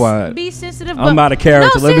quiet. be sensitive. I'm but out of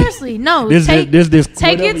character. No, Let me- seriously, no. This- take this-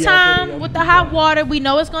 take whatever your y'all time put it, with the hot water. We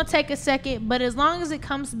know it's gonna take a second, but as long as it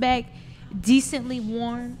comes back decently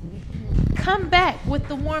warm, come back with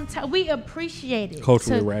the warm towel. We appreciate it.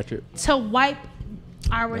 Culturally ratchet. To wipe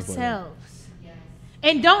ourselves.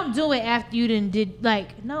 And don't do it after you did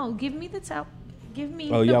like, no, give me the towel. Give me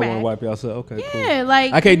Oh, the y'all rag. want to wipe yourself? Okay, cool. Yeah,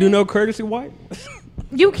 like I can't do no courtesy wipe.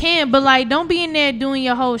 you can, but like don't be in there doing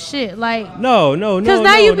your whole shit. Like No. because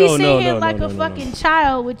now you be no, sitting no, here no, like no, a no, fucking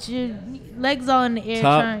child with your legs all in the air.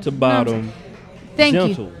 Top trying, to you know what I'm bottom. saying? Thank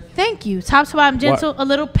gentle. you. Thank you. Top to bottom gentle. A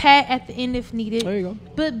little pat at the end if needed. There you go.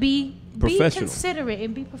 But be Professional. considerate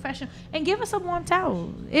and be professional and give us a warm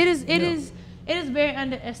towel. It is very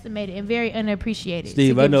underestimated and very underappreciated.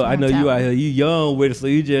 Steve, to I give us know a warm you towel. out here. You young with it, so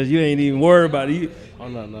you ain't even worried about it. Oh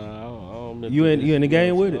no, I don't been You through in- this. you in the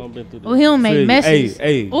game with it? I don't been through this. Well, he don't make See, messes.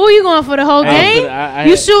 hey. Oh, you going for the whole Hey, game? I You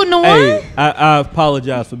had- shooting the one? Hey, I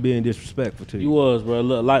apologize for being disrespectful to You you. was, bro, a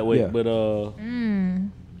little lightweight, Yeah. but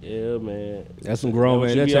yeah, man. That's some grown What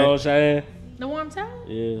man. you That's be on, Cheyenne? The warm towel?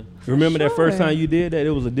 Yeah. Remember that first sure. time you did that?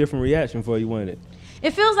 It was a different reaction for you, wasn't it?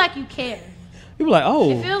 It feels like you care. You were like,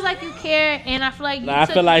 oh, It feels like you care, and I feel like you Nah, I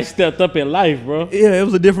took feel like I stepped up in life, bro. yeah, it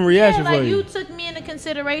was a different yeah, reaction like for you you. took me into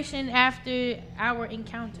consideration after our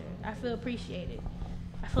encounter. I feel appreciated.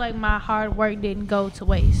 I feel like my hard work didn't go to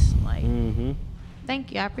waste. Like, Mm-hmm.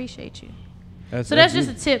 thank you. I appreciate you. So that's just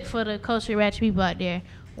a tip for the culture ratchet people out there.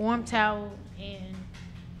 Warm towel and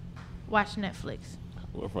watch Netflix.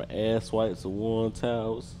 Went from ass wipes to warm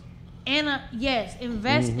towels. And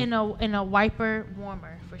invest Mm-hmm. in a wiper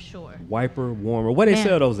warmer for sure. wiper warmer. Where they Yeah.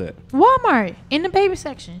 sell those at? Walmart in the baby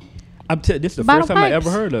section. This is the Bottle first time I pipes. ever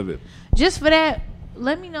heard of it. Just for that,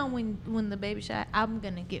 let me know when the baby shot. I'm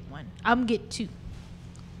gonna get one. I'm gonna get two.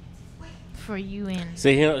 for you and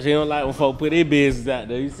See, she don't like when folk put their business out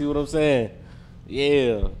there. You see what I'm saying?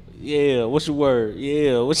 Yeah. What's your word?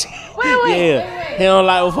 Yeah. What's wait. He don't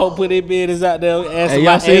like when folk put their business out there. Hey,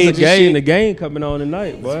 y'all see it's a game. The game coming on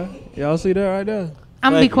tonight, boy. Y'all see that right there?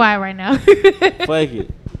 I'm gonna be quiet right now. Fuck it.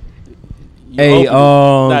 Hey, you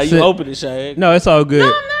open it, Shaq. No, it's all good. No,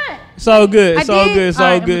 I'm not. It's all good. I It's all did? good. It's All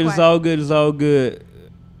all right, good. I'm It's all good. It's all good.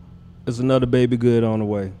 There's another baby good on the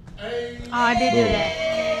way. Oh, I did do that.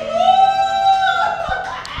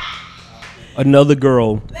 Another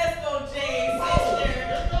girl. Let's go, Jay's sister.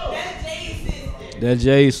 That's Jay's sister. That's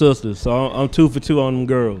Jay's sister. So I'm 2 for 2 on them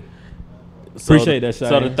girls. Appreciate that, So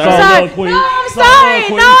Cheyenne. the It's all third- love, Queen. No, I'm It's all sorry. love,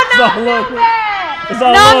 Queen. No, It's no, all I love, feel Queen. bad. It's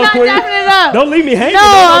all No, I'm love, not Queen. dapping it up. Don't leave me hanging. No,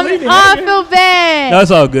 Don't leave me I hanging. feel bad. No,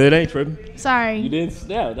 it's all good. Ain't tripping. Sorry. You didn't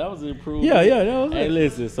snap. That was an improvement. Yeah, that was Hey, it.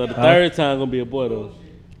 listen. So the third time gonna be a boy though.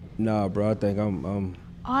 Nah, bro. I think I'm. Oh,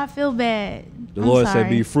 I feel bad. The I'm Lord sorry. said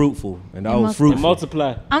be fruitful, and I You was must- fruitful.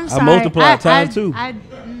 Multiply. I'm I sorry. multiplied times two. I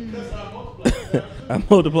I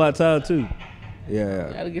multiplied time too. Yeah.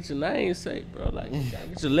 You gotta get your name safe, bro. Like, you gotta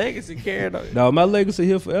get your legacy carried on. No, my legacy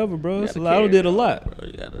here forever, bro. It's a lot. I done did a lot. Bro.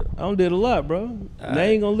 You gotta. I done did a lot, bro.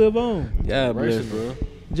 They ain't gonna live on. God bless, bro.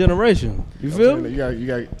 Generation. You feel me? You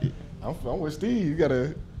got. I'm with Steve. You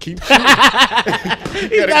gotta keep shooting. He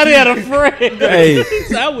thought he had a friend. Hey,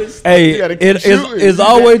 I was. hey, You gotta keep it's shooting.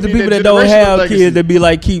 always the Be people that that don't generational have legacy. kids that be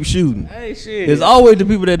like, keep shooting. Hey, shit. It's always the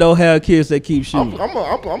people that don't have kids that keep I'm shooting.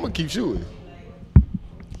 gonna keep shooting.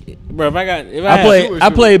 Bro, if I I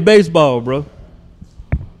play baseball, bro.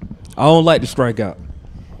 I don't like to strike out.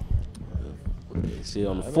 shit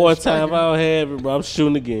on the fourth time I don't have it, bro, I'm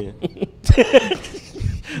shooting again.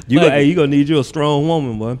 You gonna need you a strong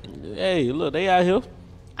woman, boy. Hey, look, they out here.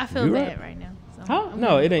 I feel You bad right now. So Huh? I'm No,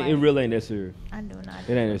 gonna it be ain't. It quiet. really ain't that serious. I do not. It ain't that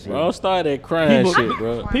Bro, serious. don't start that crying People- shit,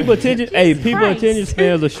 bro. People attention. Hey, people Christ. attention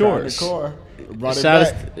spans are The short. car. Brought it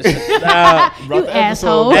Shout back. out. You Brought the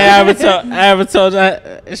asshole. episode back. I ever told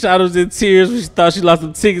you, Shout was in tears when she thought she lost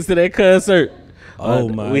some tickets to that concert. Oh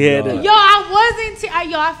my we had God. that. Yo, I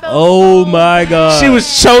wasn't. Yo, I felt. Oh so my bad. God. She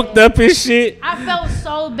was choked up and shit. I felt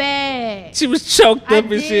so bad. She was choked I up and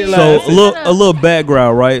did. shit. So Like, a little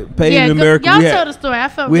background, right? Paid Yeah, in America. y'all we tell had, the story. I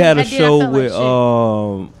felt. we had a I did, I show felt like with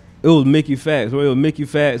shit. it was Mickey Fax. Well, it was Mickey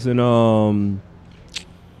Fax and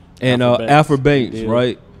Alfred Alfred Banks. Banks, Yeah.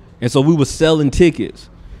 right? And so we was selling tickets,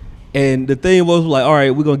 and the thing was like, all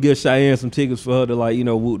right, we're gonna give Cheyenne some tickets for her to like,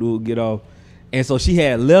 we'll get off. And so she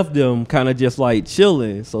had left them kind of just like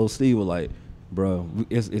chilling. So Steve was like, bro,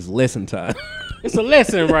 it's lesson time. it's a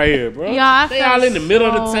lesson right here, bro. Yeah, I they felt all in the middle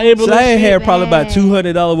of the so table. and Cheyenne shit. had probably about bad.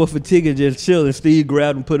 $200 worth of tickets just chilling. Steve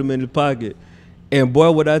grabbed them, put them in his pocket. And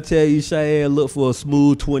boy, what I tell you, Cheyenne looked for a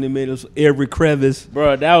smooth 20 minutes, every crevice.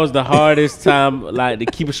 Bro, that was the hardest time, like, to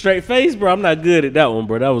keep a straight face, bro. I'm not good at that one,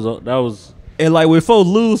 bro. That was. And like when folks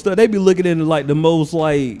lose stuff, they be looking into like the most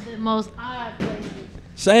like The most odd places.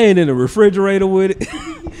 Cheyenne in the refrigerator with it.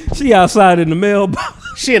 She outside in the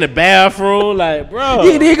mailbox. She in the bathroom, like, bro.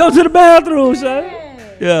 He did go to the bathroom,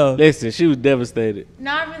 Cheyenne. Yeah. Listen, she was devastated.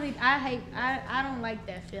 No, I don't like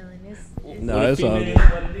that feeling. It's No, it's all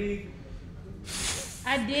good.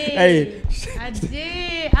 I did. Hey. I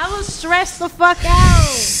did. I was stressed the fuck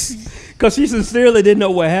out. Cause she sincerely didn't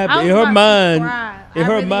know what I happened. was In her about to mind, cry. in I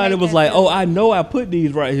her really mind, hate it was that like, oh, feeling. I know I put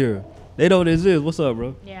these right here. They don't exist. What's up,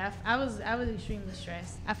 bro? Yeah, I was extremely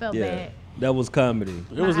stressed. I felt Yeah, bad. that was comedy.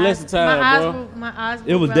 It was My lesson eyes- time, bro. My eyes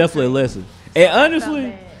It was were definitely a red. lesson. And I felt honestly,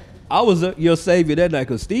 bad. I was your savior that night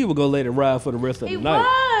because Steve was gonna let it ride for the rest of He the night.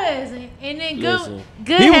 was, and then Listen.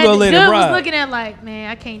 good He was had gonna let it good ride. was looking at like, man,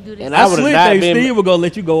 I can't do this. And I I would've slick not think been- Steve was gonna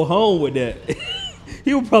let you go home with that.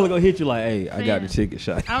 He was probably gonna hit you like, hey, I got the Man. ticket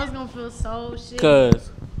shot. I was gonna feel so shit.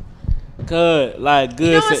 Cause, like, good.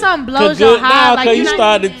 You know when say- something cause blows your good- heart, nah, like, cause you you not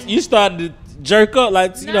started, even- you started to jerk up,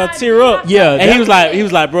 like, Nah, tear dude, up. I Yeah, felt And bad. he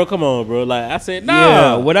was like, bro, come on, bro. Like, I said, nah.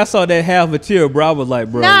 Yeah, when I saw that half a tear, bro, I was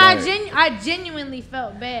like, bro. Nah, like, I genuinely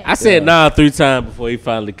felt bad. I said nah 3 times before he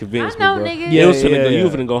finally convinced I know, me, bro. nigga. Yeah, Yeah, you yeah.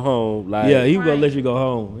 was finna go home. Like, yeah, he was gonna Right. let you go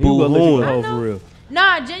home. He was gonna let you go home for real. Nah,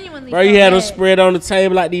 I genuinely. bro, you felt had them bad. spread on the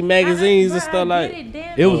table like these I- magazines and bro, stuff I like. get it.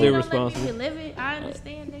 Damn, It was nigga, don't irresponsible. Let me relive it. I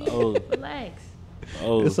understand, nigga. Oh. Relax.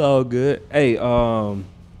 Oh, It's all good. Hey, bro,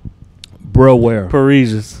 where?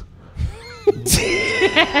 Parisians.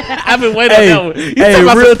 I've been waiting Hey, on that one. You hey, talking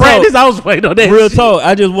about real some practice? talk. I was waiting on that. Real shit. talk.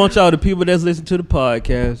 I just want y'all, the people that's listening to the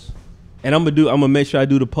podcast, and I'm gonna make sure I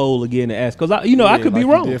do the poll again and ask, cause I could be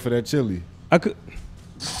like wrong. You did for that chili. I could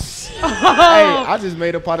Hey, I just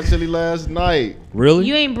made a pot of chili last night. really.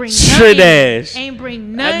 You ain't bring Straight nothing. ass. Ain't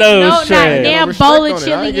bring I none. know No, it's not trash. a damn Respect bowl on of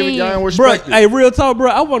it. I ain't chili. giving y'all in. Bro, respect. hey, real talk, bro.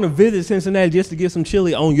 I want to visit Cincinnati just to get some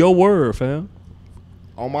chili on your word, fam.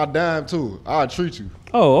 On my dime too. I'll treat you.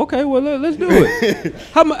 Oh, okay. Well, let's do it.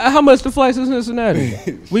 How much the flights to Cincinnati?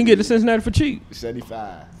 We can get to Cincinnati for cheap.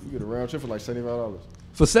 75. You get a round trip for like $75.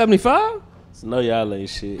 For 75? No, y'all ain't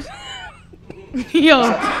shit. Yo,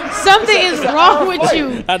 something is wrong with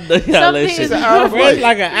you. I know y'all Something ain't is shit. wrong. Bro, it's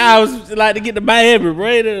like an hour, like to get to Miami, bro.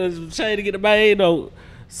 It's trying to get to Miami, though.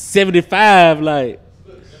 75, like.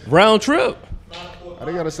 Round trip? I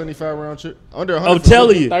think got a 75 round trip. Under 100. I'm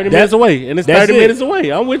telling you. 30 minutes away, and it's 30 minutes away.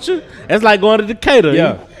 I'm with you. That's like going to Decatur.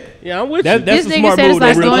 Yeah. Yeah, I'm with you. That's This a nigga smart said move. it's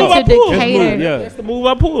like That real going talk. to That's Decatur. move, yeah. That's the move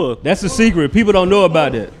I pulled. That's the secret. People don't know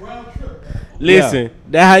about that. Listen,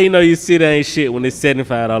 that's how you know your city ain't shit when it's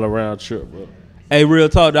 $75 round trip, bro. Hey, real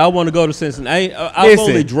talk. I want to go to Cincinnati. I've Listen.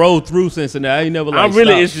 only drove through Cincinnati. I ain't never like I'm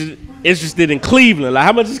really stopped. interested in Cleveland. Like,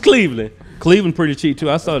 how much is Cleveland? Cleveland pretty cheap too.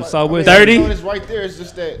 I saw the Southwest. 30? It's right there. It's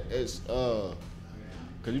just that it's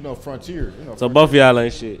cause Frontier. So both of y'all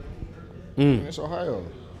ain't shit. It's Ohio.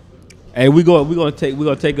 Hey, we're gonna take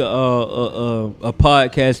a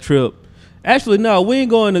podcast trip. Actually, no, we ain't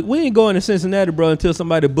going to Cincinnati, bro, until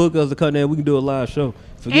somebody book us to come there. We can do a live show.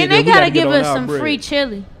 Forget And they that, we gotta get give on us our some bread. free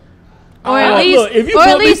chili. Oh, Or at least, look, if you or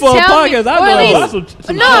at book me least for a tell me, podcast, I'll or go at least, buy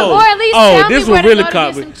some no, clothes. or at least Oh, tell this me was where to really go to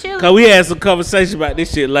caught get me. some chili. Cause we had some conversation about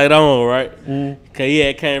this shit later on, right? Cause he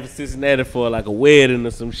had came from Cincinnati for like a wedding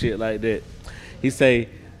or some shit like that. He say,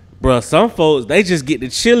 "Bruh, some folks they just get the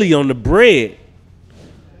chili on the bread."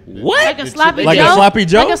 What? Like a sloppy Like Joe? a sloppy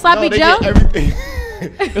Joe? Like a sloppy they Joe? get everything.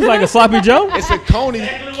 It's like a sloppy Joe. It's a coney.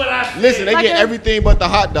 Listen, they Like get a- everything but the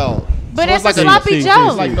hot dog. But So it's like a sloppy see, Joe.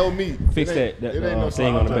 It's like no meat. Fix It ain't- that it ain't no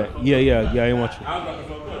thing on the sloppy back. Yeah, I ain't want you.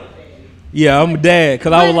 Yeah, I'm a dad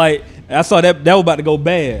because I was like, I saw that was about to go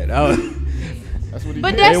bad. That's what he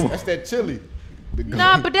But did. that's- That's that chili.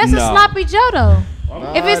 Nah, but that's a Nah. sloppy Joe though.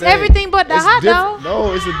 Nah, If it's it ain't. everything but the It's hot different- dog.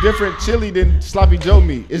 No, it's a different chili than sloppy Joe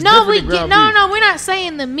meat. It's No, different we than get ground no. beef. We're not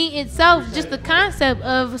saying the meat itself. Just the concept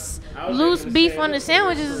of loose beef on the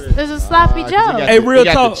sandwiches is a sloppy 'cause Joe. you got Hey, the- real it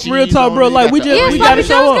got talk, the real cheese talk, on bro. it, it Like got we the just Yeah, we onions. gotta sloppy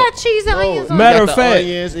show Joe's up. got cheese and onions on Matter it. It of got the fact-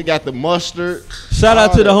 onions, it got the mustard. Shout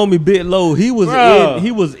out to the All homie Bit Low. He was Bruh. in.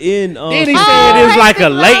 He was in. Then he Oh, said it was hey, like a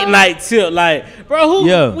Big late Lo. night tip. Like, bro, who?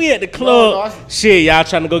 Yeah. We at the club. No, I- Shit, y'all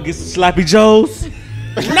trying to go get some sloppy joes?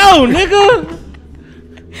 No, nigga.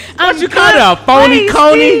 I'm you call that, a phony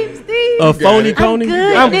coney? a phony it. coney.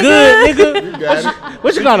 good. I'm good, nigga. You got it.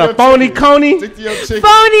 What you got, a phony coney? Stick to your chicken.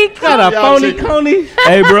 Phony Got a Y'all phony chicken. coney?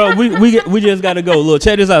 Hey, bro, we just gotta go. Look,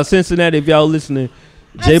 check this out, Cincinnati. If y'all listening,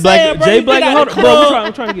 Jay I'm Black, saying, bro, Jay you Black, get out hold the on, bro. club.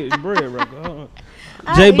 I'm trying to get bread, bro. Hold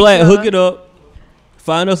I on. Jay hate Black, y'all. hook it up.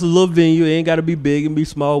 Find us a little venue. It ain't gotta be big and be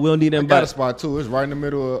small. We don't need I them. got a That's spot too. It's right in the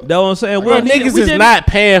middle of. what I'm saying. We Bro, don't need niggas we is just- not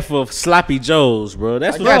paying for sloppy joes, bro.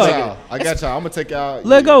 That's I what got I'm y'all. I got y'all. I'm gonna take y'all.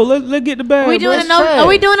 Let go. Let get the bag. We bro. doing a no? Are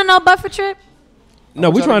we doing a no buffer trip? No,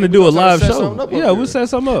 we I'm trying to trying do a to live set show. something up up Yeah, here. we'll set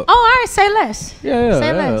something up. Oh, all right. Say less. Yeah.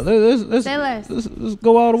 Say less. Let's, Say less. Let's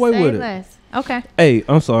go all the way Say with it. less. Okay. Hey,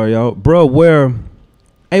 I'm sorry, y'all, bro.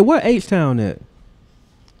 Hey, where H Town at?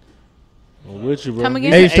 I'm with you, bro. Come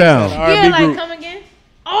again? H-Town. Yeah, like come again.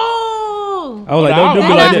 Oh. I was like, don't do I me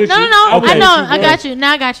No, like no, that. no. Okay. I know. I got you.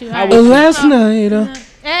 Now I got you. All right. Last night,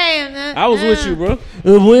 Hey. I was with you, bro.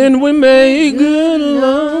 when we made good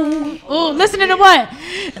alone, Oh, listening to what?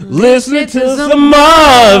 listening to some Some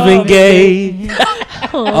Marvin Gaye.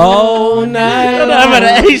 all night. I'm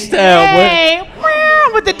at the H-Town, bro. Hey,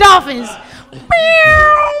 meow, with the dolphins.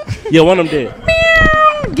 Meow, Yeah, one of them dead.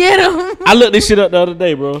 meow. Get him. I looked this shit up the other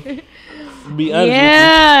day, bro. To be honest with you.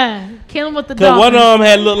 Yeah. Kill him with the Cause dolphins. one of them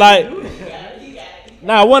had looked like.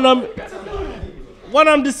 Nah, one of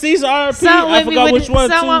them deceased RP. I forgot which one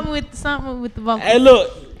too. Something with the vocals. Hey,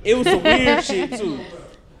 look, it was some weird shit too.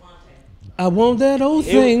 I want that old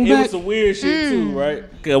It thing was back. some weird shit too, right?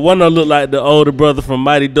 Cause one of them looked like the older brother from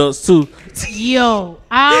Mighty Ducks too. Yo,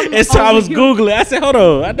 I'm And so I was over googling. I said, hold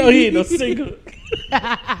on, I know he ain't no single.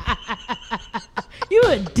 you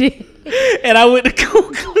a dick. And I went to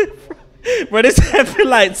Google it, bro. This happened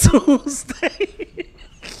like Tuesday.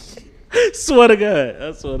 Swear to God.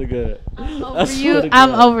 I swear to God. I swear You, to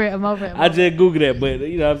I'm God. over it. I'm over it. I just Googled that, but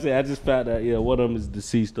you know what I'm saying? I just found out, yeah, one of them is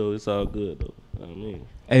deceased, though. It's all good, though. I mean,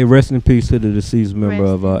 Hey, rest in peace to the deceased member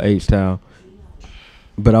Rest of H Town.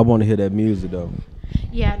 But I want to hear that music though.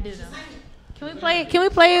 Yeah, I do though. Can we play it? Can we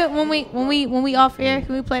play it when we off air?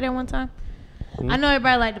 Can we play that one time? I know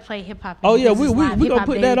everybody like to play hip hop. Oh, yeah, This we is live gonna hip-hop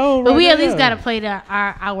put day. that on But right we at now. least gotta play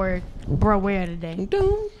our bro where today.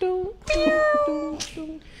 Dun, dun, dun,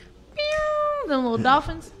 The little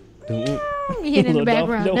dolphins. dun, dun. You hear it in the Little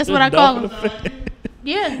background. dolphin- That's what I call them. dolphin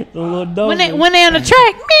Yeah. The little When dolphin. they on the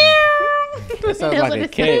track. Meow. that sounds That's like what a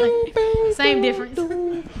it cat. sounds like. Same difference.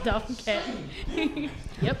 Dolphin cat.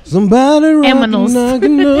 Yep. Somebody Aminals.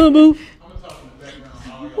 knocking the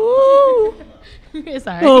Ooh, It's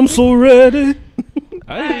all right. I'm so ready.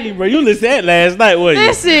 Hey, bro, you listened to that last night, wasn't you?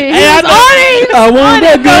 Listen, he Hey, was on it. I want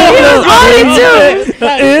that He was on it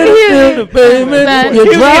too. baby. You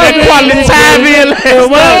You drive get quality time in last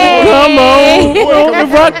night. Come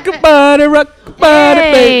on, rock your body, baby.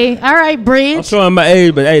 Hey, all right, I'm Bridge. showing my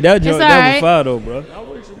age, but hey, that joint, all that right. was fire though, bro.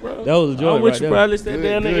 That was a I'm joint with right you, there. bro. Listen to that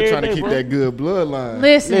down Good there trying to every keep day, that good bloodline.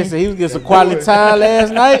 Listen. Listen, he was getting some quality time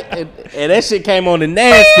last night, and that shit came on the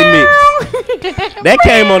nasty mix. That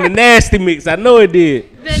came on the nasty mix. I know it did.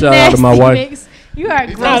 The Shout out to my nasty wife. mix. You are a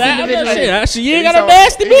gross Nah, individual. shit, you ain't got no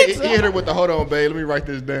nasty mix. He hit her with the hold on, babe. Let me write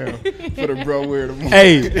this down for the bro wear tomorrow.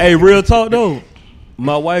 Hey, real talk though.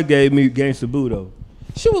 My wife gave me Gangsta Boo though.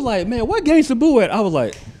 She was like, "Man, what Gangsta Boo at?" I was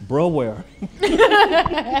like, "Bro, where?"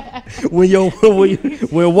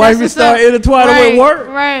 when wifey what's start up. intertwining Right, with work,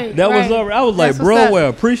 right, that was right. up. I was like, That's what's "Bro, up. where?"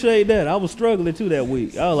 Appreciate that. I was struggling too that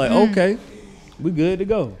week. I was like, "Okay, we good to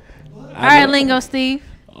go." All right, Lingo Steve.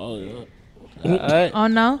 Oh, yeah. All right. Oh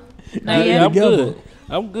no. Yeah, Not Yeah, I'm together. good.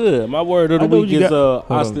 I'm good. My word of I the know week you is got- hold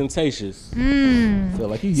on. ostentatious. Feel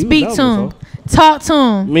like you used Speak that to one him. before. Talk to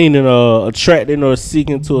him. Meaning attracting or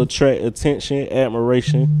seeking to attract attention,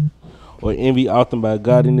 admiration, or envy often by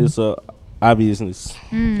gaudiness or obviousness.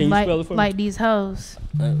 Can you spell it for me? Like these hoes.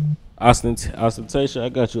 Ostentation, I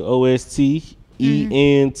got you.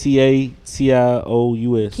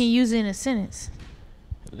 OSTENTATIOUS. Can you use it in a sentence?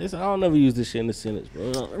 Listen, I don't never use this shit in the sentence, bro.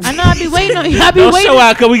 I know I be waiting on you. I be Don't waiting. show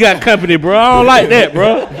out because we got company, bro. I don't like that,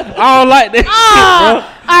 bro. I don't like that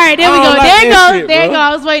Ah, all right, there we I go. don't like There you that go. shit, There you bro. go.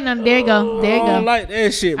 I was waiting on. There you go. shit, There bro. you I don't go. like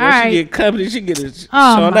that shit, bro. All She right. get company, she get it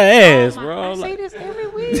Oh, showing my- her ass, bro. I I'm say like, this every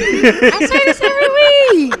week. I say this every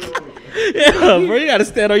week. yeah, bro, you gotta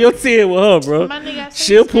stand on your 10 with her, bro. My nigga, I say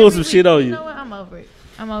She'll this pull every some week. shit on You you. know what? I'm over it.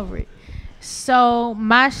 I'm over it. So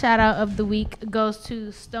my shout out of the week goes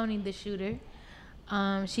to Stony the Shooter.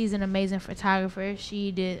 She's an amazing photographer.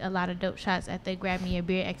 She did a lot of dope shots at the Grab Me a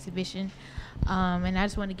Beer exhibition. And I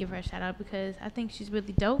just want to give her a shout out because I think she's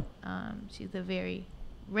really dope. She's a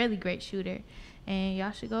really great shooter. And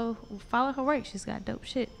y'all should go follow her work. She's got dope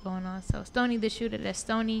shit going on. So Stony the Shooter, that's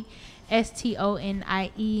Stony,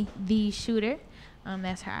 STONIE, the Shooter.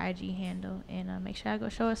 That's her IG handle. And make sure I go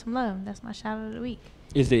show her some love. That's my shout out of the week.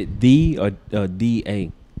 Is it D or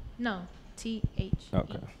DA? No, THE.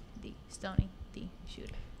 Okay. D. Stony, the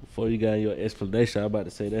Shooter. Before you got your explanation, I'm about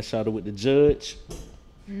to say that shot with the judge.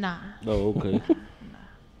 Nah. Oh, okay.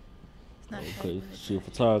 It's not Okay. okay. She a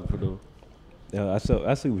photographer, though. Yeah,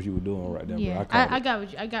 I see what you were doing right there. Yeah, bro. I got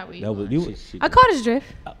what you. I got what you. That was going. you. She I caught his drift.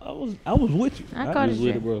 I was with you. I caught was his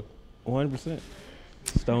with it, drift. bro. 100%.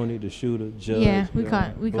 Stony, the shooter, judge. Yeah, we you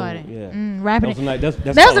caught. know, We caught boom, it. Yeah. Rapping That it. was a nice. That's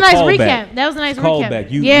That was called a nice callback. recap. That was a nice recap.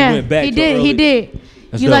 Callback. You yeah, went back he to did. He early- did.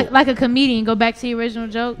 That's You dope. like a comedian. Go back to the original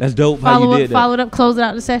joke. That's dope. How Follow you up. did that. Follow it up. Close it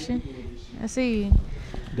out the session. I see you.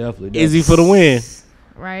 Definitely. Izzy for the win.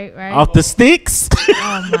 Right. Right. Off the sticks.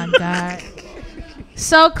 Oh my God.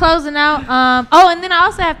 So closing out. And then I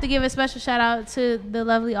also have to give a special shout out to the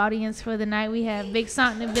lovely audience for the night. We have Big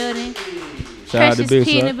Sant in the building, Shout out to Precious Big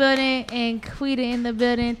Key in the Son. building, and Quita in the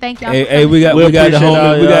building. Thank y'all. Hey, for hey, we got We the appreciate all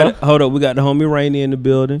homie. y'all. Hold up. We got the homie Rainey in the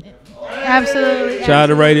building. absolutely. Shout out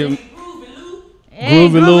to Rainey. Hey,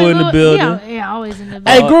 Groovy Lou in the building. Yeah, always in the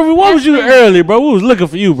Hey, building. Groovy, why was you early, bro? We was looking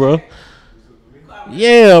for you, bro.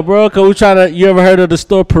 Yeah, bro, because we trying to, you ever heard of the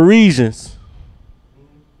store Parisians?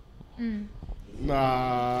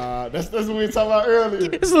 Nah, that's what we were talking about earlier.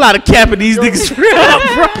 There's a lot of capping these niggas.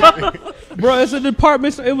 bro. Bro, it's a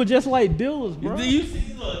department store. It was just like dealers, bro. Do you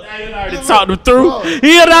see? Look, now he already talked them through.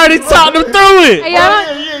 He had already talked them through it. Hey,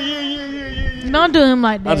 y'all don't do him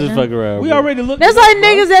like that. I just huh? fuck around. We bro. already looked. That's it up, like bro.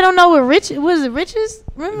 niggas that don't know what was it Riches?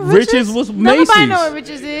 Remember Riches? Riches was Nobody Macy's. know what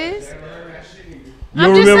Riches is. You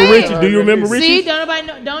I'm don't just remember saying. Riches? Do you remember Riches? See, don't nobody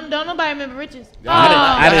know, don't nobody remember Riches. Y'all had Oh,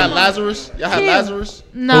 y'all had Lazarus? Y'all had Chill. Lazarus?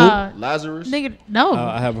 nah, Lazarus? nigga, no.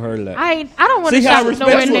 I haven't heard of that. I don't want to See how shop respect-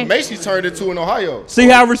 nowhere That's what near. Macy's turned into in Ohio. See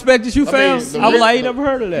how respected you I felt? mean, the I was like, I ain't rich- never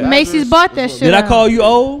heard of that. Macy's bought that shit. Did I out. call you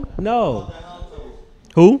old? No.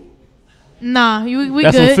 Who? Nah, we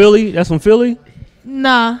That's good. from Philly. That's from Philly.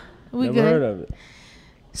 Nah, we Never good. heard of it.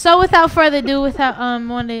 So without further ado,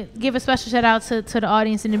 want to give a special shout out to the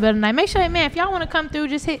audience in the building tonight. Make sure, man, if y'all want to come through,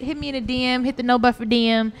 just hit me in the DM, hit the No Buffer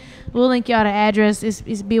DM. We'll link y'all the address. It's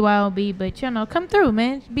BYOB, but you know, come through,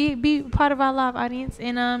 man. Be part of our live audience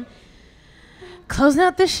and closing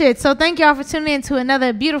out this shit. So thank y'all for tuning in to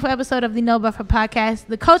another beautiful episode of the No Buffer Podcast,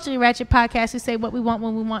 the culturally ratchet podcast. We say what we want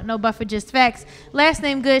when we want. No buffer, just facts. Last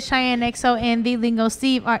name good. Cheyenne XO and the Lingo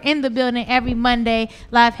Steve are in the building every Monday.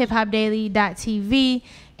 LiveHipHopDaily.tv.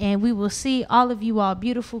 And we will see all of you all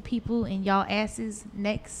beautiful people and y'all asses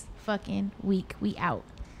next fucking week. We out.